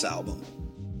like this album.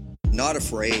 Not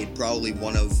Afraid, probably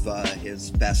one of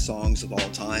his best songs of all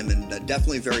time, and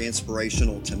definitely very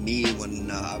inspirational to me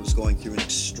when I was going through an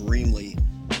extremely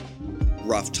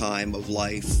rough time of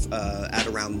life at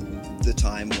around the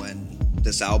time when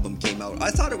this album came out.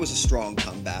 I thought it was a strong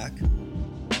comeback.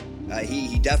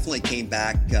 He definitely came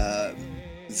back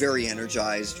very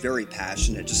energized, very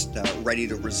passionate, just ready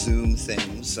to resume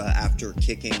things after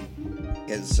kicking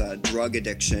his drug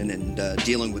addiction and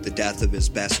dealing with the death of his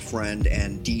best friend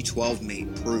and D12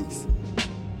 mate Proof.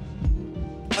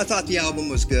 I thought the album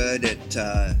was good. It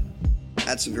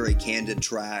had some very candid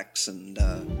tracks and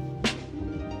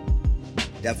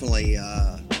definitely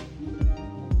the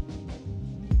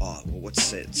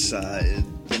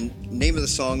name of the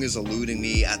song is eluding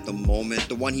me at the moment.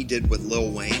 The one he did with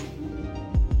Lil Wayne,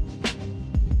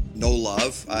 No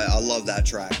Love. I love that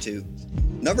track too.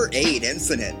 Number 8,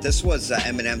 Infinite. This was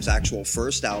Eminem's actual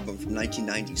first album from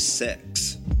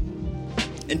 1996.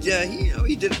 And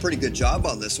he did a pretty good job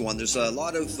on this one. There's a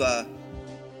lot of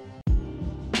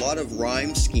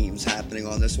rhyme schemes happening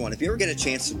on this one. If you ever get a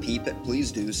chance to peep it,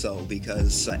 please do so,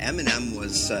 because Eminem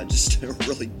was just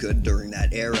really good during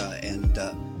that era, and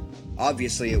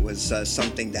obviously it was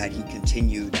something that he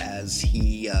continued as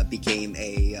he became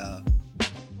a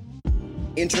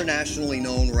internationally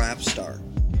known rap star.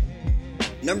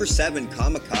 Number 7,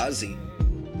 Kamikaze,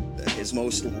 his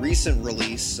most recent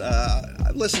release.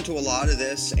 I've listened to a lot of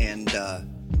this, and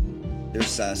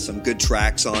there's some good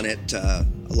tracks on it. I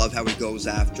love how he goes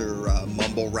after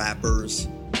mumble rappers,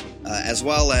 as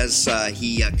well as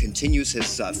he continues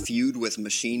his feud with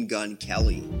Machine Gun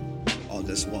Kelly on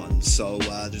this one. So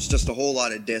there's just a whole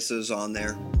lot of disses on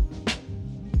there.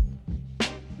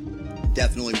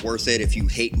 Definitely worth it if you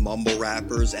hate mumble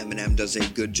rappers. Eminem does a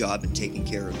good job in taking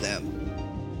care of them.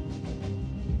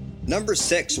 Number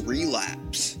 6,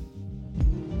 Relapse.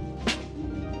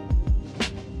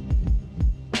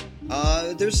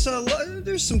 There's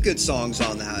some good songs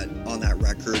on that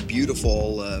record.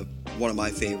 Beautiful, one of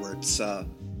my favorites.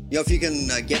 If you can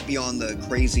get beyond the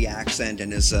crazy accent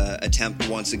and his attempt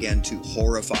once again to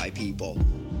horrify people,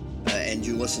 and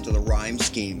you listen to the rhyme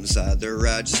schemes,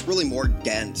 they're just really more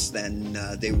dense than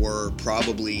they were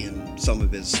probably in some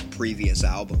of his previous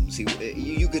albums.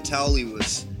 You could tell he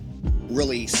was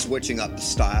really switching up the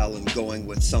style and going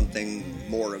with something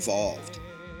more evolved.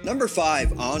 Number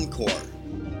 5, Encore.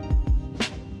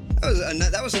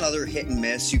 That was another hit and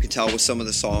miss. You could tell with some of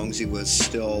the songs he was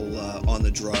still on the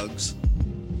drugs.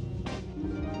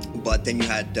 But then you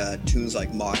had tunes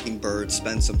like Mockingbird,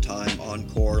 Spend Some Time,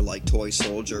 Encore, like Toy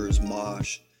Soldiers,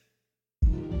 Mosh.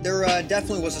 There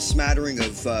definitely was a smattering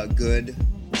of good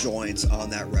joints on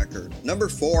that record. Number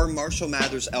 4, Marshall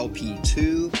Mathers LP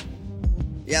 2.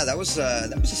 Yeah, that was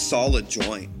a solid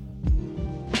joint.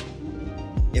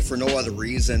 If for no other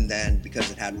reason than because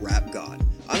it had Rap God.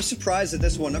 I'm surprised at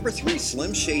this one. Number 3,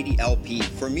 Slim Shady LP.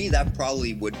 For me, that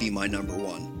probably would be my number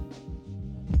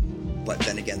 1. But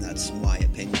then again, that's my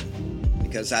opinion.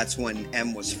 Because that's when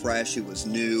M was fresh, he was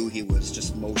new, he was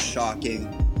just most shocking,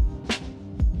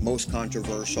 most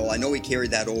controversial. I know he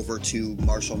carried that over to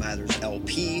Marshall Mathers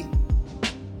LP.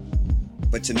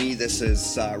 But to me, this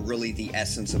is really the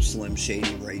essence of Slim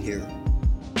Shady right here.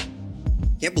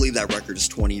 Can't believe that record is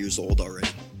 20 years old already.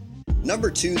 Number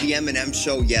 2, The Eminem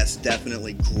Show. Yes,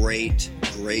 definitely great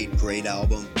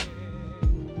album.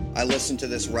 I listened to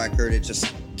this record, it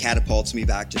just catapults me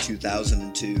back to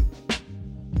 2002.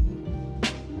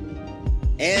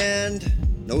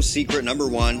 And no secret, number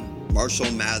 1,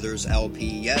 Marshall Mathers LP.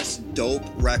 Yes, dope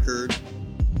record.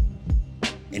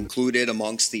 Included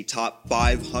amongst the top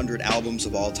 500 albums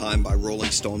of all time by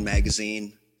Rolling Stone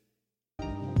magazine.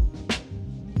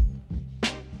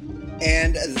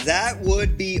 And that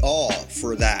would be all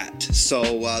for that.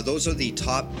 So those are the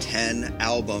top 10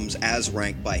 albums as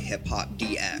ranked by Hip Hop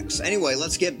DX. Anyway,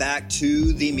 let's get back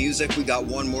to the music. We got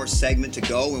one more segment to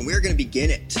go, and we're going to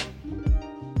begin it.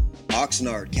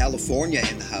 Oxnard, California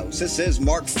in the house. This is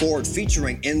Mark Ford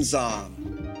featuring Inzam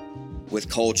with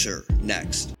Culture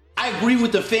next. I agree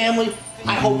with the family.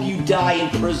 I hope you die in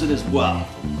prison as well.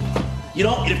 You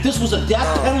know, if this was a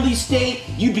death penalty state,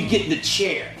 you'd be getting the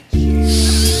chair.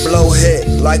 Blow hit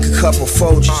like a couple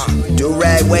Folgers.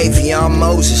 Do-rag wavy, I'm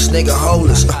Moses, nigga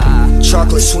holders.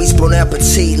 Chocolate sweets, bon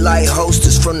appetit like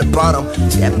hostess from the bottom.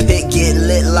 That pit get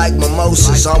lit like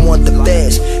mimosas. I want the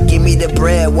best. Give me the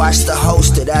bread, watch the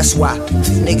hoster. That's why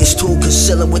niggas too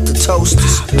concealing with the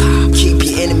toasters. Keep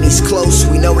your enemies close,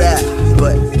 we know that.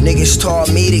 But niggas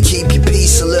taught me to keep your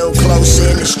peace a little closer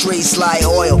in the streets like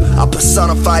oil. I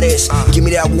personify this. Give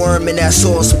me that worm and that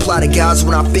soil. Supply the gods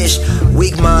when I fish.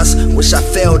 Weak minds, wish I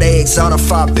failed, they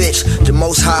exonify bitch. The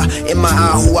most high in my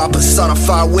eye, who I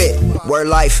personify with. Word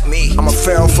life, me. I'm a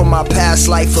pharaoh from my past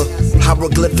life.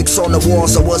 Hieroglyphics on the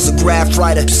walls, I was a graph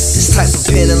writer. This type of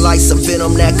pen and light, some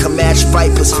venom that can match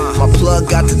vipers. My plug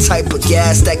got the type of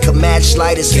gas that can match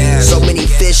lighters. So many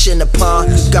fish in the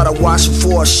pond, gotta watch them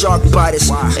for a shark biters.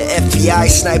 And FBI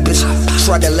snipers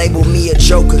try to label me a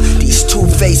joker. These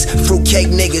two-faced fruitcake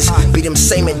niggas be them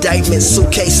same indictment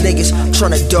suitcase niggas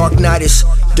tryna dark night us.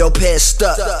 Dope head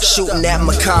stuck, shooting at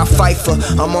Makai Pfeiffer.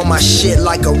 I'm on my shit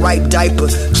like a ripe diaper,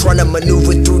 trying to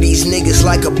maneuver through these niggas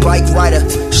like a bike rider.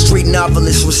 Street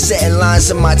novelist with setting lines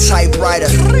in my typewriter.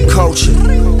 Culture,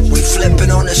 we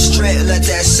flipping on the strip, let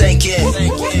that sink in.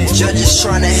 Judges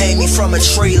trying to hang me from a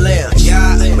tree limb.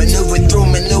 Yeah, maneuver through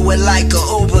manure like a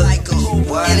Uber.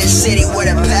 In the city with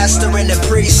a pastor in the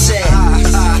precinct.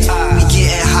 We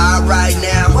getting high right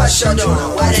now. What y'all doing?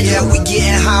 Yeah, we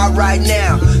getting high right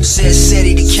now. Sin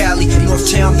City to Cali,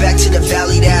 Northtown back to the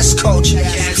valley, that's culture.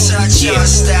 Can't touch your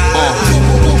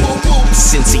style.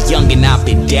 Since a youngin' I've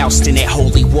been doused in that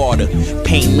holy water.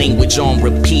 Pain language on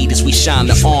repeat as we shine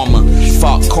the armor.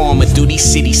 Fought karma through these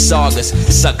city sagas.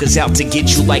 Suckers out to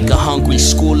get you like a hungry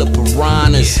school of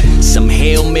piranhas. Some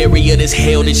Hail Mary of this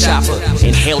hell the chopper.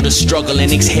 Inhale the struggle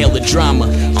and exhale the drama.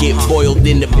 Get boiled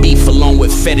in the beef along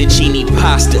with fettuccine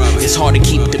pasta. It's hard to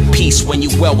keep the peace when you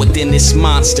well within this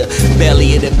monster.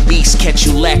 Belly of the beast catch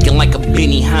you lacking like a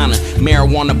Benihana.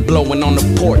 Marijuana blowing on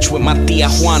the porch with my tia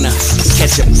Juana.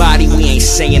 Catch a body, we ain't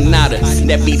saying nada.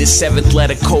 That be the 7th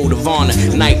letter code of honor.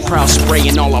 Night prowl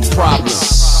spraying all our problems.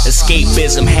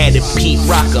 Escapism had to Pete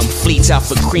Rock 'em. Fleets out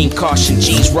for cream, caution,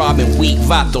 G's robbing weak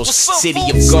vatos. City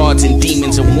of gods and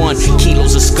demons in one.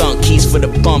 Kilos of skunk, keys for the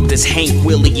bump. That's Hank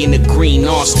Willie in the green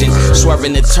Austin.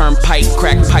 Swerving the turnpike,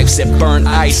 crack pipes that burn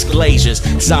ice glaciers.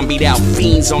 Zombied out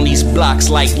fiends on these blocks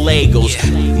like Legos.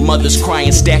 Mothers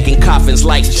crying, stacking coffins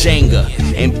like Jenga.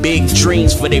 And big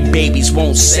dreams for their babies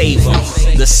won't save them.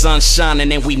 The sun's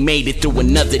shining and we made it through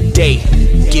another day.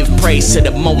 Give praise to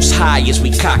the most high as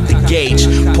we cock the gauge.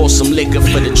 Pour some liquor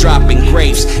for the dropping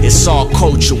grapes. It's all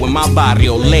culture when my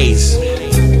barrio lays.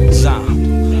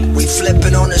 We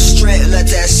flipping on the strip, let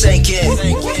that sink in.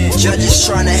 Judges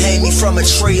trying to hang me from a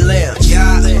tree limb.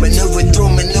 Yeah,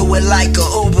 maneuver like a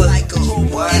Uber.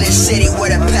 In the city where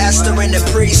the pastor in the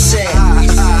precinct.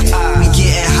 We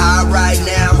getting high right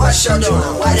now. What y'all doing?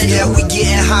 Yeah, we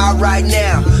getting high right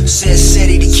now. Sin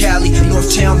City to Cali,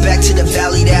 Northtown back to the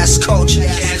Valley, that's culture.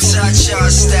 Can't touch our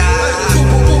style.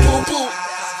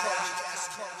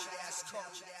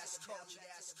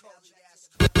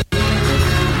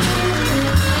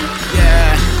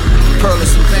 Yeah,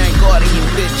 Perlis and Vanguardian,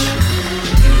 bitch.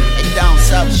 And down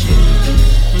south shit.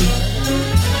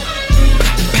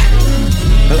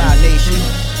 Blah Nation.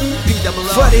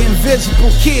 For the invisible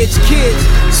kids,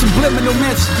 subliminal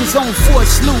messages on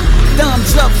force loop.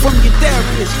 Thumbs up from your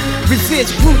therapist.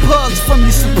 Resist group hugs from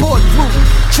your support group.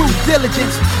 True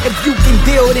diligence, if you can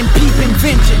deal with peep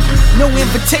invention. No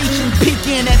invitation, peek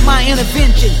in at my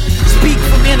intervention. Speak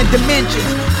from inner dimensions.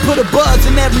 Put a buzz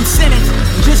in every sentence,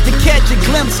 just to catch a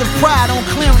glimpse of pride on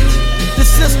clearance. The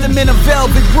system in a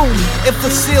velvet room. If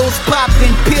the seals pop,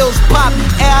 then pills pop.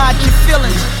 Air out your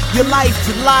feelings. Your life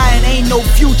to lie and ain't no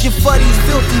future for these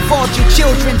filthy vulture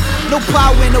children. No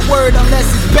power in the word unless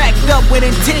it's backed up with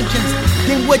intentions.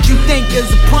 Then what you think is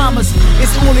a promise,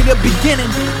 it's only the beginning.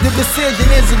 The decision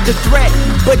isn't the threat,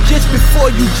 but just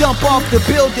before you jump off the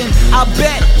building, I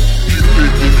bet you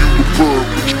thinking you a bird,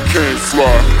 but you can't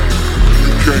fly.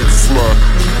 You can't fly.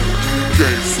 You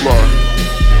can't fly.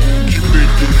 You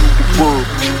thinking you a bird,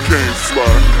 but you can't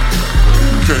fly.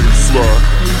 You can't fly.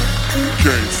 You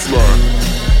can't fly.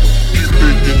 You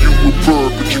thinking you a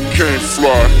bird, but you can't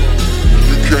fly.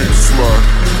 You can't fly.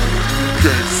 You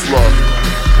can't fly.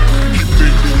 You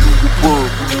thinking you a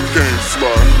bird, but you can't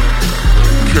fly.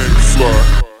 You can't fly.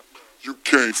 You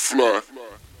can't fly.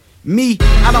 Me,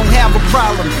 I don't have a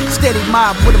problem. Steady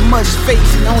mob with a mush face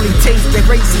and only taste that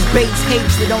racist base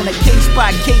hatred on a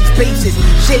case-by-case basis.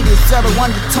 Shaded subtle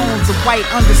undertones of white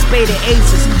underspaded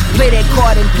aces. Play that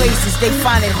card in places they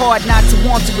find it hard not to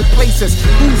want to replace us.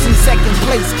 Who's in second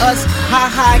place? Us? How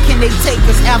high can they take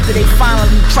us after they finally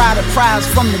try to pry us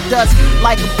from the dust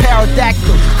like a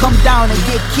pterodactyl? Come down and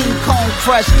get King Kong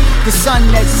crushed. The sun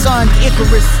that sunned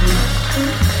Icarus.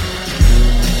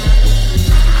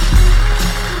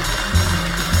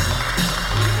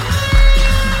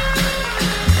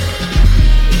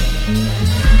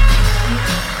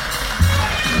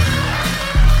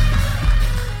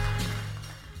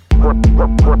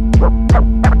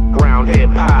 Ground hip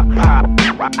hop,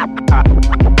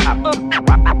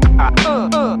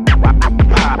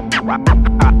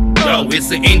 Yo,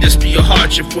 it's an industry of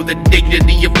hardship for the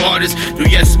dignity of artists. Your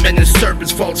yes men and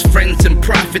serpents, false friends and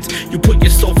prophets. You put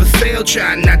your soul for sale,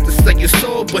 trying not to sell your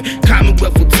soul, but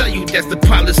Commonwealth will tell you that's the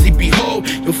policy. Behold,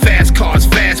 your fast cars,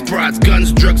 fast brides,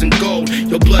 guns, drugs, and gold.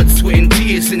 Your blood, sweat, and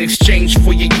tears in exchange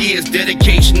for your years.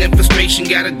 Dedication and frustration,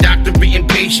 got a doctorate in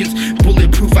patience.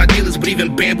 Bulletproof idealists, but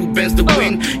even bamboo bends the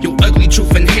wind. Your ugly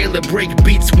truth inhaler break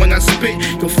beats when I spit.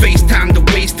 Your FaceTime to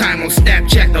waste time on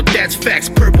Snapchat, now that's facts.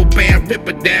 Purple band, rip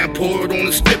it down, pour it on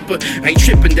a stripper. I ain't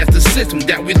tripping, that's the system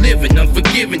that we live in.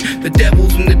 Unforgiving, the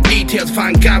devil's in the details,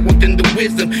 find God within the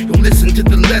wisdom. You'll listen to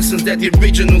the lessons that the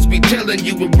originals be telling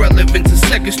you. Irrelevant to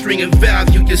second string and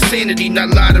value your sanity, not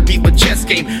lottery but chess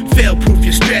game. Fail proof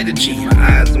your strategy.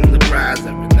 My eyes on the prize,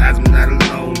 I realize I'm not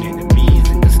alone. Enemies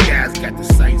in disguise, got the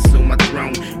sights on my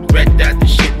throne. Red dot the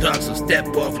shit dog, so step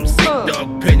off from sick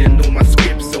dog. Penning on my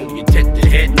script, so you take the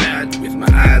head nod. With my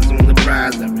eyes on the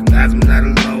prize, I realize I'm not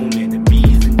alone.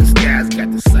 Enemies in disguise,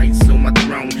 got the sights on my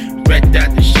throne. Red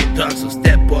dot the shit dog, so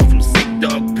step off from sick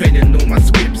dog. Penning on my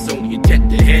script, so you take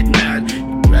the head nod.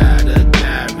 Ride or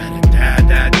die, ride or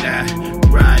die, die.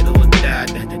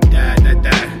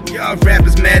 Y'all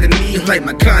rappers mad at me like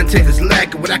my content is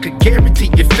lacking. What I could guarantee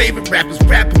your favorite rappers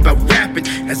rap about rapping.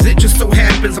 As it just so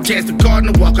happens, I'm Chance the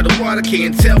Gardener, walk on the water,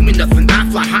 can't tell me nothing. I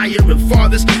fly higher and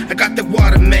farthest. I got the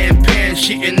waterman pan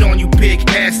shitting on you big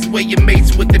asses. Weigh your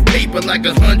mates with the paper like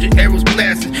 100 arrows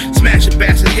blasted. Smash a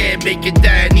bastard head, make it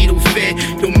die needle fed.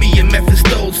 Yo, me and Memphis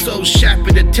stole so shop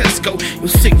at the Tesco. Yo,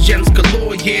 sick gems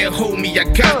galore, yeah, homie, I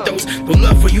got those. No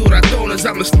love for you, Ratonas,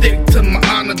 I'ma stick to my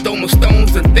honor. Doma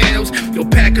Stones and Thanos. Yo,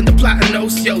 packing the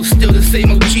platinos, yo, still the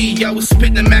same OG, yo,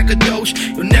 spitting the Macadosh.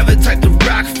 Yo, never type the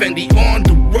rock Fendi on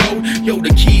the road. Yo, the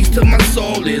keys to my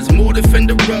soul is more than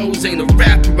Fender Rose. Ain't a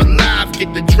rapper alive,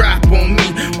 get the drop on me.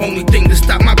 Only thing to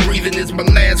stop my breathing is my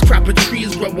last crop of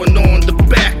trees growing on the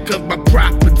back of my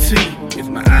property. With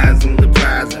my eyes on the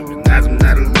prize, I realize I'm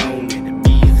not alone.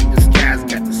 Enemies in disguise,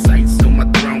 got the sights on my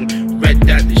throne. Red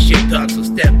dot the shit dog, so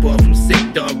step off from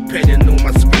sick dog. Petting on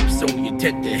my script, so you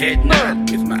take the head nod.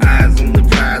 With my eyes on the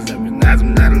prize, I realize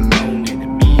I'm not alone.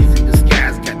 Enemies in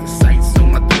disguise, got the sights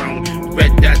on my throne.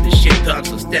 Red dot the shit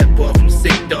step off, I'm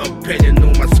sick dog, penning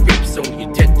on my script, so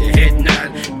you take the head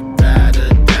nod. Ride or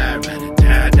die, ride or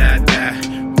die, die, die.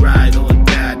 Ride or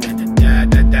die, die, die,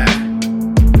 die, die.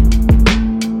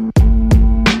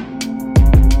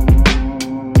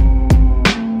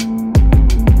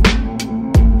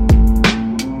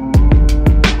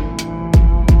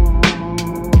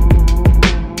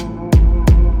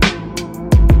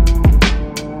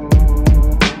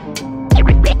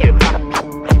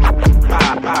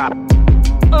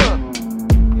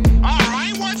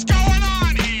 Alright, what's going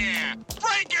on here?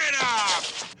 Break it up!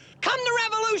 Come to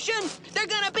Revolution, there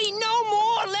gonna be no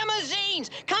more limousines.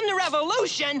 Come to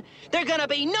Revolution, there gonna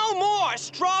be no more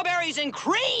strawberries and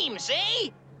cream,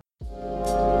 see?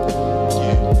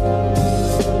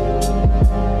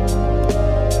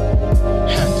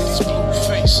 After these blue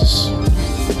faces,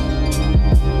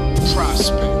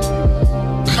 Prospect,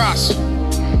 Casa,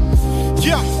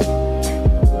 Yeah.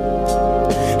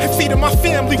 And feeding my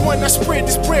family when I spread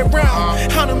this bread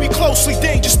round. Hounding me closely,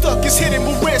 danger stuck is hidden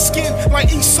with red skin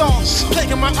like Esau.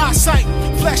 Plaguing my eyesight,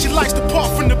 flashing lights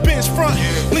depart from the Benz front.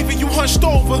 Leaving you hunched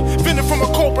over, venting from a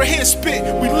cobra head spit.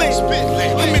 We lit.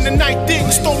 I'm in the night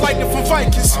digging, stole lightning from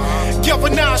Vikings.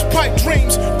 Galvanized pipe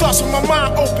dreams, thoughts with my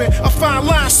mind open. A fine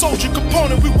line soldier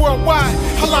component, we worldwide.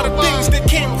 A lot of things that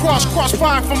came across,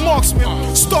 crossfire from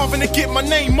marksmen. Starving to get my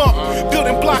name up,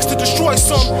 building blocks to destroy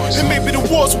some. And maybe the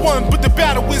war's won, but the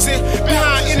battle isn't.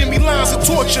 Behind enemy lines of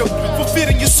torture, for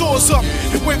fitting your swords up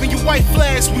and waving your white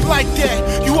flags, we like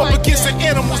that. You up against the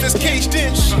animals that's caged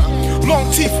in.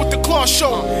 Long teeth with the claw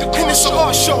show, and it's an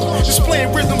art show.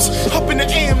 Displaying rhythms up in the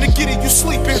AM to get it, you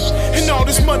sleeping. And all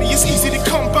this money is easy to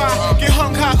come by. Get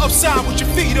hung high upside with your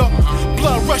feet up.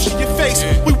 Blood rushing your face.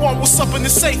 We want what's up in the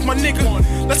safe, my nigga.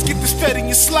 Let's get this fed in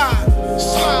your slide.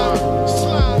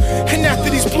 And after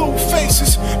these blue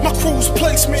faces, my crew's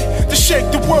placement to shake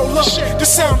the world up. The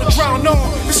sound to drown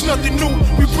on. It's nothing new.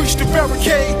 We breach the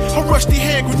barricade. A rusty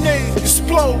hand grenade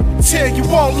explode, tear you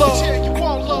all up.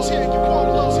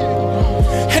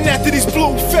 And after these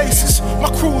blue faces, my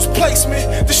crew's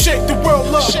placement to shake the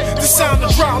world up. The sound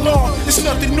to drown on. It's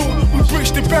nothing new. We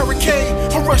breach the barricade.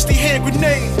 A rusty hand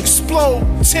grenade explode,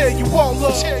 tear you all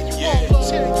up.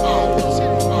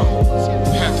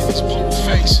 After these blue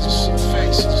faces,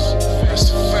 that's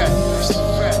the fact, that's the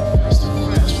fact, that's the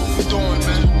fact. That's what we doing,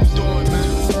 man.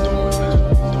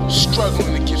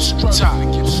 Struggling to get top.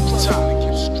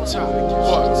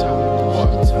 What?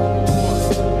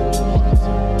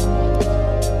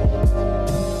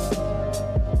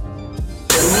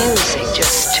 The music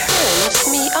just turns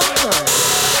me on.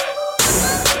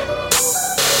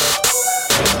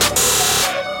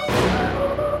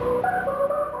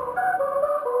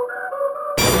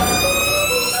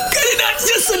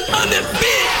 Just another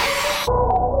bit.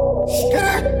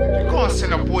 You can't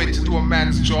send a boy to do a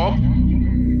man's job.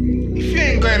 If you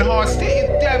ain't going hard, stay in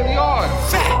your damn yard.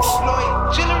 Facts.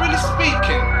 Like, generally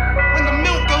speaking, when the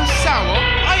milk goes sour,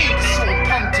 I ain't the sort of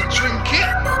punk to drink it.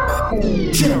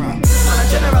 General, on a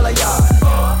general yard,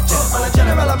 on a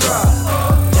general abroad,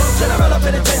 general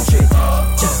penitentiary,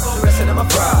 the rest of them are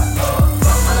fraud.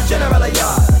 On a general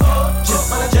yard,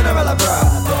 on a general abroad,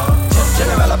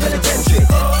 general penitentiary.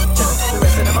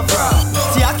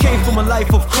 See, I came from a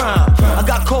life of crime. I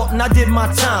got caught and I did my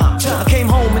time. I came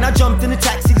home and I jumped in the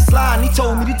taxi to slide, and he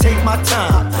told me to take my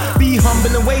time. Be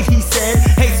humble and wait, he said.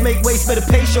 Haste make waste, better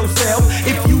pace yourself.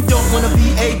 If you don't wanna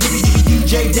be a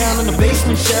DJ down in the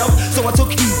basement shelf. So I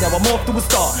took heed, now I'm off to a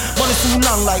start. Money too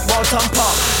long like Walton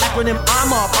Park. Acronym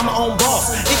I'm up, I'm my own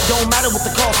boss. It don't matter what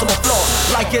the cost of a flaw.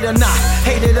 Like it or not,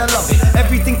 hate it or love it.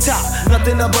 Everything top,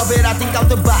 nothing above it. I think out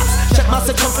the box. Check my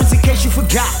circumference in case you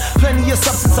forgot. Plenty of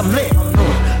substance, I'm lit.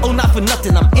 Oh, not for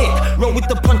nothing, I'm it. Roll with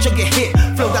the punch or get hit.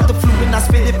 Flow got the flu and I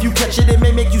spit. If you catch it, it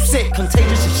may make you sick.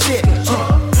 Contagious as shit.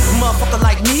 Motherfucker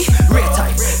like me, rare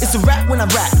type. It's a rap when I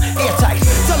rap, airtight.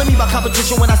 Telling me about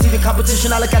competition when I see the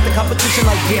competition. I look at the competition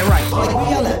like, yeah, right. Like, where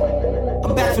y'all at?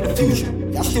 I'm back for the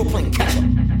fusion. Y'all still playing catch up.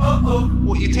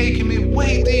 What, you taking me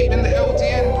way deep in the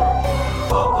LDN, bro?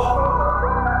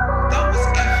 That was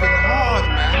effing hard,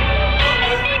 man.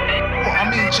 What, I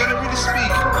mean, generally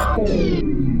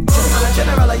speaking. On a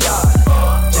general yard,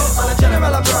 on a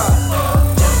general abroad,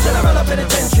 general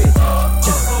penitentiary,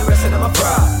 the rest of them are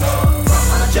fraud.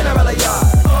 On a general yard,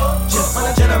 on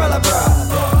a general abroad,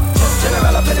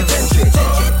 general penitentiary,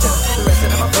 the rest of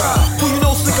them are fraud. Who you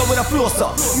know slicker with a flosser?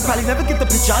 You probably never get the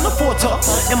picture, I'm a porter.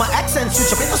 And my accent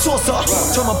switch up in a saucer.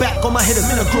 Turn my back on my head,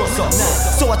 I'm in a grocer.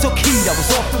 So I took heed, I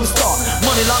was off to the start.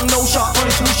 Money long, no shot,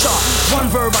 money too sharp. One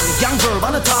verb on the young verb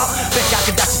on the top. Bet I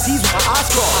could dash the T's with my eyes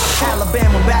crossed.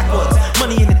 Alabama backwards.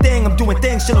 Money in the thing, I'm doing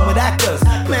things things, chillin' with actors.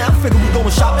 Man, I figure we going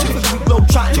shopping, figure we globe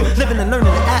trotting, living and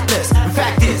learning the Atlas. The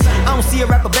fact is, I don't see a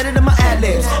rapper better than my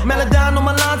ad-libs. Melodine on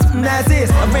my lines, as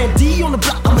is. I ran D on the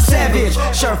block, I'm a savage.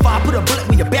 Sheriff, I put a bullet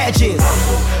where your badge is.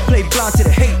 Play blind to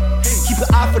the hate, keep an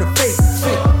eye for the fake.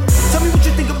 Tell me what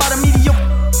you think about a mediocre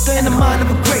in the mind of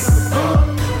a great.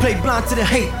 Play blind to the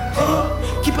hate,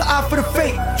 keep an eye for the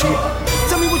fake.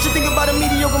 Tell me what you think about a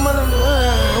mediocre mother.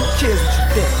 Who cares what you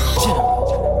think?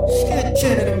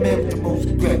 Chill to the man with the most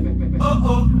regret.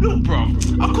 Look, bro,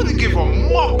 I couldn't give a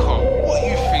mocker what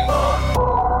you think.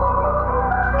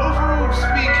 Overall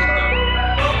speaking,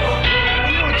 though,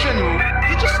 when you're a general,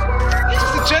 you're just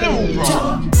a general, bro.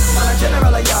 Man a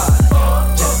general a yard,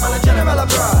 man a general a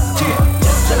broad,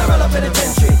 general a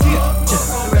penitentiary,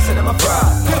 the rest of them a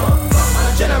fraud. Man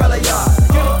a general a yard,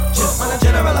 man a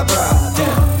general a broad,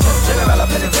 general a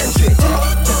penitentiary,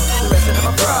 the rest of them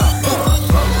a fraud.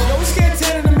 Yo, we scared to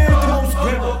tell the man with the most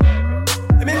grip.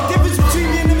 I mean, the difference between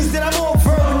me and them is that I'm all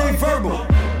verbal and they verbal.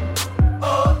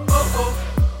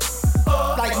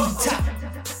 Like we top.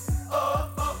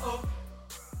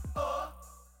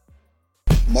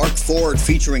 Mark Ford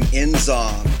featuring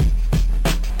Inzom,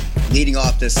 leading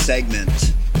off this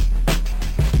segment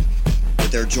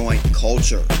with their joint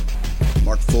Culture.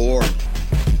 Mark Ford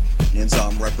and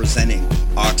Inzom representing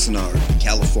Oxnard,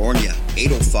 California,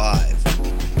 805.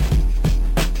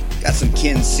 Got some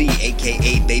Kin C,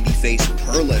 aka Babyface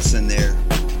Perlis, in there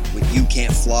with You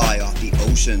Can't Fly off the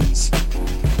Oceans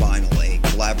vinyl, a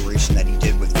collaboration that he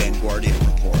did with Vanguardian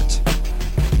Report.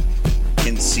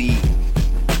 Kin C,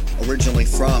 originally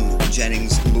from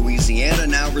Jennings, Louisiana,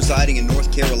 now residing in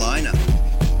North Carolina.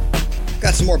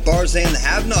 Got some more Barzan the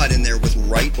Have-Not in there with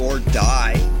Right or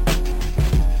Die.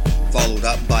 Followed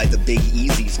up by the Big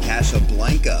Easy's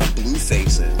Casablanca, Blue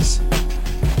Faces.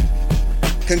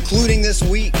 Concluding this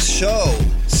week's show,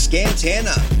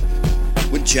 Scantana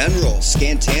with General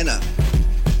Scantana.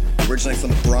 Originally from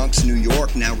the Bronx, New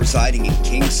York, now residing in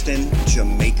Kingston,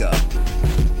 Jamaica.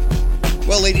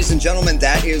 Well, ladies and gentlemen,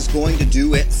 that is going to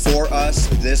do it for us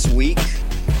this week.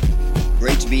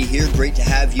 Great to be here. Great to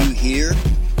have you here.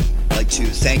 I'd like to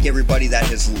thank everybody that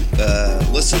has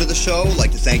listened to the show. I'd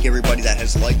like to thank everybody that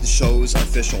has liked the show's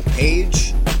official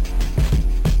page.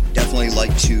 Definitely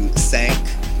like to thank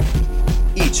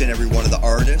each and every one of the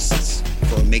artists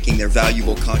for making their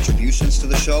valuable contributions to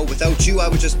the show. Without you, I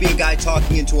would just be a guy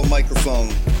talking into a microphone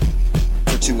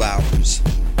for 2 hours.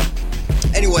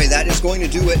 Anyway, that is going to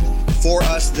do it for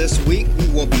us this week. We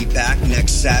will be back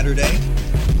next Saturday,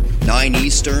 9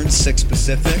 Eastern, 6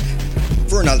 Pacific,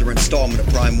 for another installment of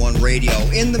Prime One Radio.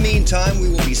 In the meantime, we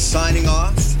will be signing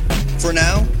off for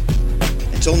now.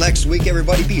 Until next week,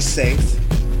 everybody be safe,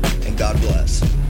 and God bless.